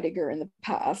read Heidegger in the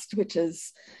past, which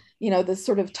is, you know, this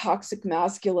sort of toxic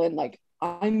masculine, like,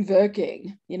 I'm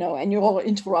working, you know, and you're all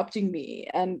interrupting me,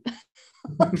 and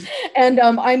and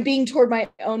I'm being toward my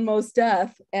own most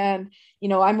death, and, you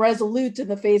know, I'm resolute in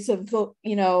the face of the,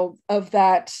 you know, of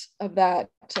that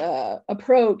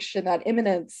approach and that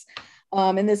imminence,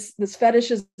 and this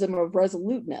fetishism of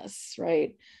resoluteness,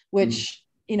 right, which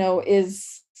you know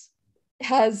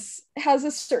has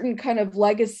a certain kind of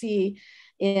legacy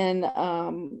in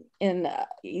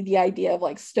the idea of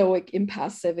like stoic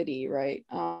impassivity, right,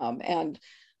 and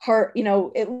heart, you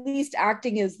know, at least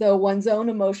acting as though one's own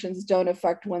emotions don't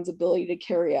affect one's ability to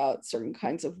carry out certain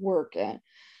kinds of work, and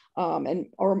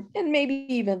maybe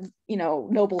even, you know,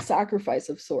 noble sacrifice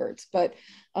of sorts. But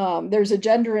there's a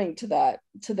gendering to that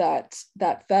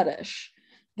fetish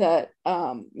that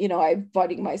you know, I'm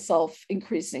finding myself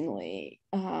increasingly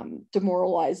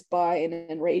demoralized by and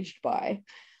enraged by.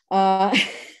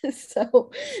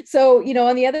 So you know,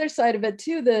 on the other side of it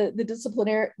too, the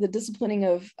disciplining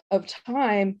of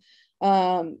time,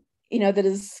 you know, that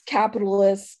is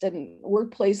capitalist and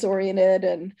workplace oriented,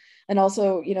 and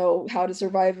also, you know, how to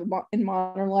survive in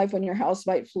modern life when your house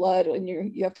might flood and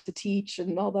you have to teach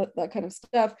and all that kind of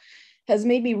stuff, has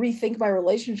made me rethink my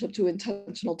relationship to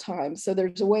intentional time. So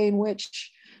there's a way in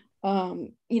which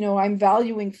you know, I'm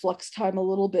valuing flux time a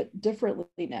little bit differently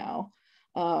now.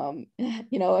 You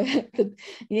know,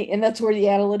 and that's where the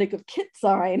analytic of kit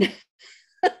sign,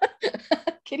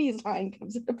 kitty sign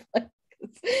comes into play.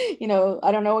 You know,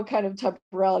 I don't know what kind of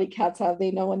temporality cats have.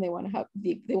 They know when they want to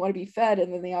be fed,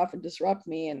 and then they often disrupt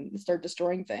me and start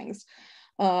destroying things.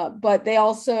 But they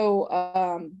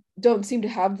also don't seem to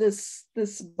have this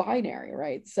binary,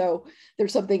 right? So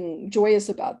there's something joyous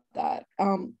about that,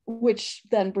 which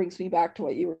then brings me back to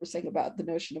what you were saying about the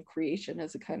notion of creation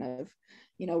as a kind of,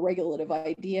 you know, regulative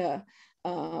idea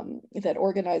that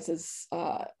organizes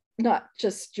not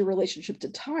just your relationship to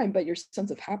time, but your sense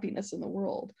of happiness in the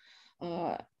world.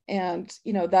 And,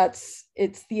 you know,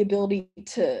 it's the ability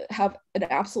to have an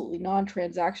absolutely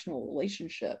non-transactional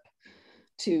relationship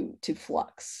to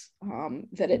flux,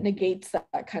 that it negates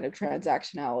that kind of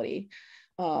transactionality.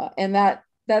 And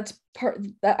that's part,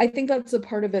 that I think that's a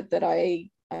part of it that I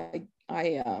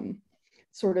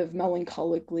sort of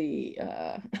melancholically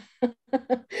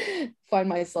find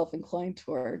myself inclined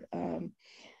toward,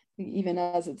 even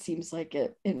as it seems like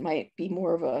it might be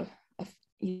more of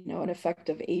an effect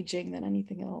of aging than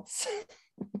anything else.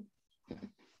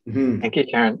 Thank you,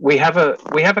 Karyn. We have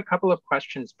a couple of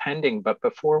questions pending, but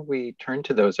before we turn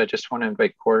to those, I just want to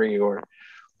invite Corey or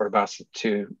Basit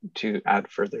to add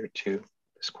further to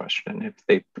this question if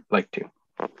they'd like to.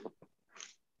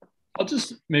 I'll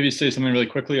just maybe say something really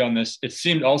quickly on this. It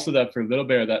seemed also that for Little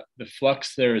Bear that the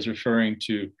flux there is referring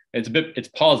to, it's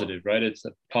positive, right? It's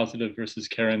a positive versus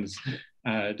Karyn's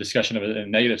discussion of it in a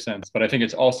negative sense, but I think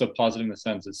it's also positive in the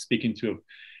sense it's speaking to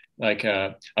like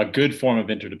a good form of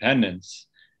interdependence.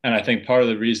 And I think part of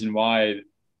the reason why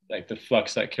like the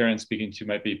flux that Karyn's speaking to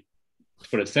might be, to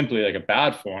put it simply, like a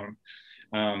bad form,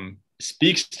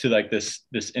 speaks to like this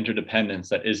interdependence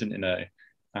that isn't in a,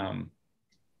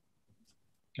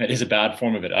 it is a bad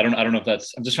form of it. I don't know if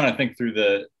that's, I'm just trying to think through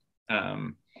the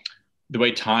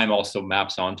way time also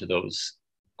maps onto those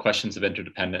questions of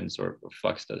interdependence, or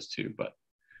flux does too, but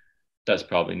that's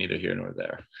probably neither here nor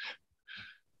there.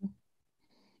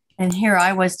 And here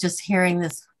I was just hearing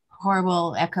this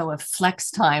horrible echo of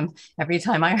flex time. Every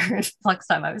time I heard flux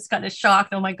time, I was kind of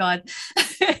shocked. Oh my God,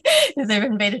 they've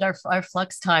invaded our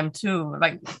flux time too,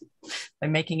 by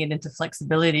making it into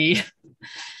flexibility.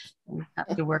 We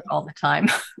have to work all the time.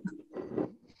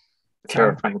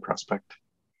 Terrifying prospect.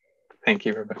 Thank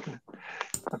you, Rebecca.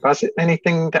 Basit,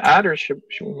 anything to add, or should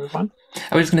we move on?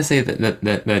 I was just going to say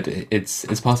that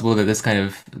it's possible that this kind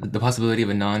of, the possibility of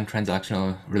a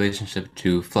non-transactional relationship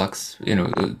to flux,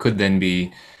 could then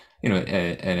be,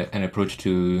 an approach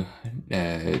to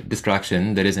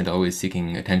distraction that isn't always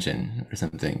seeking attention or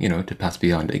something, to pass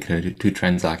beyond, to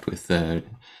transact with the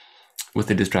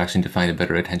distraction to find a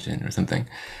better attention or something.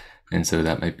 And so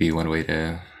that might be one way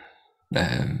to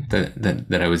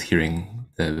that I was hearing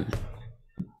the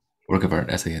work of art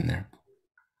essay in there.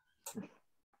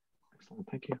 Excellent,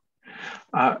 thank you.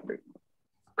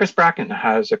 Chris Bracken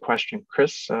has a question.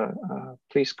 Chris,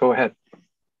 please go ahead.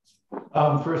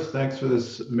 First, thanks for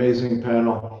this amazing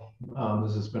panel.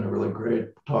 This has been a really great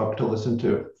talk to listen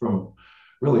to from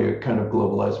really a kind of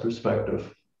globalized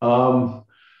perspective.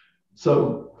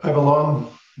 So I have a long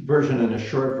version and a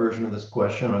short version of this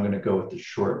question. I'm going to go with the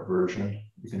short version.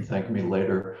 You can thank me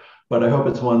later, but I hope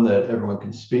it's one that everyone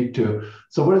can speak to.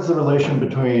 So what is the relation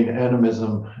between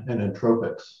animism and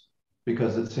entropics?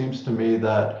 Because it seems to me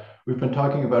that we've been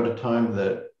talking about a time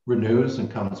that renews and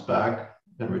comes back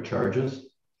and recharges.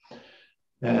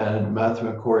 And Matthew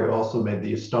and Corey also made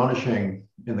the astonishing,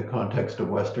 in the context of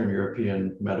Western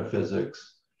European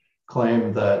metaphysics,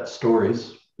 claim that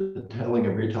stories, the telling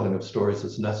and retelling of stories,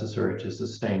 is necessary to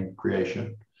sustain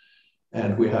creation.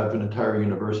 And we have an entire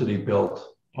university built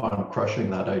on crushing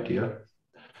that idea,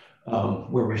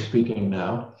 where we're speaking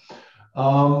now.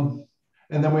 And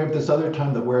then we have this other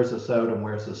time that wears us out and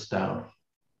wears us down.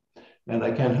 And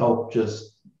I can't help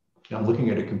I'm looking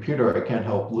at a computer, I can't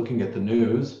help looking at the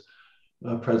news.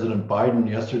 President Biden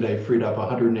yesterday freed up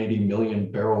 180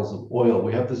 million barrels of oil.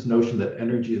 We have this notion that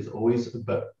energy is always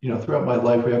about, throughout my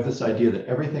life, we have this idea that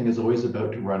everything is always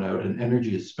about to run out, and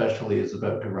energy especially is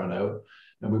about to run out,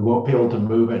 and we won't be able to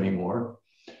move anymore.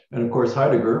 And of course,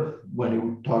 Heidegger, when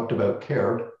he talked about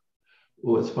care,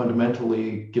 was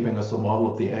fundamentally giving us a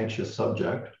model of the anxious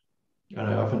subject. And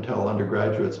I often tell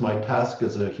undergraduates, my task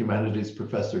as a humanities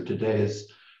professor today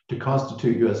is to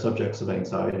constitute you as subjects of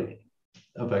anxiety,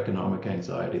 of economic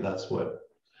anxiety. That's what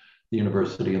the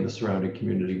university and the surrounding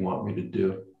community want me to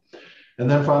do. And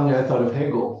then finally, I thought of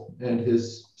Hegel and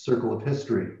his circle of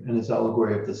history and his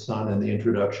allegory of the sun and the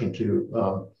introduction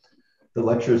to the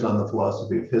lectures on the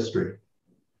philosophy of history.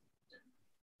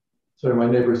 So my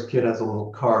neighbor's kid has a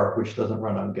little car which doesn't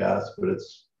run on gas, but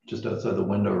it's just outside the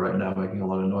window right now making a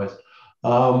lot of noise.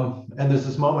 And there's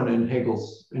this moment in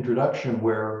Hegel's introduction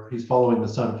where he's following the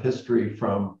sun of history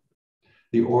from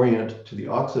the Orient to the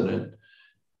Occident,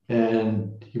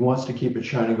 and he wants to keep it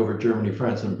shining over Germany,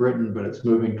 France, and Britain, but it's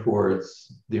moving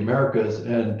towards the Americas.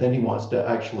 And then he wants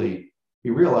to he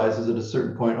realizes at a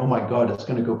certain point, oh my God, it's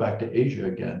going to go back to Asia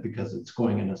again because it's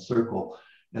going in a circle.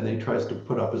 And then he tries to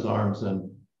put up his arms and,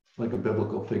 like a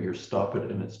biblical figure, stop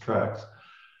it in its tracks.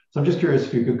 So I'm just curious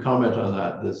if you could comment on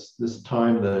that, this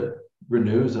time that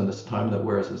renews and this time that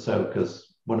wears us out,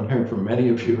 because what I'm hearing from many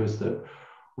of you is that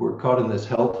we're caught in this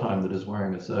hell time that is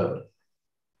wearing us out.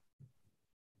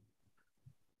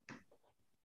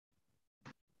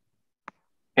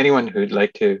 Anyone who'd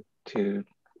like to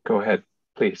go ahead,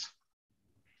 please.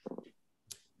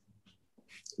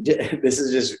 This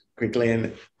is just quickly,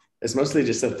 and it's mostly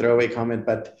just a throwaway comment,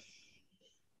 but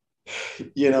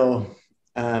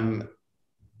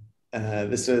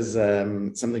this was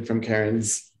something from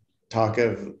Karyn's talk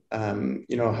of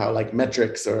how like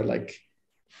metrics or like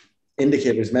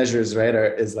indicators, measures, right,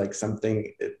 is like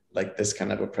something like this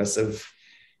kind of oppressive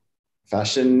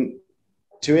fashion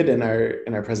to it in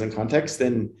our present context.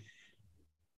 And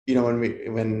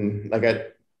when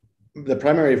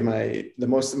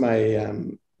most of my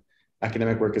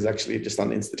academic work is actually just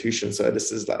on institutions. So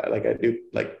this is like I do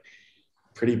like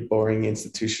pretty boring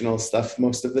institutional stuff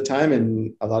most of the time.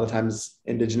 And a lot of times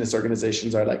Indigenous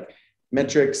organizations are like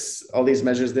metrics, all these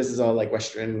measures, this is all like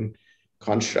Western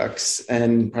constructs.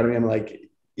 And part of me, I'm like,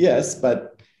 yes,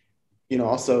 but,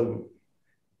 also,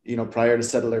 prior to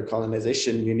settler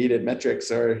colonization, you needed metrics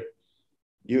or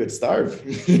you would starve.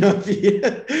 You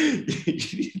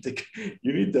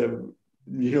need to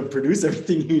produce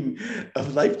everything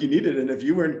of life you needed. And if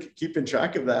you weren't keeping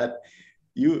track of that,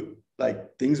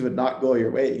 things would not go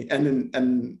your way.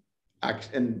 And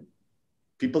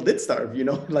people did starve,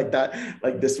 like that,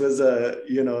 like this was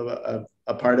a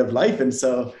part of life. And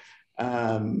so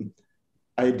I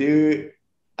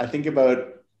think about,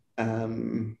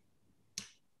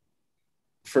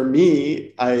 for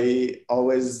me, I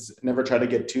always never try to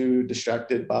get too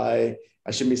distracted by,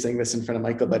 I shouldn't be saying this in front of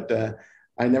Michael, but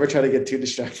I never try to get too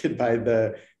distracted by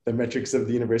the metrics of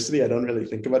the university. I don't really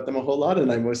think about them a whole lot. And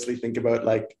I mostly think about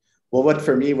like, well, what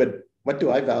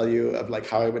do I value of like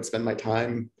how I would spend my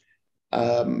time?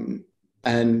 But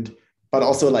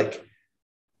also like,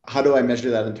 how do I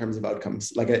measure that in terms of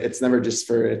outcomes? Like it's never just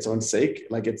for its own sake.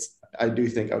 Like I do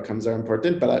think outcomes are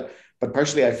important, but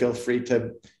partially I feel free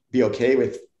to be okay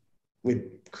with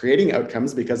creating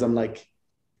outcomes because I'm like,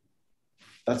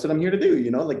 that's what I'm here to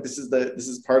do. Like this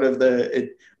is part of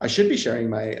I should be sharing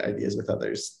my ideas with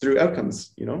others through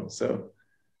outcomes, so.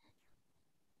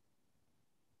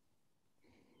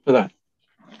 For that.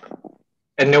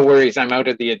 And no worries, I'm out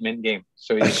of the admin game,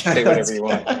 so you can say whatever you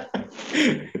want.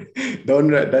 Don't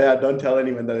tell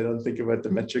anyone that I don't think about the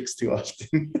metrics too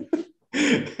often.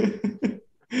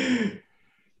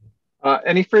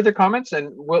 Any further comments? And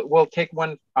we'll take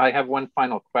one. I have one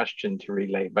final question to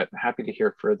relay, but happy to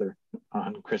hear further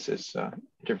on Chris's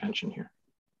intervention here.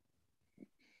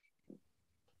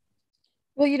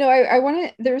 Well, I want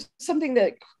to, there's something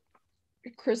that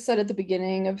Chris said at the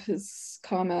beginning of his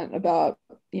comment about,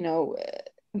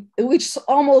 which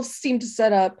almost seemed to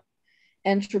set up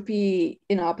entropy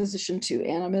in opposition to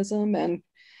animism. And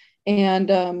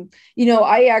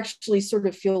I actually sort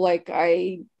of feel like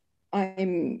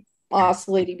I'm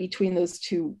oscillating between those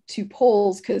two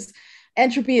poles, because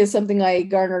entropy is something I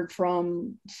garnered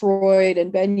from Freud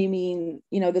and Benjamin,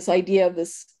 this idea of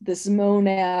this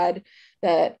monad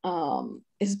that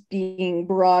is being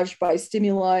barraged by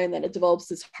stimuli, and then it develops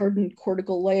this hardened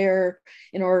cortical layer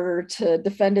in order to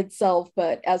defend itself.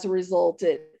 But as a result,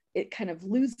 it kind of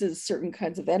loses certain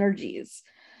kinds of energies.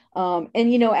 And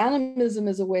animism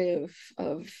is a way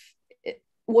of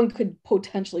one could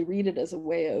potentially read it as a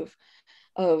way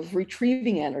of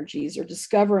retrieving energies or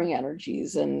discovering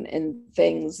energies and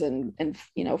things and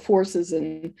forces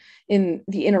in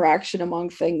the interaction among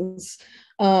things.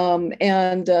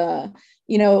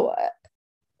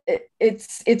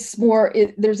 It's more,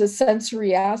 there's a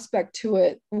sensory aspect to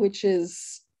it, which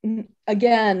is,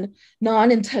 again,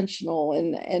 non-intentional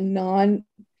and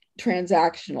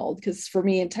non-transactional, because for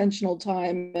me, intentional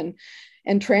time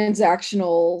and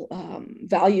transactional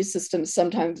value systems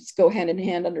sometimes go hand in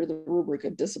hand under the rubric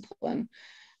of discipline.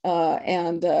 So,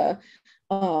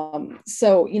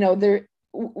 there,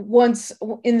 once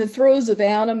in the throes of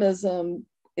animism,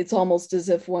 it's almost as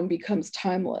if one becomes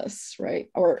timeless, right?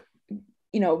 Or,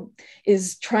 one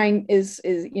is trying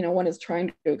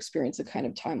to experience a kind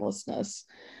of timelessness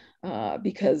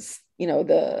because,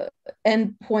 the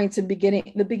end points and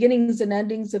the beginnings and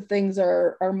endings of things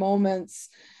are moments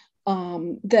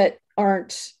that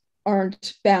aren't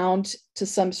bound to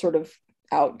some sort of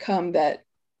outcome that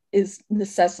is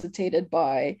necessitated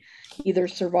by either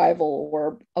survival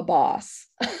or a boss.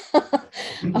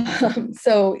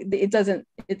 So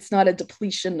it's not a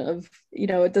depletion of,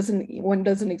 one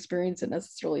doesn't experience it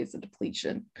necessarily as a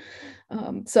depletion.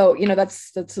 So,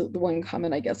 that's the one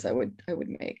comment I guess I would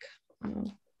make.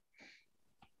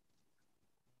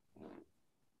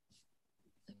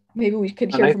 Maybe we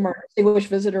could hear from our distinguished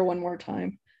visitor one more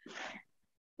time.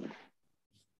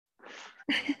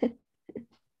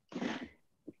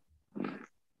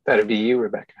 That'd be you,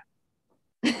 Rebecca.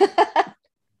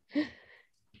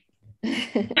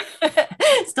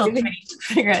 Still trying to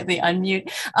figure out the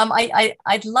unmute.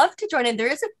 I'd love to join in.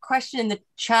 There is a question in the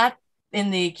chat in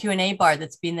the Q&A bar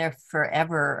that's been there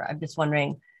forever. I'm just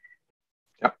wondering.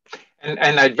 Yep.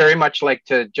 And I'd very much like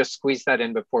to just squeeze that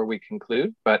in before we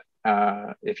conclude. But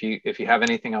if you have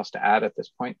anything else to add at this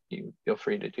point, you feel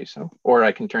free to do so. Or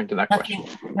I can turn to that question.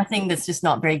 Nothing that's just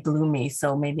not very gloomy,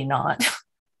 so maybe not.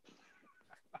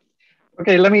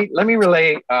 Okay, let me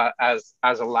relay as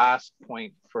a last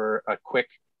point for a quick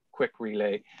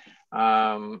relay.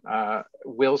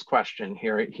 Will's question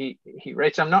here. He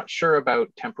writes, I'm not sure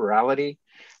about temporality,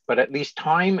 but at least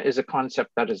time is a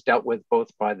concept that is dealt with both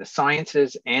by the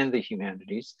sciences and the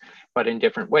humanities, but in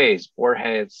different ways.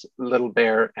 Borges, Little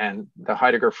Bear, and the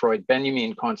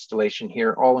Heidegger-Freud-Benjamin constellation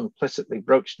here all implicitly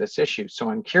broach this issue. So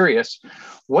I'm curious,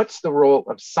 what's the role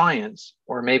of science,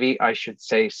 or maybe I should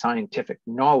say scientific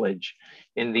knowledge,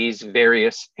 in these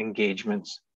various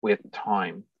engagements with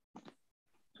time?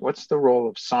 What's the role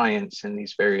of science in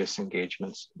these various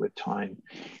engagements with time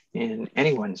in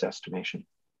anyone's estimation?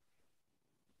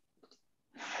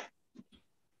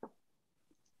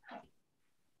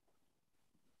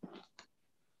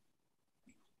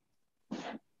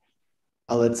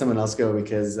 I'll let someone else go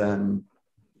because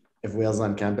if Will's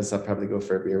on campus, I'll probably go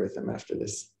for a beer with him after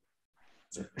this.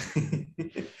 So.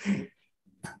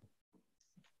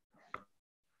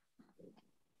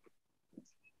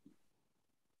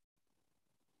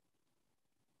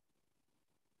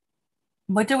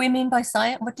 What do we mean by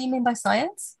science? What do you mean by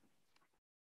science?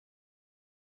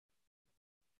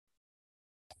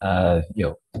 Can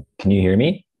you hear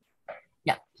me?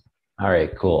 Yeah. All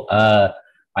right, cool.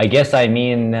 I guess I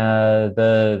mean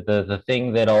the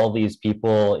thing that all these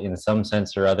people in some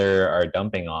sense or other are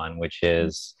dumping on, which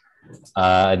is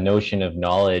a notion of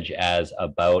knowledge as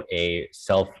about a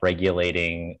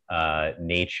self-regulating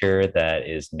nature that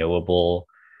is knowable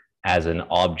as an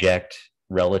object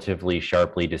relatively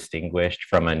sharply distinguished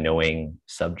from a knowing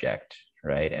subject,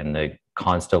 right? And the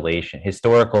constellation,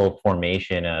 historical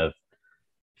formation of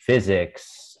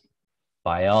physics,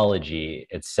 biology,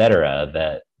 etc.,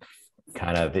 that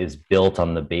kind of is built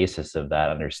on the basis of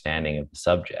that understanding of the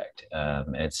subject.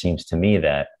 And it seems to me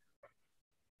that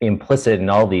implicit in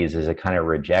all these is a kind of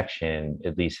rejection,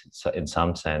 at least in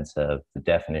some sense, of the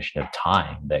definition of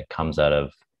time that comes out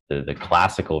of the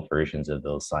classical versions of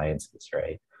those sciences,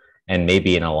 right? And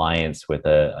maybe an alliance with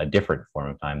a different form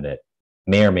of time that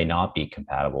may or may not be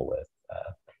compatible with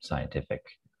scientific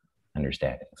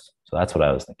understandings. So that's what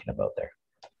I was thinking about there.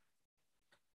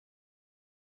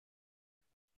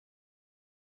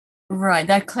 Right,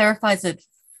 that clarifies it.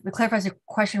 It clarifies a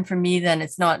question for me. Then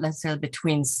it's not necessarily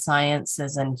between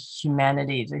sciences and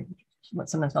humanities, or what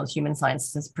sometimes called human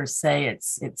sciences per se.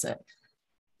 It's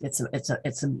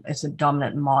a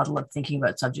dominant model of thinking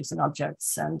about subjects and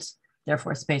objects, and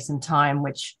therefore space and time,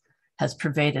 which has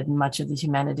pervaded much of the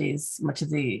humanities, much of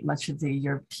the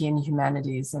European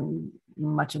humanities, and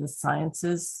much of the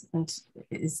sciences. And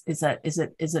is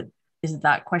it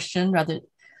that question rather?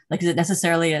 Like, is it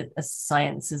necessarily a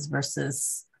sciences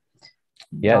versus?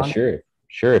 Yeah, sure.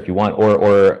 If you want,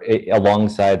 or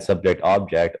alongside subject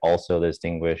object, also the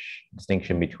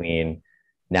distinction between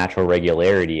natural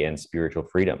regularity and spiritual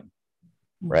freedom,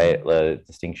 right? Mm-hmm. The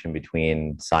distinction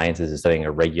between sciences is studying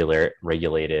a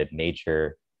regulated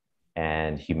nature,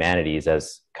 and humanities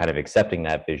as kind of accepting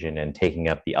that vision and taking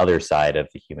up the other side of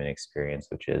the human experience,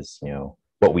 which is,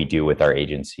 what we do with our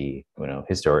agency, our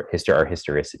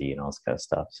historicity and all this kind of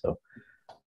stuff. So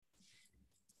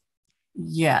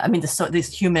yeah, I mean,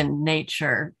 this human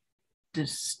nature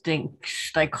distinct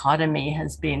dichotomy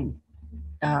has been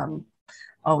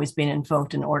always been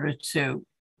invoked in order to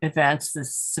advance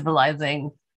this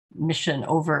civilizing mission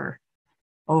over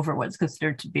what's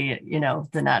considered to be,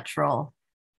 the natural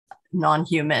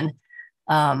non-human,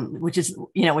 which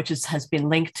has been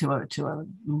linked to a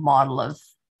model of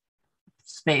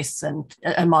space and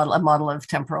a model of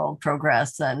temporal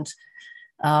progress and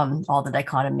all the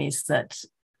dichotomies that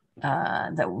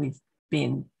we've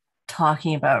been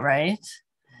talking about, right?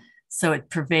 So it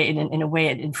in a way,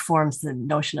 it informs the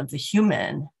notion of the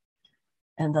human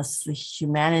and thus the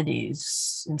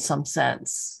humanities in some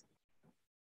sense.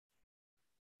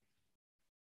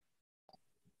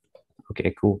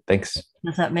 Okay, cool. Thanks.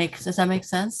 Does that make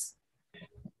sense?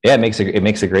 Yeah, it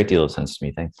makes a great deal of sense to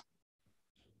me. Thanks.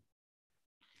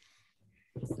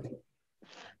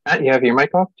 Matt, you have your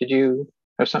mic off. Did you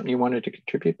have something you wanted to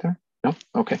contribute there? No?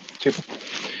 Okay, super.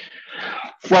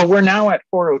 Well, we're now at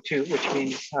 4:02, which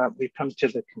means we've come to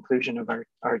the conclusion of our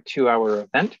 2-hour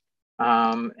event.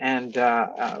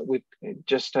 We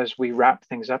just as we wrap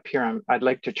things up here, I'd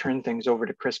like to turn things over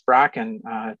to Chris Bracken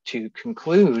to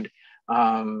conclude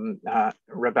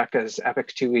Rebecca's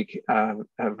epic 2-week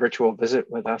virtual visit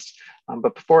with us.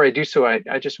 But before I do so,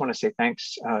 I just want to say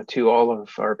thanks to all of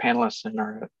our panelists and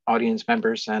our audience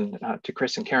members, and to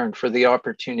Chris and Karyn for the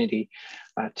opportunity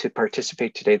to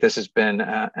participate today. This has been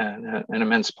an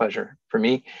immense pleasure for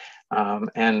me.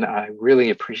 And I really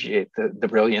appreciate the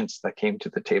brilliance that came to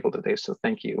the table today. So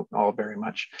thank you all very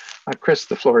much. Chris,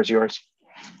 the floor is yours.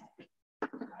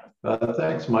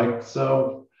 Thanks, Mike.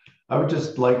 So I would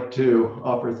just like to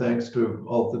offer thanks to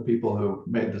all of the people who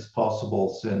made this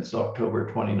possible since October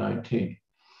 2019,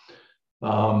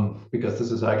 because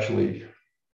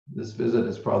this visit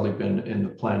has probably been in the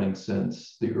planning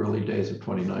since the early days of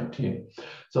 2019.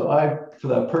 So for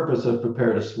that purpose, I've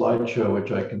prepared a slideshow,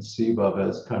 which I conceive of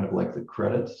as kind of like the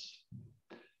credits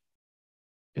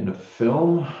in a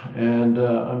film. And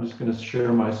I'm just going to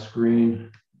share my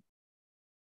screen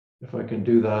if I can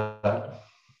do that.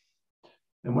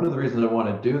 And one of the reasons I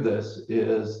want to do this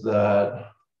is that,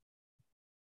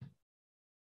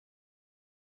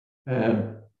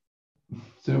 and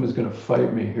Zoom is going to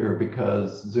fight me here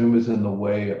because Zoom is in the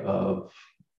way of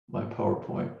my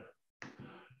PowerPoint.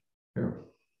 Here.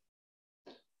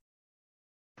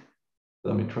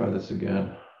 Let me try this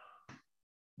again.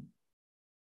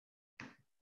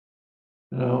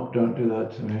 No, don't do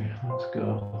that to me. Let's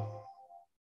go.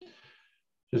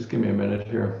 Just give me a minute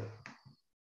here.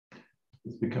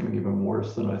 It's becoming even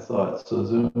worse than I thought. So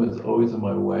Zoom is always in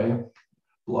my way,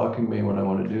 blocking me when I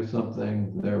want to do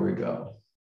something. There we go.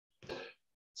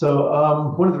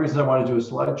 So one of the reasons I want to do a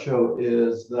slideshow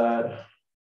is that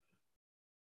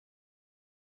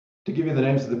to give you the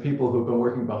names of the people who've been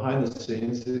working behind the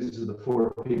scenes. These are the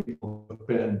 4 people who've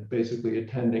been basically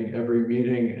attending every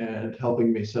meeting and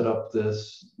helping me set up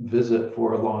this visit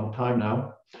for a long time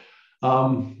now.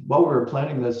 While we were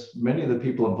planning this, many of the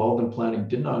people involved in planning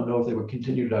did not know if they would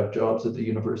continue to have jobs at the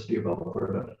University of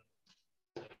Alberta.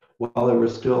 While they were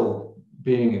still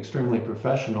being extremely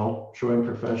professional, showing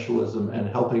professionalism and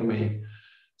helping me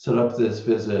set up this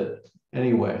visit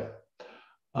anyway.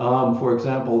 For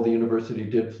example, the university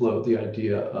did float the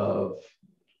idea of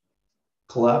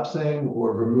collapsing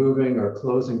or removing or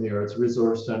closing the Arts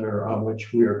Resource Center, on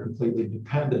which we are completely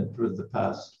dependent for the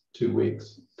past 2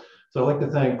 weeks. So I'd like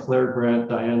to thank Claire, Grant,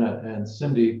 Diana, and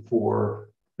Cindy for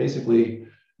basically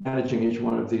managing each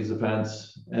one of these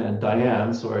events. And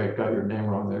Diane, sorry, I got your name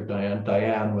wrong there,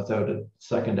 Diane without a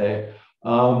second A,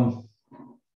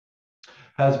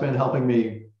 has been helping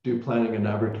me do planning and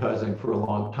advertising for a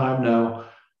long time now.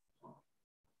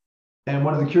 And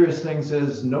one of the curious things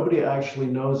is nobody actually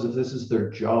knows if this is their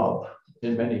job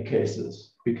in many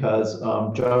cases, because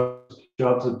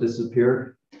jobs have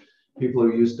disappeared. People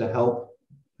who used to help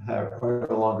are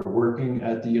no longer working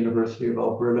at the University of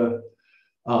Alberta.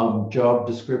 Job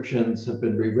descriptions have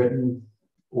been rewritten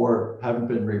or haven't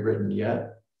been rewritten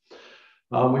yet.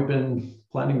 We've been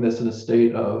planning this in a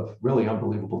state of really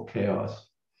unbelievable chaos.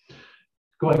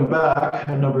 Going back,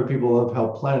 a number of people have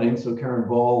helped planning. So Karyn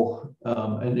Ball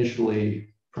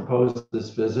initially proposed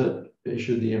this visit,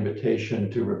 issued the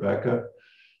invitation to Rebecca,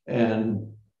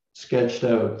 and sketched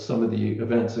out some of the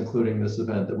events, including this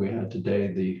event that we had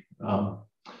today, the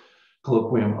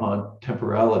Colloquium on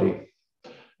Temporality.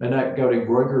 Annette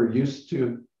Gowdy-Groiger used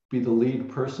to be the lead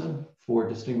person for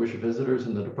distinguished visitors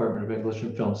in the Department of English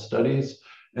and Film Studies.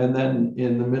 And then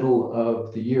in the middle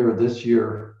of the year, this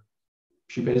year,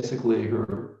 she basically,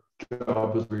 her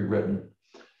job was rewritten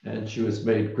and she was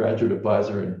made graduate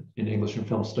advisor in English and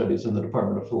Film Studies in the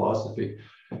Department of Philosophy.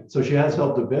 So she has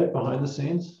helped a bit behind the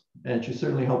scenes, and she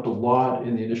certainly helped a lot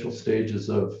in the initial stages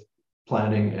of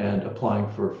planning and applying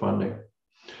for funding.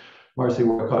 Marcy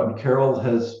Warcott and Carol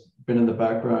has been in the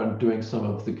background doing some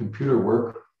of the computer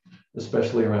work,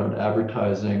 especially around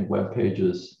advertising, web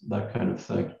pages, that kind of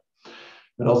thing.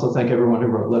 And also thank everyone who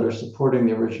wrote letters supporting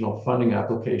the original funding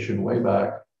application way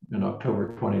back in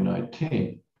October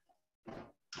 2019.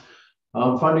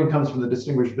 Funding comes from the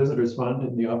Distinguished Visitors Fund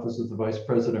in the Office of the Vice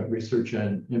President, Research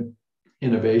and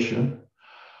Innovation.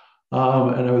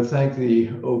 And I would thank the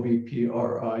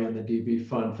OVPRI and the DB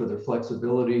Fund for their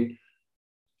flexibility.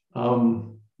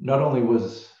 Not only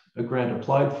was a grant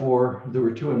applied for, there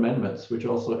were 2 amendments which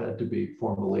also had to be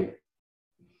formally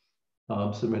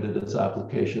submitted as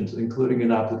applications, including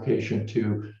an application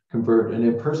to convert an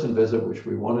in-person visit, which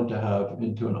we wanted to have,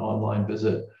 into an online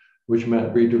visit, which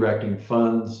meant redirecting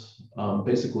funds,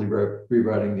 basically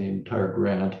rewriting the entire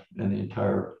grant and the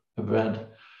entire event.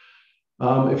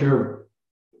 If you're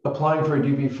applying for a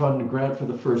DB Fund grant for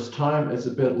the first time, it's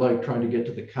a bit like trying to get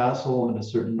to the castle in a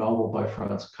certain novel by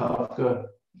Franz Kafka.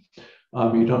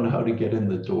 You don't know how to get in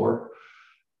the door.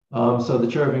 So the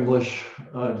chair of English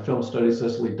and Film Studies,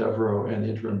 Cecily Devereaux, and the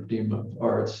interim dean of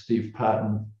arts, Steve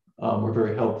Patton, were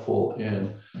very helpful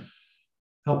in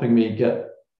helping me get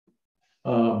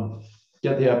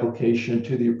the application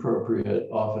to the appropriate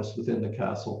office within the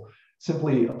castle.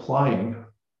 Simply applying,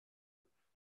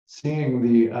 seeing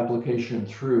the application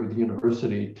through the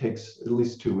university takes at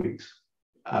least 2 weeks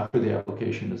after the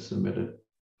application is submitted,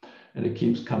 and it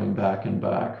keeps coming back and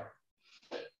back.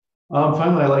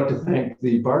 Finally, I'd like to thank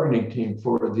the bargaining team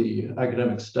for the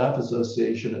Academic Staff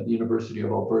Association at the University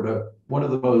of Alberta. One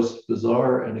of the most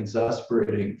bizarre and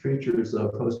exasperating features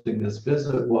of hosting this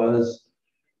visit was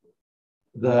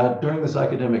that during this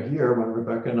academic year, when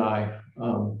Rebecca and I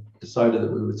decided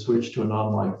that we would switch to an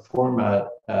online format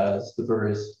as the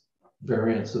various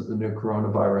variants of the new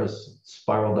coronavirus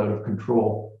spiraled out of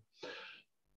control,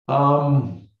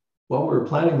 while we were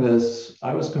planning this,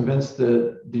 I was convinced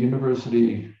that the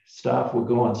university staff would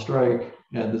go on strike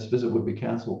and this visit would be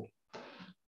canceled.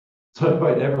 So I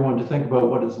invite everyone to think about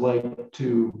what it's like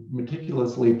to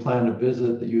meticulously plan a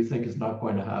visit that you think is not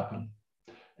going to happen.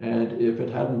 And if it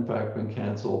had in fact been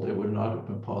canceled, it would not have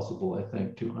been possible, I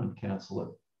think, to uncancel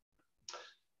it.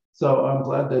 So I'm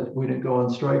glad that we didn't go on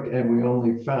strike, and we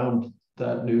only found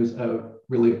that news out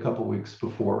really a couple weeks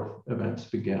before events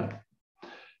began.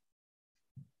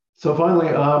 So finally,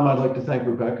 I'd like to thank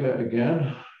Rebecca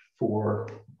again for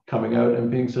coming out and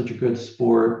being such a good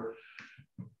sport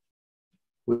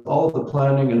with all of the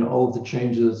planning and all of the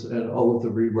changes and all of the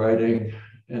rewriting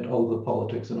and all of the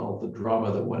politics and all of the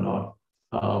drama that went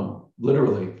on,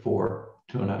 literally for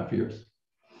 2.5 years.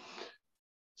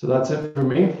 So that's it for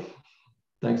me.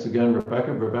 Thanks again,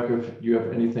 Rebecca. Rebecca, if you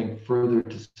have anything further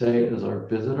to say as our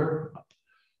visitor,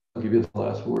 I'll give you the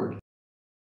last word.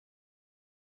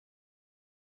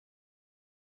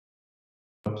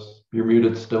 Oops, you're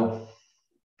muted still.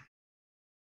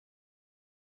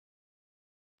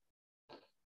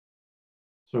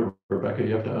 So Rebecca,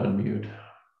 you have to unmute.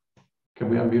 Can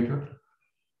we unmute her?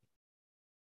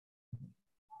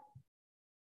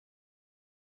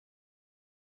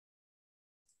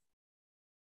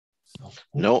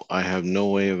 No, I have no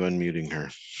way of unmuting her.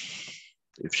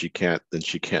 If she can't, then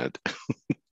she can't.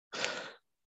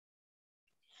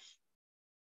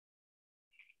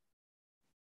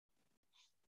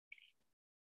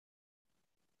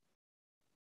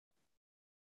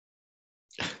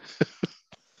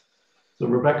 So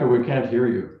Rebecca, we can't hear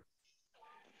you.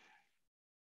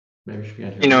 Maybe she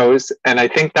can't hear you. He knows, and I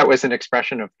think that was an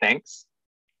expression of thanks.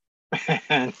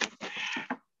 and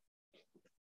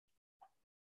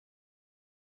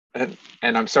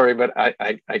I'm sorry, but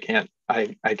I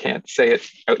can't say it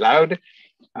out loud.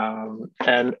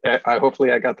 And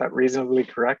hopefully I got that reasonably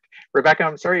correct. Rebecca,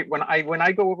 I'm sorry, when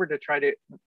I go over to try to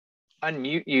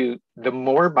unmute you, the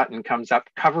more button comes up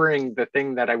covering the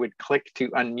thing that I would click to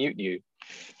unmute you.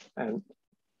 And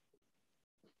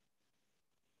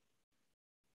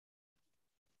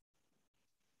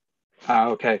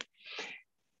okay.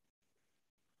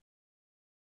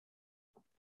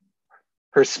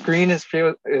 Her screen is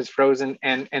frozen,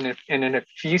 and an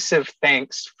effusive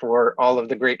thanks for all of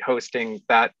the great hosting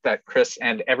that Chris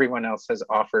and everyone else has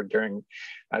offered during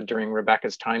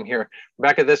Rebecca's time here.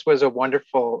 Rebecca, this was a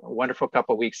wonderful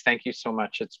couple of weeks. Thank you so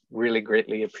much. It's really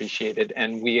greatly appreciated,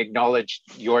 and we acknowledge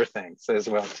your thanks as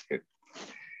well too.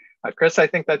 Chris, I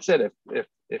think that's it.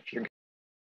 If you're.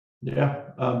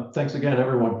 Yeah. Thanks again,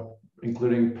 everyone,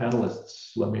 including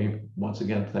panelists. Let me once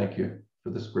again thank you for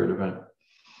this great event.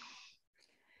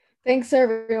 Thanks,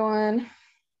 everyone.